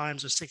 5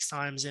 times or 6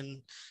 times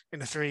in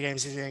the 3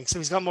 games he's doing. So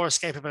he's got more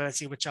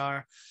escapability, which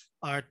our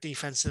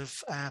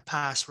defensive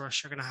pass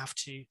rush are going to have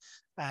to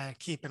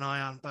keep an eye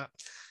on. But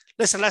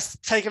listen, let's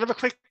take another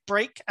quick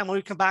break. And when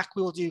we come back,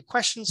 we will do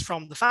questions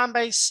from the fan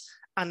base,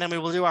 and then we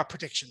will do our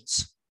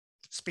predictions.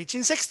 Speech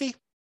in 60.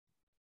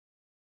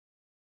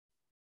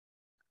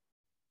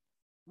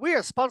 We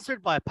are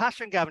sponsored by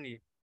Patrick Avenue,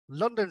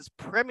 London's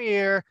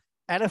premier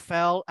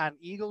NFL and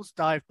Eagles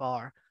dive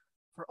bar,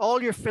 for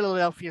all your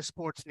Philadelphia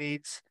sports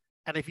needs.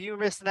 And if you're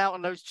missing out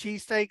on those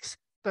cheesesteaks,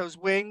 those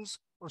wings,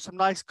 or some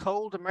nice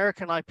cold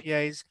American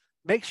IPAs,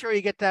 make sure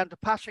you get down to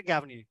Patrick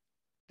Avenue.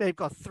 They've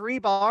got 3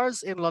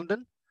 bars in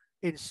London,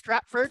 in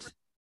Stratford,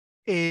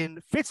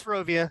 in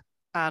Fitzrovia,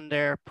 and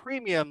their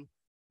premium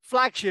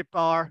flagship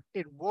bar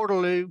in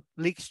Waterloo,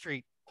 Leek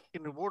Street,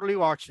 in the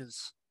Waterloo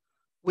Arches.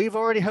 We've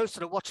already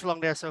hosted a watch along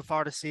there so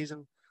far this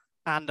season,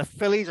 and the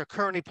Phillies are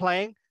currently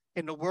playing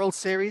in the World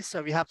Series. So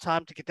if you have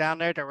time to get down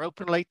there, they're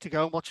open late to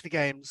go and watch the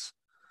games.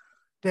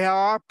 They are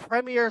our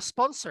premier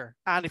sponsor.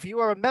 And if you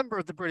are a member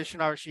of the British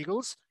and Irish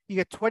Eagles, you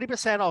get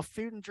 20% off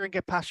food and drink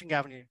at Patrick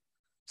Avenue.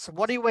 So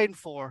what are you waiting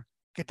for?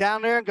 Get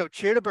down there and go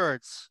cheer the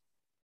birds.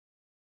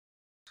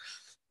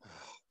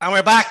 And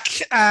we're back,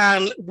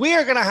 and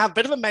we're going to have a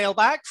bit of a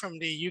mailbag from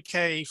the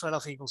UK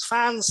Philadelphia Eagles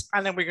fans,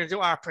 and then we're going to do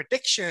our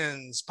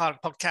predictions part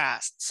of the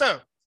podcast. So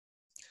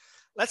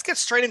let's get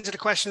straight into the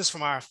questions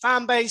from our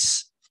fan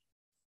base.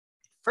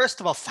 First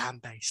of all, fan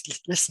base,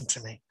 listen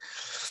to me.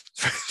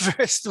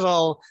 First of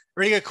all,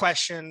 really good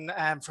question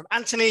from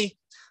Anthony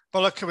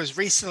Bullock, who was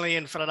recently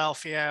in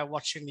Philadelphia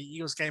watching the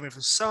Eagles game with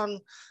his son,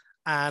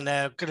 and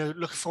going to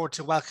look forward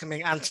to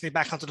welcoming Anthony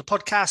back onto the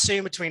podcast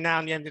soon between now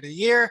and the end of the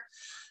year.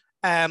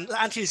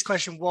 Anthony's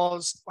question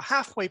was,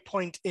 halfway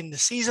point in the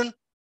season,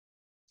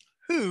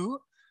 who,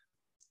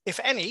 if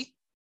any,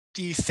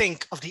 do you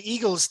think of the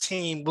Eagles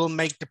team will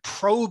make the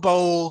Pro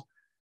Bowl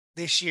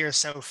this year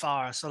so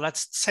far? So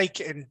let's take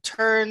it in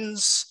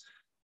turns.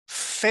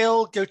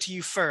 Phil, go to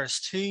you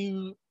first.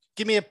 Give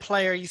me a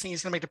player you think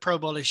is going to make the Pro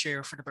Bowl this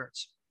year for the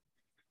Birds.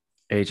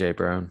 AJ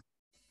Brown.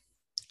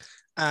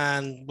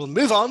 And we'll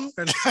move on.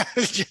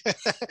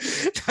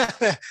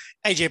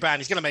 AJ Brown,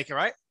 he's going to make it,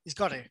 right? He's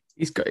got to.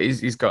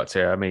 He's got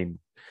to. I mean,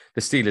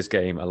 the Steelers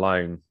game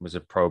alone was a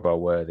Pro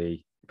Bowl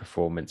worthy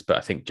performance, but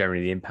I think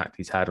generally the impact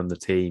he's had on the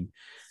team,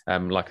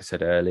 like I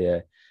said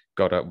earlier,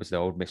 Goddard was the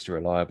old Mr.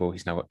 Reliable.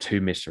 He's now got 2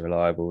 Mr.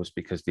 Reliables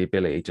because the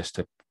ability just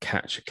to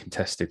catch a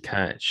contested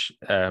catch,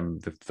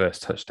 the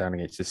first touchdown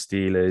against the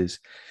Steelers,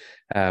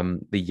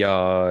 the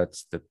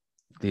yards,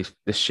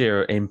 the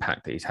sheer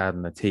impact that he's had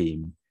on the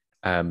team.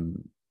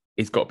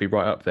 He's got to be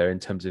right up there in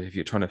terms of if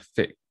you're trying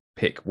to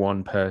pick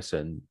one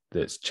person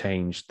that's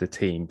changed the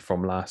team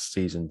from last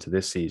season to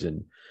this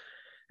season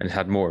and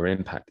had more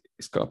impact,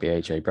 it's got to be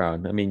AJ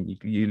Brown. I mean,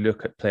 you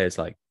look at players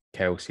like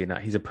Kelsey and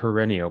that, he's a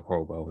perennial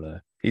Pro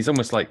Bowler. He's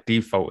almost like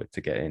defaulted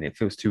to get in. It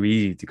feels too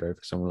easy to go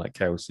for someone like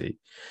Kelsey.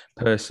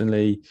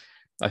 Personally,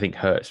 I think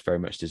Hurts very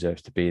much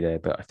deserves to be there,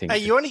 but I think... Hey,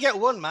 you only get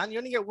one, man. You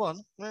only get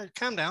one.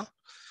 Calm down.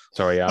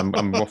 Sorry, I'm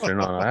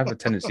waffling on. I have a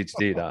tendency to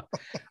do that.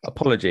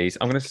 Apologies.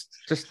 I'm gonna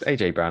just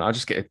AJ Brown. I'm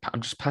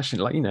just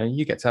passionate. Like,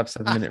 you get to have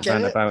 7 minute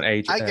rant about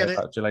AJ I get it.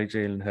 about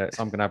Jalen Hurts.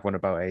 I'm gonna have one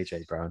about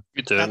AJ Brown.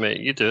 You do it, mate.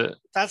 You do it.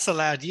 That's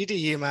allowed. You do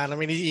you, man. I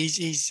mean,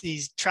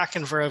 he's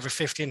tracking for over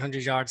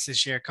 1,500 yards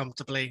this year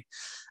comfortably,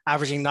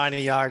 averaging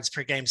 90 yards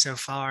per game so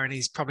far, and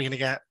he's probably going to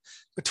get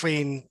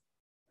between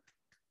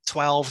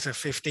 12 to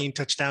 15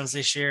 touchdowns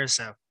this year.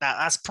 So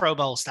that's Pro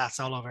Bowl stats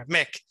all over.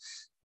 Mick,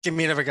 give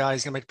me another guy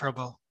who's going to make Pro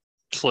Bowl.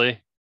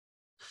 Slay.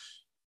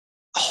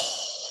 Oh,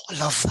 I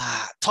love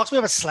that. Talk to me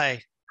about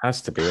Slay.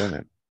 Has to be, isn't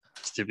it?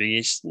 Has to be.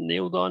 He's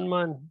nailed on,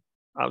 man.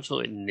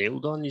 Absolutely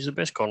nailed on. He's the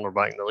best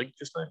cornerback in the league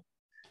just now.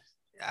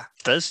 Yeah.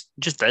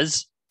 Just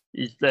is.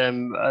 I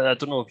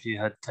don't know if you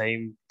had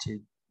time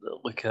to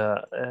look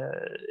at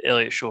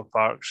Elliot Shore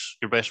Parks,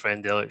 your best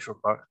friend, Elliot Shore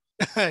Parks.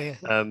 Yeah.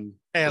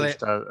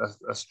 Elliot.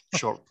 A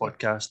short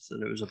podcast,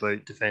 and it was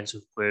about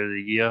Defensive Player of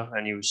the Year,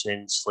 and he was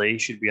saying Slay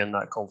should be in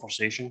that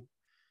conversation.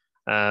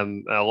 A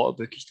lot of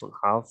bookies don't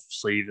have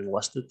Slay even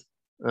listed.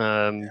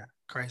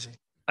 Crazy.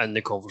 In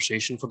the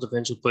conversation for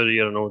Defensive Player of the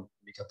Year. I know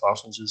Micah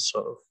Parsons is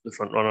sort of the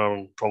front runner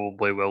and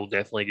probably will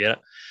definitely get it.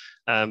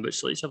 But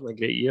Slay's having a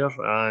great year,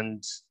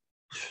 and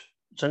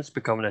since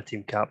becoming a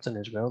team captain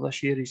as well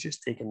this year, he's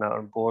just taken that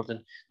on board,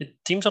 and the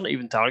teams aren't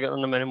even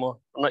targeting him anymore.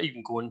 They're not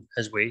even going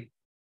his way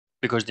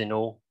because they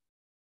know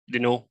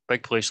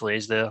big play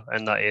Slay's there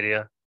in that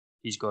area.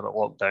 He's got it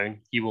locked down.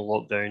 He will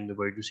lock down the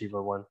wide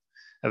receiver one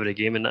every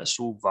game, and that's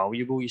so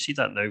valuable. You see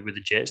that now with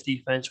the Jets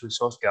defense with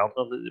Sauce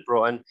Gardner that they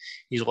brought in.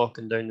 He's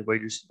locking down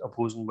the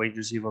opposing wide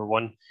receiver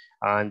one,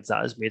 and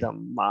that has made a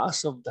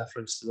massive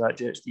difference to that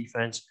Jets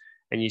defense.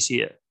 And you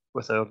see it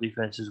with our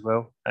defense as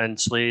well. And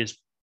Slay is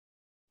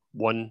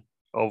one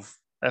of,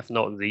 if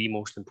not the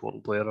most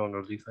important player on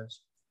our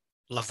defense.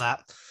 Love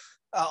that.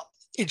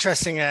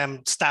 Interesting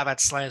stab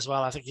at Slay as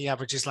well. I think he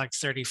averages like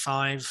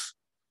 35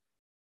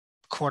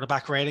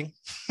 quarterback rating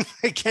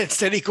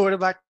against any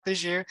quarterback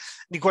this year.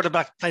 Any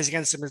quarterback plays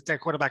against him, their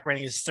quarterback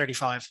rating is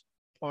 35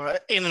 or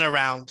in and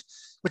around,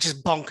 which is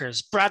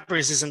bonkers.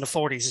 Bradbury's is in the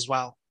 40s as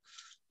well,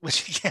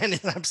 which again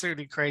is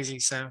absolutely crazy.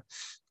 So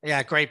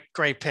yeah, great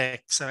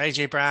pick. So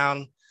AJ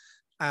Brown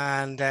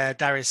and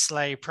Darius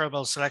Slay, Pro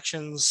Bowl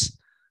selections.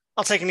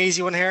 I'll take an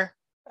easy one here.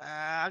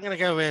 I'm going to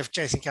go with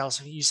Jason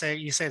Kelce. You say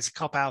it's a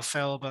cop out,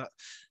 Phil, but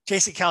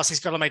Jason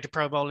Kelce's got to make the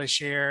Pro Bowl this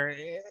year.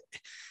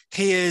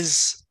 He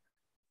is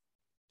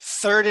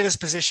third in his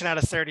position out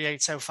of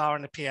 38 so far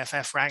in the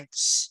PFF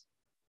ranks,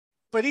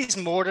 but he's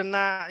more than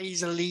that.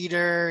 He's a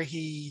leader.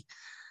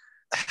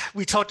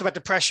 We talked about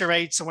the pressure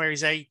rates and where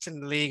he's 8th in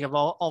the league of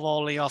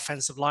all the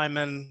offensive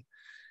linemen.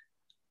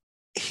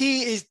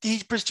 He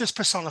just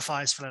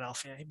personifies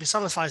Philadelphia. He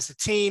personifies the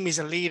team. He's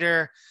a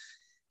leader.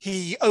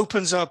 He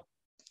opens up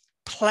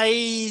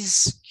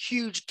plays,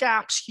 huge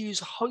gaps, huge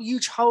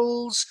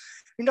holes.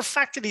 I mean, the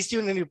fact that he's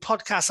doing a new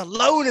podcast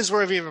alone is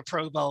worthy of a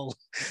Pro Bowl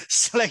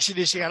selection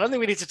this year. I don't think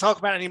we need to talk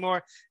about it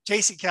anymore.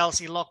 Jason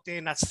Kelce locked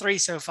in. That's 3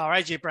 so far.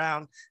 AJ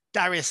Brown,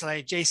 Darius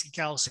Slay, Jason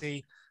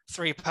Kelce,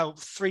 3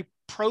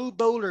 Pro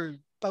Bowler.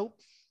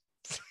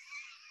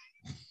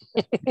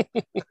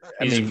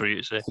 Easy for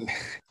you to say.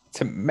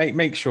 To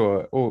make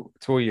sure,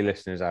 to all your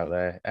listeners out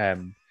there,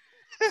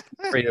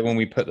 when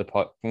we put the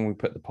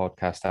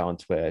podcast out on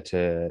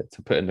Twitter,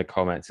 to put in the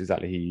comments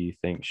exactly who you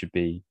think should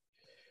be.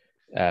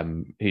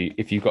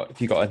 If you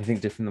got anything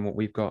different than what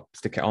we've got,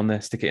 stick it on there.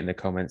 Stick it in the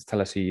comments.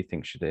 Tell us who you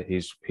think should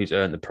who's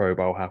earned the Pro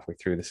Bowl halfway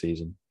through the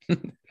season.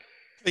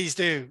 Please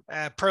do.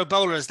 Pro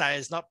bowlers, that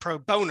is, not pro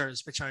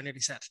boners, which I nearly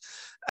said.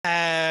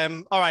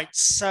 All right,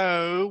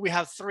 so we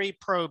have 3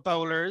 Pro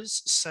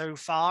Bowlers so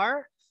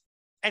far.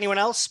 Anyone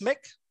else, Mick?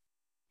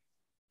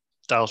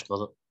 Dallas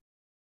Goedert.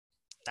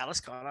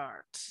 Dallas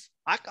Goedert.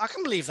 I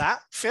can believe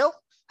that. Phil,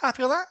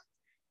 happy with that?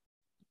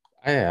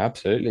 Yeah,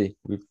 absolutely.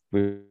 We've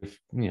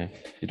you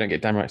don't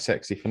get downright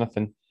sexy for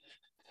nothing.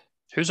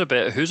 Who's a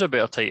better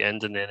tight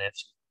end in the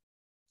NFC?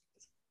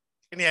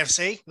 In the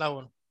NFC, no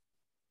one.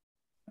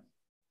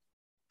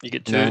 You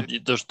get 2. No.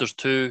 There's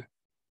 2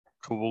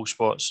 Pro Bowl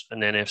spots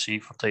in the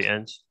NFC for tight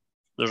ends.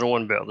 There's no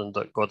one better than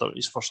Doug Goddard.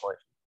 He's first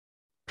selection.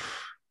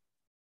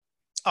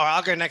 All right,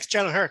 I'll go next.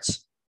 Jalen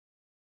Hurts.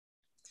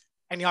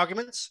 Any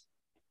arguments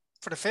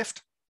for the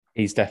 5th?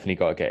 He's definitely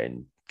got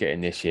to get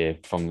in this year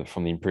from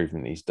the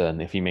improvement that he's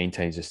done. If he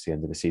maintains this to the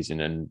end of the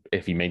season, and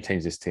if he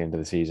maintains this to the end of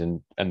the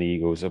season, and the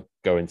Eagles are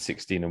going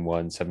 16-1,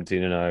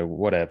 17-0,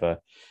 whatever,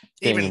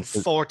 even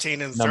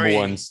 14-3. Number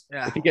ones.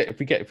 Yeah. If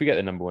we get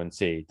the number 1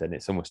 seed, then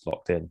it's almost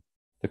locked in.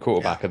 The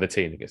quarterback of the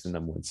team that gets the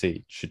number 1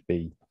 seed should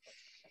be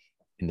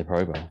in the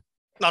Pro Bowl.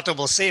 Not that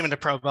we'll see him in the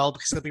Pro Bowl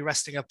because they'll be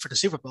resting up for the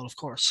Super Bowl, of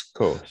course. Of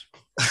course.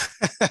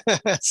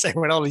 Same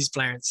with all these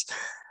players.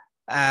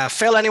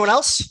 Phil, anyone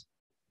else?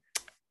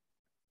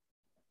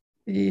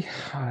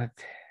 Yeah.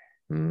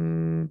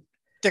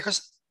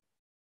 Dickerson?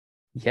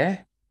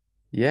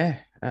 Yeah,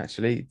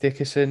 actually.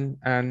 Dickerson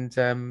and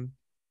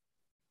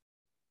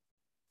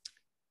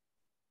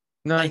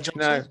no,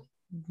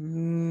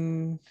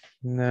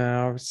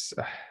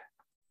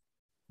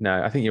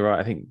 No, I think you're right.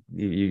 I think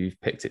you've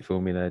picked it for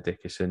me there,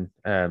 Dickerson.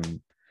 I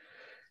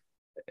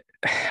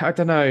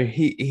don't know.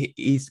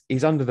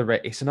 He's under the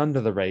it's an under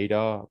the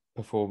radar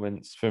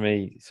performance for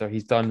me. So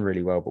he's done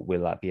really well, but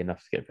will that be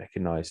enough to get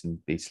recognised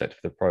and be selected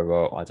for the Pro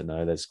Bowl? I don't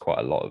know. There's quite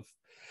a lot of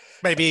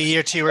Maybe a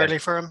year too early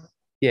for him.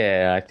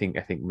 Yeah, I think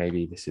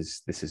maybe this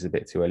is a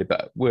bit too early,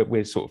 but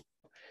we've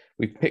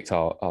picked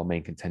our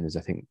main contenders.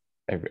 I think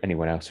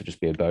anyone else would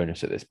just be a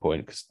bonus at this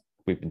point because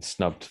we've been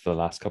snubbed for the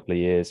last couple of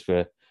years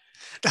for.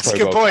 That's a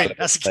good point.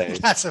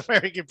 That's a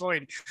very good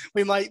point.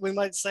 We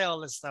might say all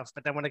this stuff,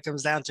 but then when it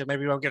comes down to it,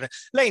 maybe we won't get it.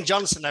 Lane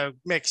Johnson though,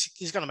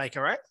 he's going to make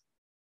it, right?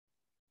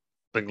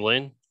 Big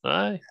Lane,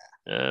 aye.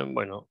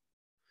 Why not?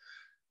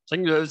 I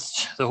think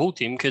the whole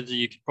team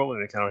you could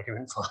probably make an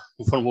argument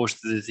for most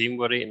of the team,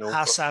 were it?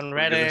 Hassan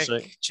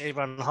Reddick,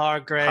 Javon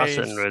Hargrave.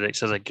 Hassan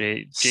Reddick is a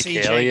great.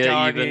 CJ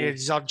Gardy,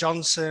 Zod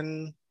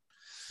Johnson.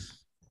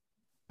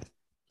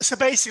 So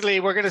basically,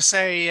 we're going to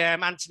say,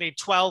 Anthony,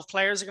 12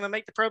 players are going to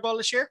make the Pro Bowl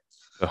this year.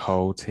 The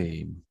whole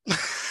team.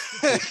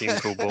 Whole team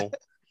Pro Bowl.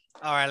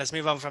 All right, let's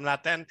move on from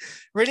that then.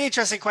 Really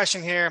interesting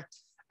question here.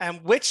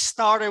 Which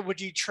starter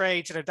would you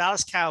trade to the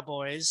Dallas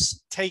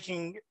Cowboys,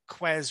 taking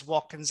Quez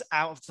Watkins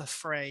out of the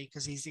fray?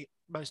 Because he's the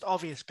most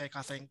obvious pick,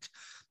 I think.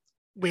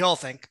 We all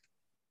think,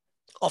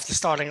 of the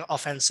starting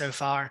offense so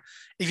far.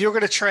 If you're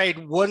going to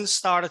trade one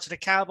starter to the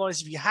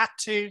Cowboys, if you had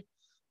to,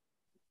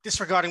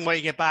 disregarding what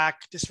you get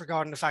back,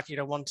 disregarding the fact you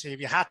don't want to, if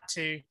you had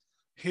to,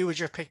 who would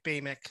your pick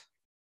be, Mick?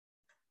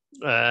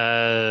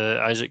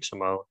 Isaac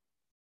Seumalo.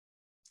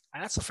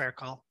 And that's a fair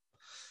call.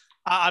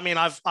 I mean,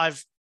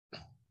 I've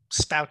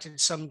spouted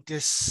some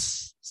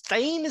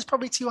disdain is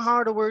probably too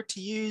hard a word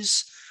to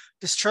use.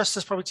 Distrust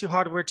is probably too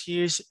hard a word to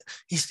use.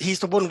 He's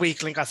the one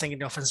weak link, I think, in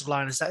the offensive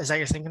line. Is that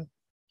your thinking?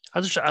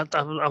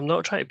 I'm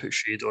not trying to put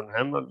shade on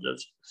him.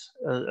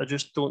 I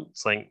just don't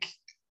think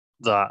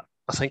that.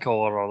 I think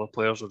all our other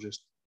players are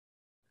just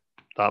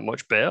that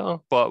much better.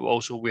 But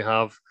also we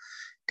have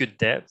good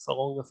depth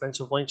along the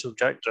offensive line. So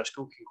Jack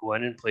Driscoll can go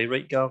in and play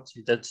right guard.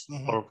 He did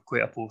for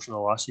quite a portion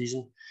of last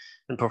season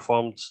and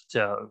performed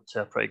to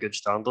a pretty good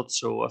standard.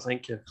 So I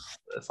think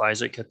if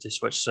Isaac had to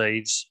switch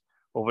sides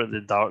over to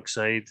the dark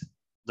side,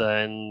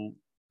 then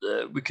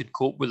we could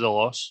cope with the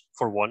loss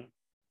for one.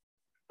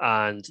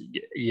 And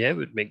yeah, it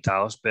would make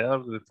Dallas better.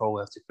 We would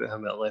probably have to put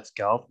him at left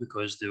guard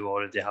because they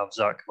already have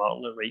Zach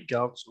Martin at right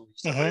guard. So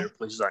he's not going to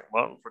replace Zach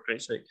Martin, for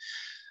Christ's sake.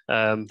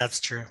 That's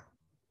true.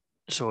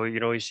 So,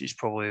 he's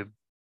probably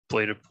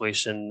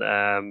replacing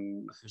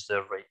who's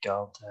the right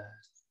guard?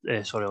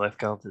 Left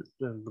guard,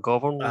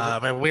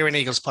 McGovern. We're an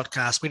Eagles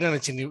podcast. We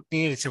don't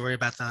need to worry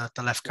about the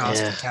left guard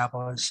of the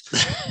Cowboys.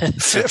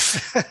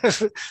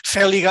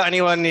 Phil, you got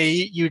anyone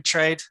you'd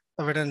trade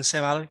other than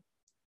Sam Alley?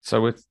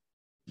 So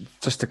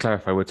just to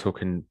clarify, we're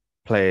talking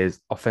players,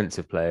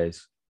 offensive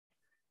players.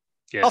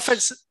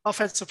 Yes.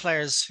 Offensive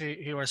players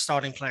who are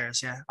starting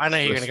players. Yeah, I know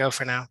you're going to go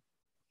for now.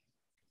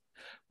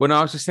 Well, no,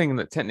 I was just thinking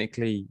that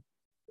technically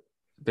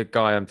the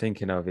guy I'm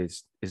thinking of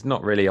is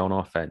not really on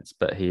offense,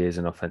 but he is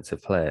an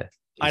offensive player.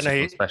 He's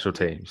I know. Special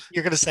teams.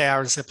 You're going to say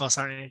Aaron Sipos,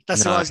 aren't you?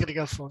 That's what I was going to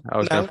go for. I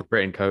was going for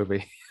Britton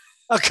Covey.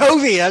 Oh,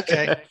 Covey.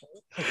 Okay.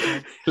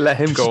 Let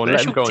him go on.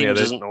 Let him go on.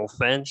 Isn't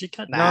offense. You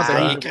can't.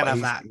 You can't have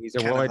that. He's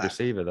a wide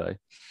receiver though,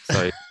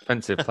 so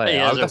offensive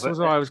player. That's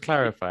what I was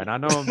clarifying. I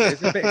know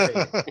it's a bit,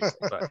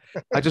 but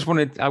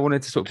I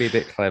wanted to sort of be a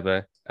bit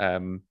clever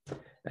and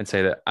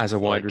say that as a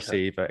wide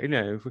receiver,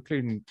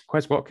 including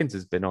Quez Watkins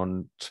has been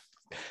on.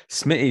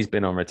 Smitty's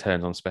been on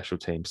returns on special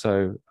teams,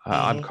 so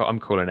I'm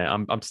calling it.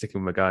 I'm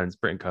sticking with my guns.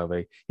 Britton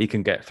Covey, he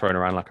can get thrown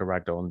around like a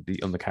ragdoll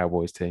on the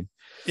Cowboys team.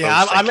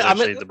 Yeah, I'm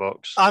in the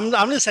box. I'm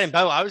in the same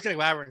boat. I was going to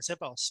go Aaron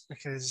Sipos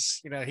because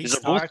he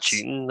starts. Both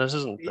cheating. This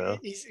isn't fair.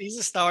 He's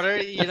a starter.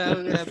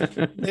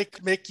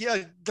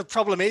 Mick. The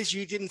problem is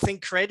you didn't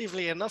think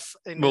creatively enough.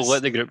 We'll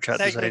let the group chat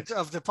segment decide.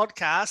 Of the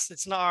podcast.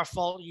 It's not our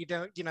fault. You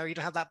don't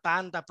have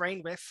that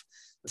brain width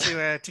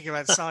to go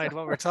outside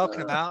what we're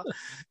talking about.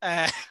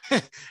 Now,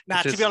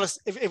 to be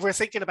honest, if we're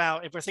thinking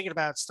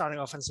about starting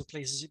offensive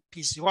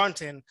pieces who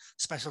aren't in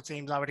special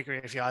teams, I would agree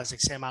with you. Isaac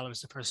Seumalo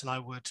is the person I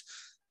would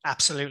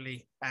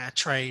absolutely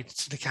trade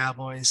to the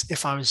Cowboys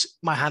if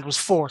my hand was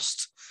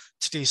forced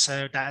to do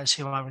so. That is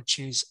who I would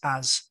choose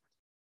as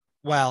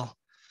well.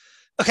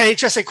 Okay,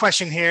 interesting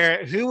question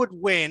here. Who would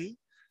win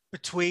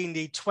between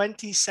the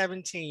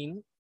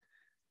 2017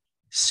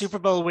 Super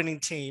Bowl winning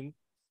team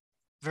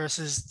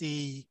versus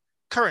the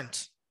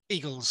current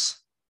Eagles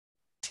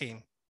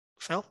team?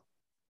 Phil?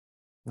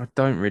 I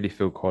don't really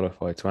feel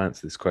qualified to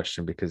answer this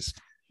question because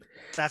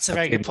that's a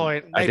very good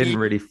point. I didn't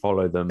really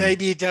follow them.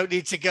 Maybe you don't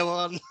need to go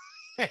on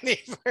any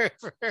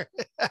further.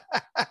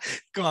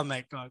 Go on,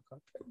 mate. Go on.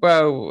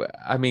 Well,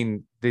 I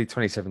mean, the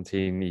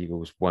 2017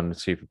 Eagles won the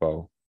Super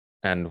Bowl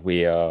and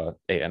we are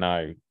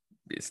 8-0.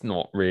 It's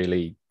not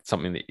really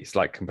something that it's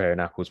like comparing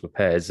apples with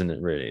pears, isn't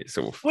it? Really, it's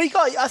sort of. Well,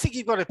 I think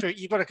you've got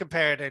to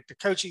compare the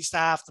coaching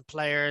staff, the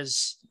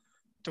players,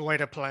 the way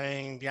they're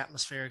playing, the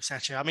atmosphere,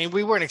 etc. I mean,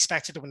 we weren't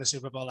expected to win the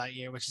Super Bowl that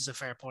year, which is a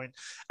fair point,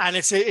 and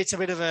it's a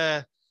bit of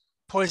a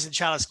poison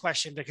chalice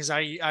question, because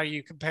are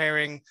you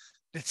comparing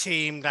the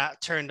team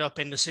that turned up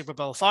in the Super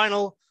Bowl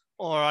final,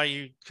 or are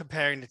you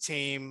comparing the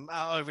team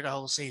over the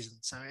whole season?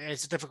 So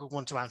it's a difficult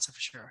one to answer for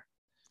sure.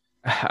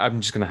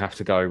 I'm just going to have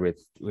to go with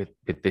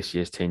this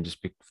year's team just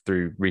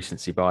through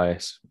recency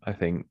bias. I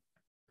think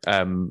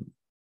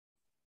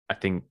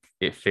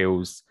it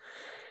feels.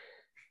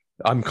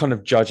 I'm kind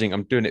of judging.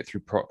 I'm doing it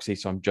through proxy,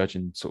 so I'm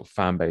judging sort of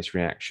fan base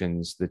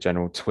reactions, the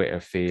general Twitter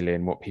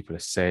feeling, what people are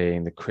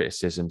saying, the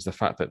criticisms, the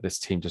fact that this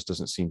team just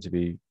doesn't seem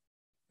to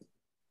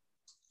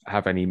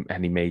have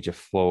any major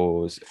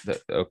flaws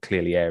that are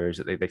clearly areas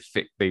that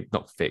they've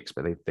not fixed,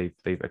 but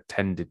they've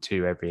attended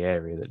to every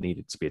area that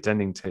needed to be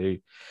attending to.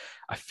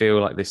 I feel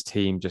like this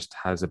team just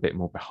has a bit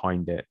more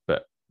behind it,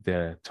 but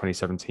the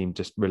 2017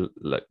 just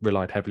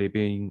relied heavily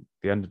being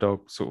the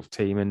underdog sort of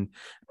team, and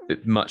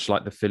much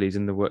like the Phillies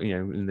in the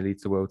lead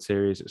to the World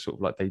Series, it's sort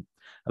of like a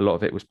lot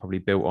of it was probably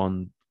built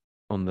on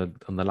the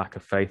lack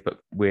of faith. But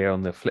we're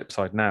on the flip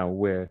side now.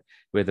 We're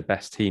the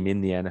best team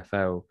in the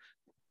NFL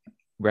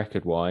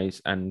record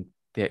wise, and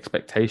the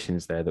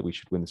expectations there that we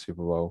should win the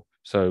Super Bowl.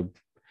 So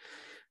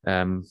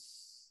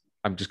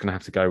I'm just going to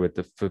have to go with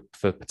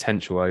for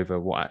potential over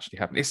what actually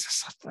happened.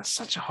 That's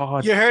such a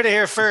hard. You heard it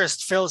here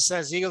first. Phil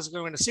says Eagles are going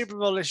to win the Super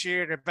Bowl this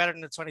year. They're better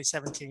than the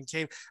 2017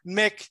 team.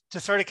 Mick, to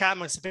throw the cat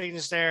amongst the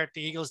pigeons there,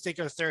 the Eagles did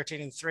go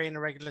 13-3 in the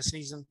regular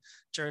season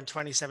during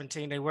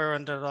 2017. They were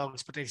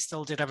underdogs, but they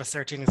still did have a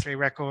 13-3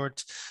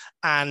 record.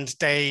 And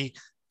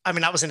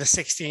that was in a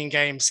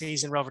 16-game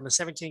season rather than a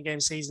 17-game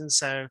season.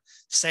 So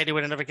say they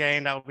win another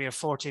game, that would be a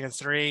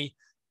 14-3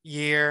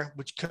 year,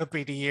 which could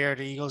be the year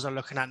the Eagles are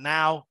looking at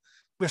now.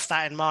 With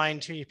that in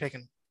mind, who are you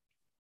picking?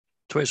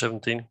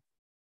 2017.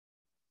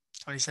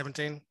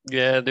 2017?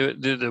 Yeah,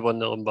 they won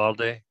the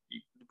Lombardi.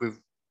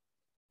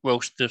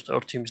 Our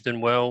team's doing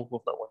well.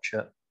 We've not won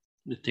shit.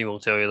 The team will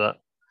tell you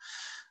that.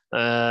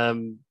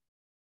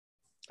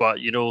 But,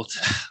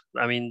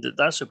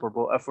 that Super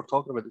Bowl, if we're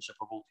talking about the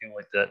Super Bowl team,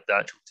 like the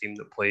actual team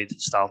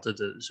that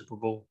started at the Super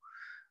Bowl,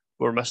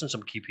 we're missing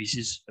some key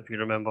pieces, if you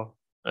remember.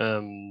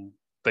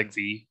 Big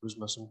V was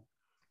missing,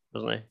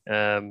 wasn't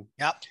he?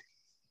 Yep.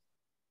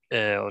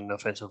 On the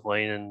offensive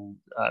line, and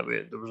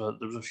there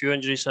was a few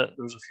injuries. There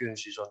was a few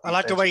injuries on. I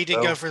like the way you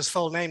didn't go for his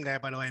full name there,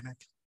 by the way, Mick.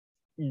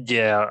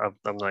 Yeah,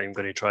 I'm not even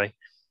going to try.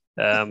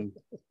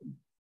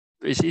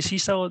 Is he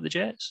still at the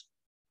Jets?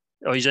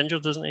 Oh, he's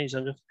injured, isn't he? He's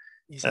injured.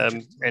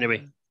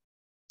 Anyway,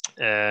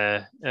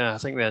 I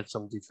think we had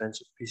some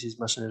defensive pieces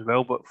missing as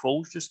well. But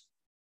Foles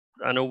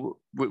I know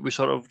we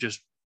sort of just.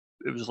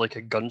 It was like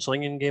a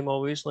gunslinging game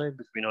always, like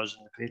between us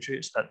and the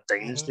Patriots. That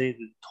dynasty,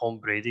 the Tom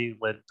Brady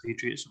led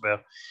Patriots, where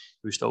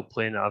he was still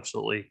playing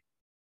absolutely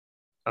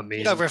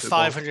amazing. Over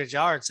football. 500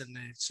 yards in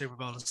the Super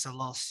Bowl and still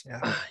lost.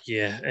 Yeah,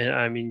 yeah,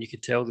 and you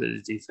could tell that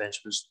the defense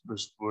was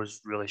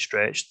really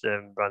stretched.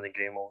 Brandon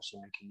Graham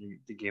also making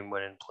the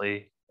game-winning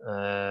play,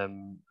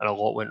 and a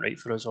lot went right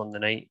for us on the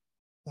night.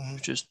 It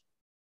was just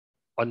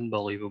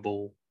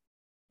unbelievable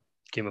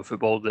game of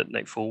football that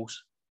Nick Foles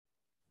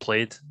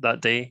played that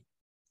day.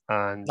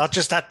 And not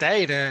just that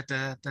day,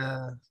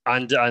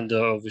 and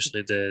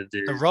obviously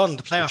the run,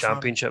 the playoff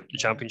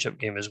championship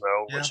game as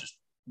well, which is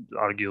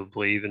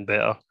arguably even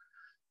better.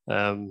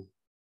 I'm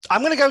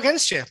going to go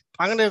against you.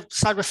 I'm going to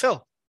side with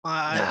Phil.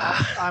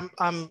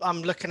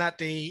 I'm looking at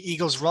the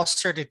Eagles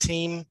roster, the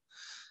team,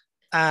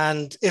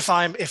 and if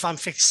I'm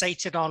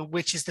fixated on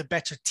which is the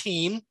better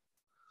team,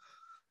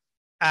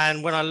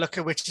 and when I look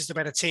at which is the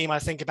better team, I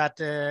think about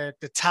the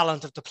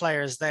talent of the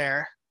players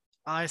there.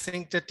 I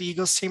think that the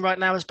Eagles team right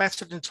now is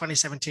better than the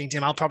 2017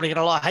 team. I'll probably get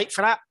a lot of hate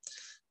for that.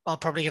 I'll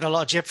probably get a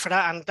lot of jib for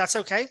that, and that's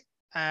okay.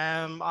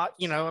 I'm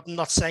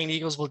not saying the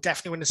Eagles will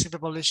definitely win the Super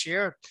Bowl this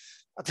year.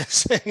 I'm just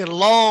saying a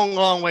long,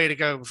 long way to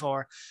go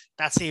before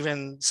that's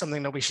even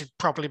something that we should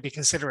probably be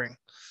considering.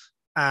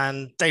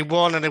 And they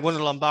won the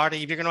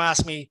Lombardi. If you're going to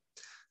ask me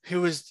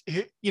who,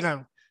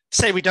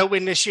 say we don't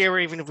win this year, or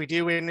even if we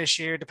do win this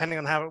year, depending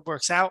on how it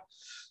works out,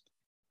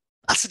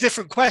 that's a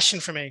different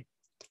question for me.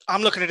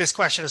 I'm looking at this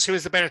question as who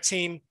is the better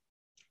team,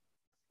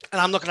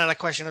 and I'm looking at that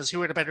question as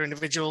who are the better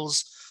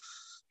individuals,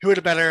 who are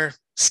the better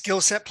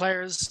skill set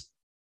players,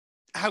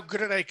 how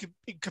good are they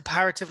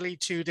comparatively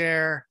to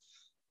their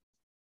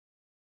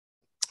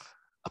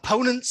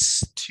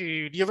opponents,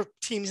 to the other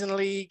teams in the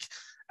league.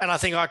 And I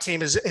think our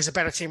team is a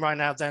better team right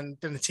now than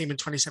the team in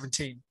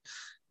 2017.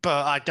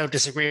 But I don't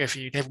disagree with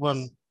you. They've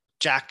won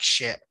jack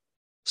shit.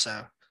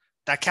 So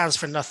that counts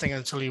for nothing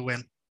until you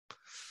win.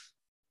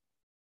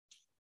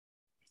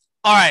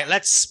 All right,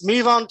 let's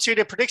move on to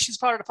the predictions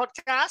part of the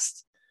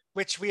podcast,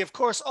 which we, of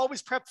course,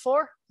 always prep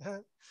for.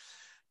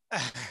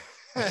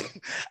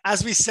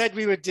 As we said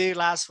we would do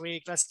last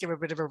week, let's give a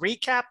bit of a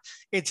recap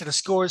into the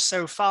scores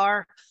so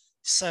far.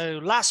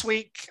 So last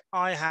week,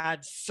 I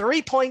had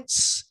 3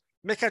 points,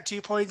 Mick had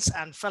 2 points,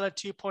 and Phil had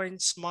 2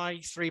 points. My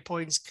 3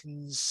 points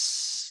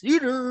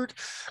considered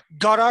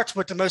Goddard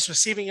with the most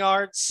receiving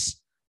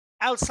yards.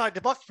 Outside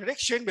the box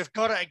prediction with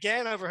Goddard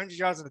again, over 100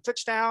 yards and a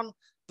touchdown.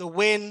 The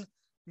win.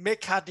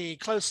 Mick had the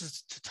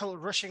closest to total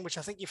rushing, which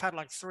I think you've had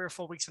like 3 or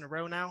 4 weeks in a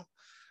row now.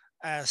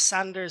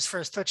 Sanders'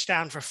 first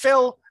touchdown for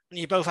Phil, and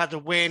you both had the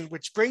win,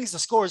 which brings the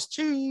scores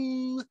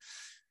to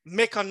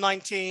Mick on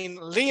 19,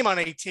 Liam on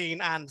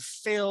 18, and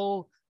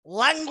Phil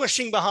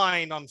languishing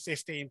behind on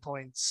 15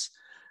 points.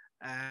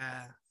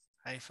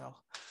 Hey, Phil.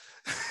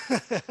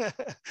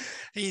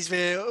 He's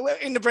been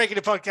in the break of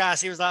the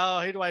podcast. He was like,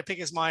 "Oh, who do I pick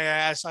as my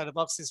outside the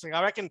box this week?"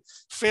 I reckon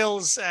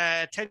Phil's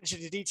attention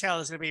to detail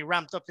is going to be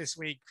ramped up this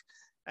week,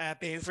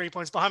 being 3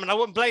 points behind. And I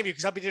wouldn't blame you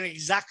because I'll be doing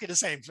exactly the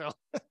same, Phil.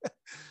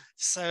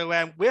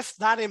 So, with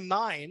that in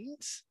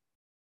mind,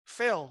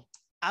 Phil,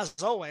 as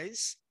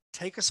always,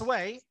 take us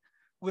away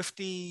with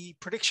the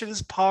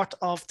predictions part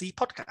of the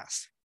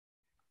podcast.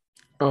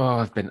 Oh,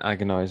 I've been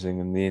agonizing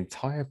in the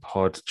entire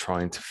pod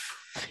trying to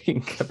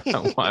think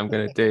about what I'm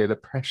going to do. The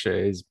pressure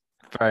is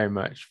very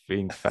much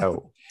being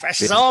felt.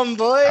 Pressure's on,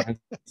 boy. Having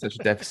such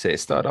a deficit. It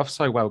started off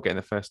so well getting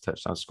the first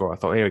touchdown score. I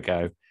thought, here we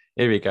go.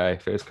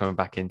 If it was coming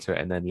back into it,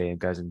 and then Liam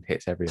goes and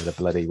hits every other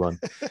bloody one.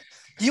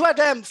 You had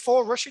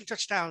 4 rushing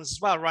touchdowns as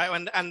well, right?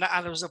 And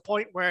there was a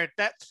point where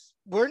that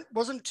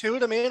wasn't 2 of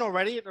them in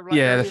already?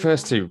 The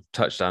first 2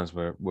 touchdowns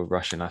were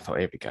rushing. I thought,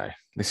 here we go.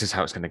 This is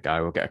how it's going to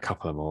go. We'll get a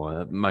couple of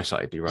more. Most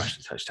likely be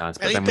rushing touchdowns.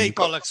 Billy Big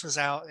Bollocks was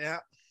out, yeah.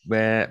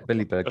 Where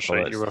Billy Big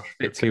Bollocks, you were a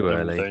bit too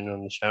early. Down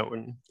on the chat,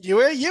 you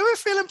were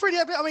feeling pretty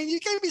happy. I mean, you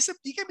gave me some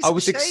I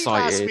was shade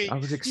excited. last week. I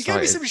was excited. You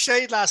gave me some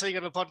shade last week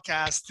on the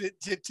podcast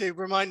to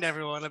remind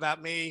everyone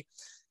about me,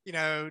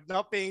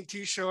 not being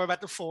too sure about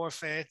the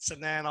forfeits,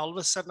 and then all of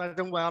a sudden I've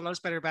done well and I was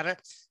better about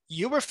it.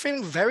 You were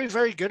feeling very,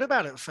 very good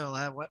about it, Phil,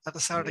 at the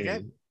start of the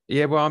game.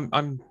 Yeah, well,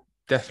 I'm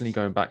definitely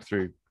going back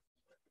through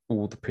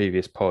all the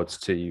previous pods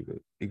to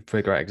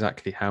figure out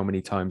exactly how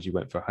many times you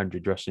went for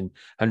 100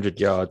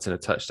 yards and a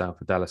touchdown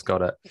for Dallas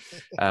Goedert,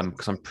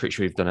 because I'm pretty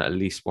sure we've done it at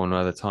least one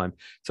other time.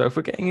 So if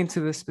we're getting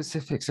into the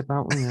specifics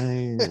about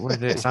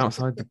whether it's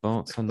outside the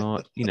box or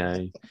not,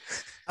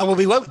 Oh, well,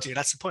 we won't do.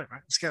 That's the point,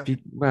 right? Let's go.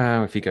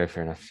 If you go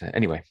for enough.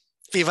 Anyway.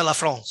 Vive la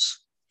France.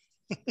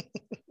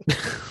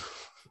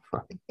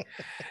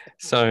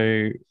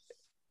 So,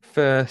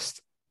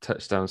 first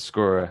touchdown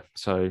scorer.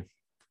 So,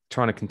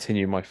 trying to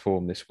continue my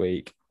form this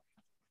week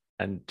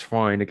and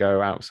trying to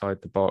go outside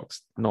the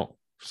box. Not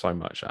so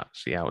much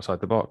actually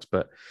outside the box,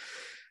 but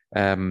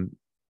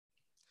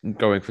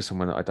going for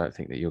someone that I don't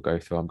think that you'll go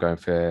for. I'm going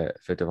for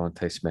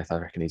Devontae Smith. I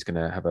reckon he's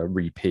going to have a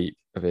repeat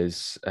of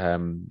his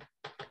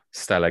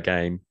stellar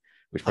game,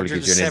 which probably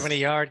gives you an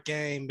 70-yard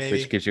game, baby.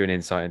 Which gives you an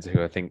insight into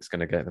who I think is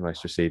going to get the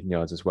most receiving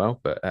yards as well.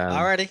 But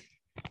already,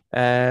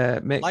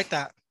 Mick, like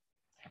that.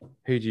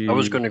 Who do you? I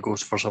was going to go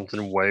for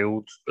something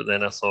wild, but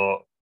then I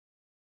thought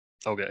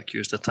I'll get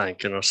accused of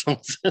tanking or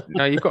something.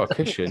 No, you've got a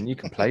cushion. You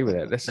can play with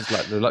it. This is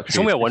like the luxury. It's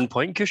only a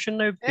 1-point cushion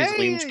now because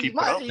Liam's keeping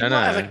up. You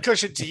might have a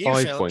cushion to you,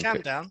 Phil.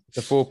 Calm down. It's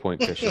a 4-point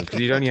cushion because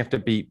you only have to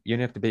beat. You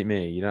only have to beat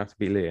me. You don't have to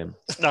beat Liam.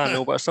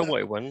 No, but I still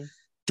want to win.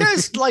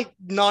 There's like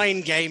 9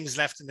 games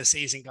left in the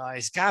season,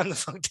 guys. Calm the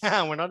fuck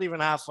down. We're not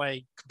even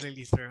halfway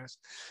completely through it.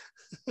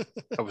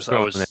 I was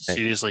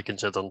seriously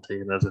considering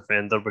taking a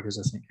defender because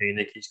I think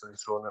Heineke's going to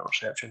throw an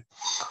interception.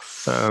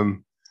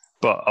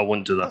 But I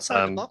won't do that.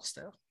 Outside the box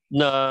still.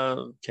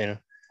 No, kind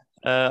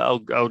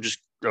of.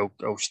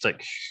 I'll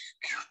stick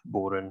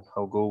boring.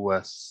 I'll go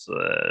with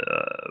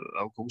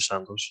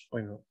Sanders.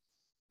 Why not?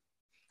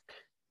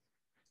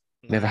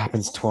 Never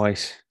happens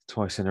twice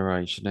in a row.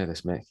 You should know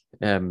this, Mick.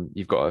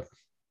 You've got a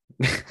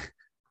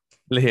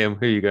Liam.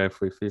 Who are you going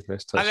for your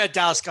first touchdown? I'm going to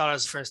Dallas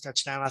Goedert's first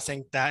touchdown. I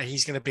think that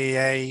he's going to be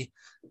a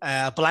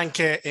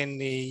blanket in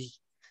the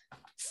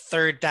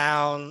 3rd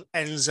down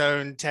end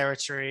zone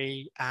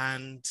territory,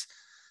 and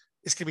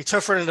it's going to be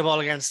tough running the ball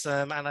against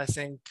them. And I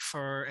think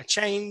for a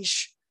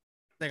change,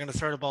 they're going to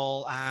throw the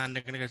ball and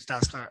they're going to go to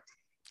Dallas Goedert.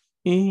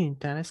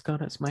 Dallas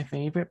Goedert's my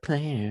favorite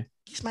player.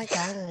 He's my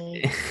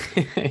guy.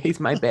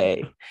 He's my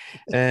bae.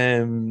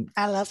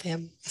 I love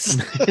him.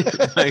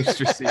 Most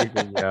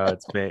receiving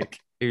yards, Mick.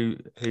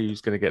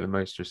 Who's going to get the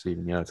most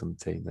receiving yards on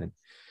the team then?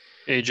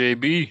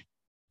 AJB.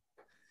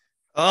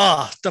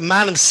 Oh, the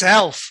man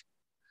himself.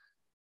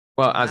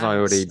 Well, as I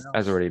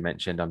already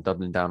mentioned, I'm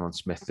doubling down on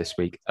Smith this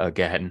week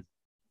again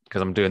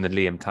because I'm doing the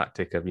Liam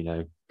tactic of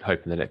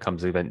hoping that it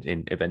comes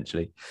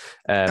eventually.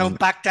 Don't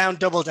back down,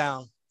 double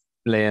down.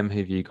 Liam, who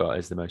have you got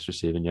as the most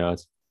receiving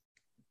yards?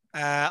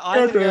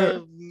 I'm going to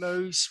go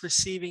most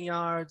receiving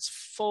yards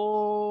for.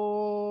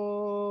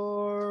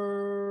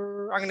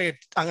 I'm going to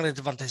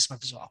Devontae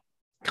Smith as well.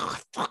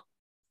 God, fuck.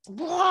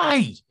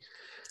 Why?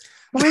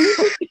 What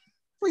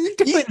are you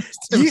doing?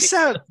 You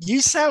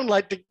sound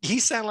like the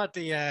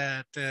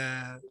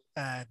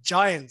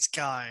Giants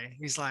guy.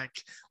 He's like,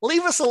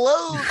 leave us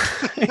alone.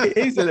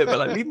 He's a little bit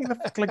like, leave me the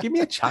fuck, like, give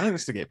me a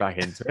chance to get back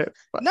into it.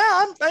 But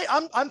no,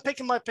 I'm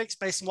picking my picks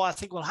based on what I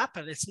think will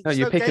happen.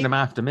 You're picking them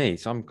after me,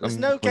 so there's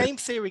no game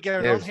theory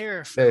going on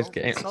here. Phil.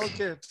 It's all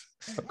good.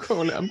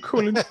 I'm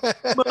calling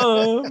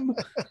Mom.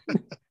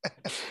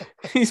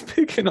 He's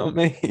picking on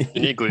me.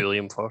 You need to go to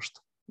Liam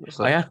first.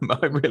 I am.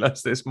 I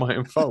realise it's my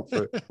own fault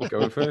for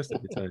going first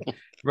every time.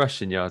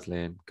 Rushing yards,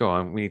 Liam. Go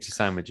on. We need to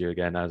sandwich you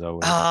again, as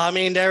always. I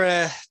mean, they're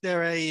a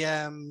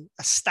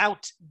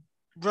stout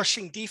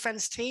rushing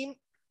defense team.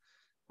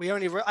 We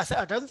only,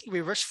 I don't think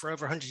we rushed for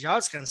over 100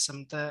 yards against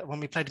them when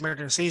we played them earlier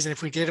in the season.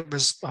 If we did, it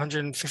was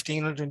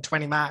 115,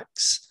 120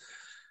 max.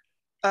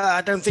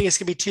 I don't think it's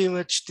going to be too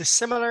much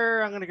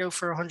dissimilar. I'm going to go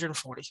for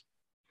 140.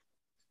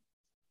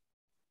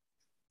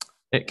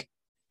 Nick.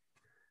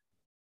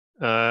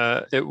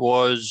 It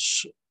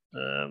was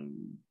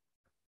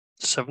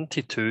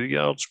 72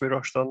 yards we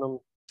rushed on them.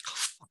 Oh,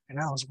 fucking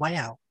hell, I was way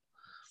out.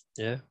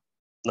 Yeah,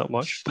 not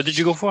much. What did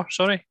you go for?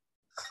 Sorry?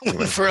 I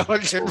went for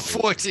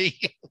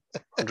 140.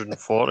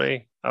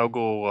 140. I'll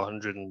go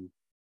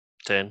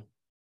 110.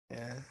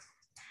 Yeah.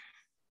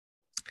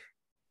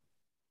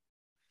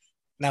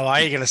 Now,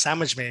 are you going to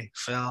sandwich me,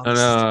 Phil? No,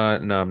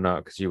 I'm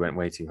not, because you went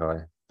way too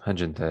high.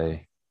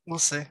 130. We'll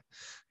see.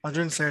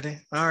 130.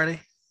 Alrighty.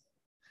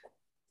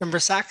 Number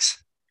of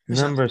sacks?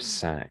 Number of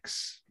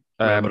sacks.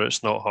 Remember,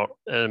 it's not hot.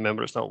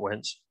 Remember, it's not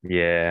Wentz.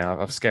 Yeah,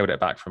 I've scaled it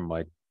back from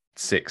my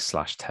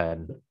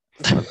 6/10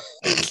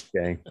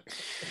 game.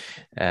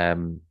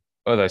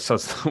 Although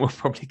Sods will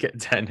probably get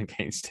 10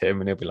 against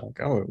him, and he'll be like,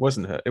 "Oh, it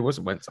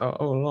wasn't Wentz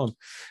all along."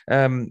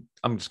 I'm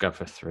just going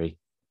for 3,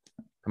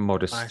 a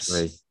modest Nice.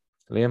 3.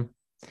 Liam.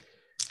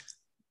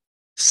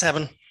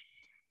 7.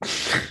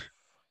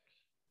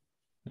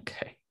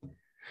 Okay.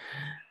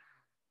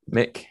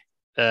 Mick.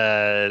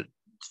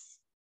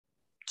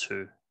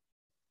 2.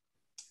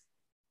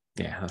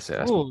 Yeah, that's it.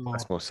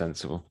 That's more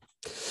sensible.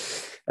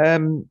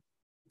 Come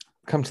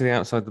to the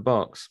outside the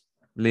box.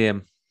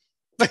 Liam.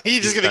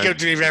 You're just going to go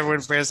to everyone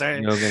first,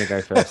 aren't you? You're going to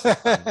go first.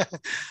 It's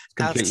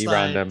completely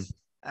random.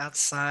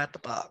 Outside the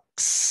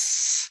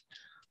box.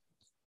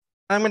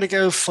 I'm going to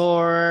go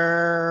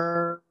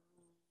for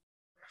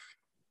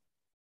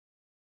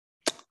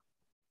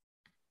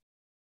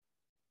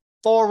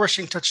 4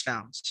 rushing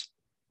touchdowns.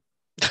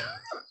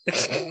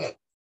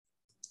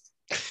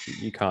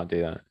 You can't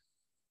do that.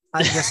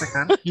 I guess I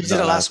can. You did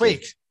it last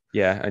week.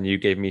 Yeah, and you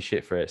gave me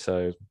shit for it.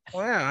 So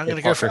Well, I'm going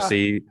to go for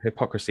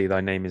hypocrisy.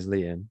 Thy name is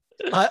Liam.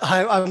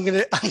 I'm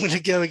gonna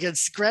go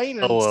against the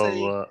grain and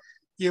say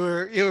you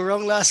were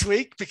wrong last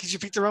week because you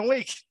picked the wrong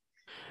week.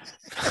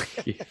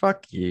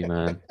 Fuck you,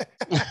 man.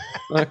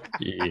 Fuck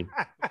you.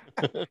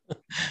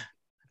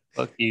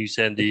 Fuck you,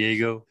 San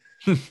Diego.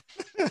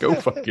 Go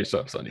fuck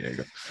yourself, San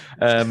Diego.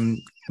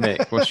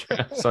 Nick, what's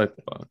your outside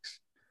the box?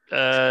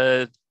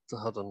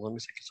 Hold on, let me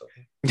think of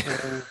something.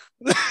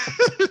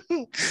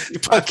 Your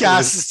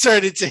podcast has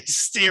turned into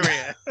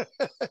hysteria.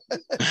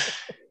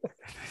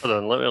 Hold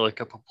on, let me look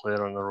up a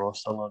player on the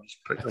roster and I'll just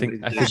pick I them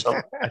think to do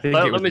something.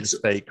 it was a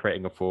mistake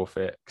creating a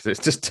forfeit because it's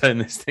just turned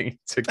this thing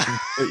into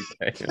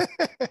complete chaos.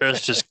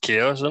 It's just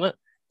chaos, isn't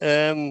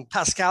it?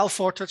 Pascal,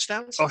 4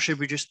 touchdowns. Or should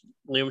we just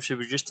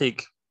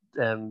take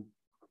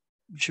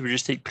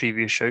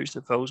previous shouts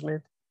that Phil's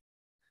made?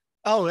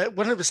 Oh,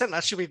 100%.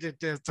 That should be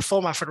the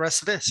format for the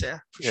rest of this, yeah.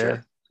 For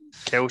sure.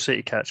 Kelsey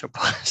to catch a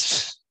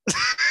pass.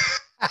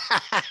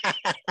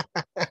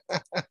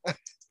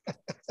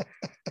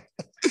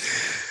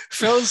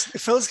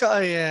 Phil's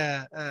got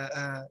a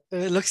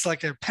it looks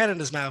like a pen in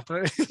his mouth,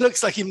 but it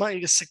looks like he might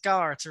need a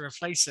cigar to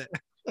replace it.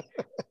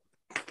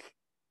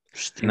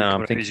 No,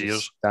 I'm thinking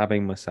of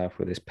stabbing myself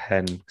with this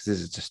pen because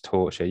this is just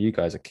torture. You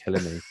guys are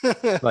killing me.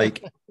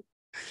 Like,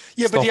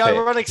 yeah, but the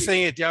ironic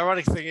thing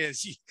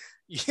is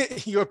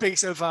your picks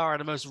so far are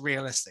the most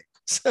realistic.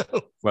 So,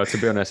 well, to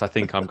be honest, I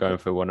think I'm going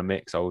for one of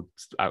Mick's old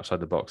outside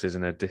the boxes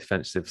and a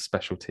defensive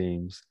special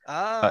teams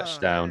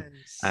touchdown.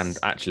 Nice. And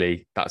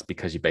actually, that's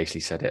because you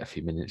basically said it a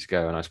few minutes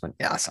ago, and I just went,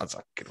 "Yeah, that sounds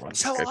like a good one."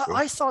 So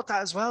I thought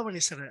that as well when you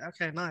said it.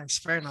 Okay, nice,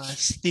 very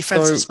nice.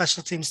 Defensive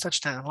special teams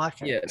touchdown, I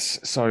like it. Yes.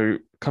 So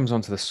comes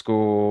on to the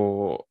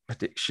score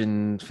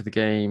prediction for the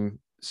game.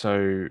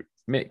 So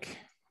Mick,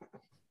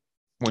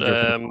 what do you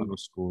think the final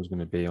score is going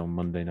to be on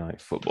Monday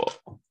Night Football?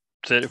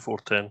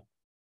 34-10.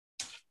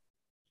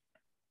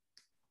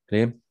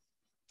 Liam?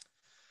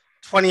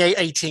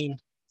 28-18.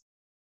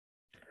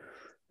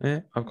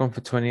 Yeah, I've gone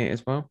for 28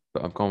 as well,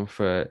 but I've gone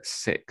for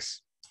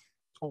 6.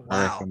 Oh,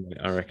 wow.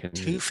 I reckon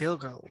 2 field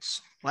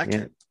goals. Like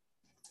it.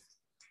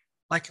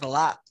 Like it a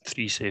lot.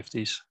 3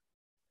 safeties.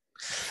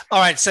 All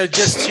right, so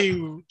just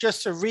to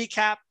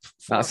recap.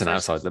 That's an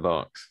outside the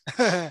box.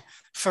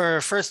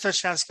 For first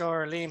touchdown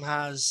scorer, Liam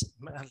has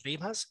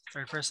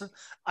third person.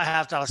 I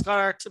have Dallas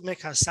Goedert.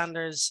 Mick has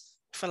Sanders.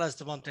 Phil has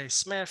Devontae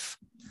Smith.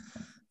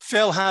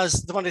 Phil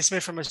has Devontae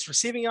Smith for most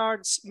receiving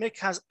yards. Mick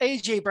has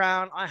AJ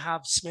Brown. I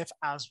have Smith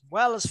as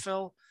well as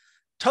Phil.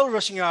 Total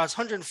rushing yards,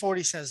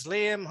 140 says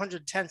Liam.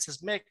 110 says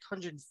Mick.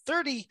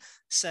 130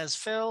 says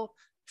Phil.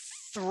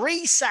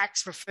 3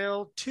 sacks for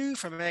Phil. 2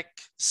 for Mick.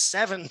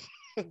 7.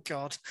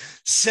 God.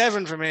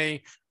 7 for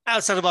me.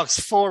 Outside the box,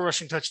 4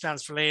 rushing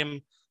touchdowns for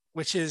Liam,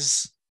 which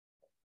is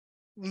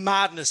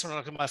madness when I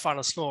look at my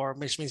final score,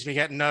 which means we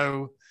get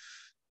no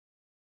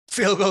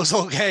field goals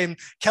all game.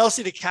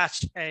 Kelsey to catch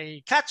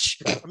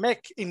for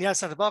Mick in the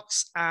outside of the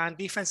box, and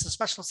defensive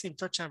special team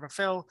touchdown for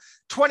Phil.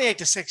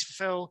 28-6 for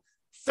Phil,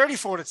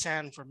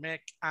 34-10 for Mick,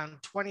 and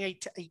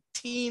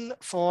 28-18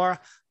 for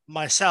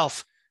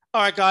myself.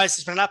 All right, guys,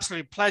 it's been an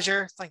absolute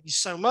pleasure. Thank you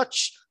so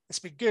much. It's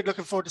been good.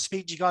 Looking forward to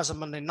speaking to you guys on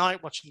Monday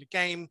night, watching the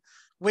game.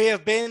 We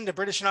have been the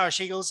British and Irish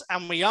Eagles,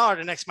 and we are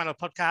the Next Man Up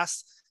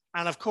podcast.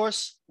 And of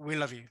course, we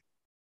love you.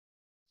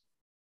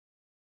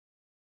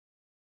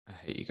 I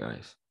hate you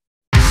guys.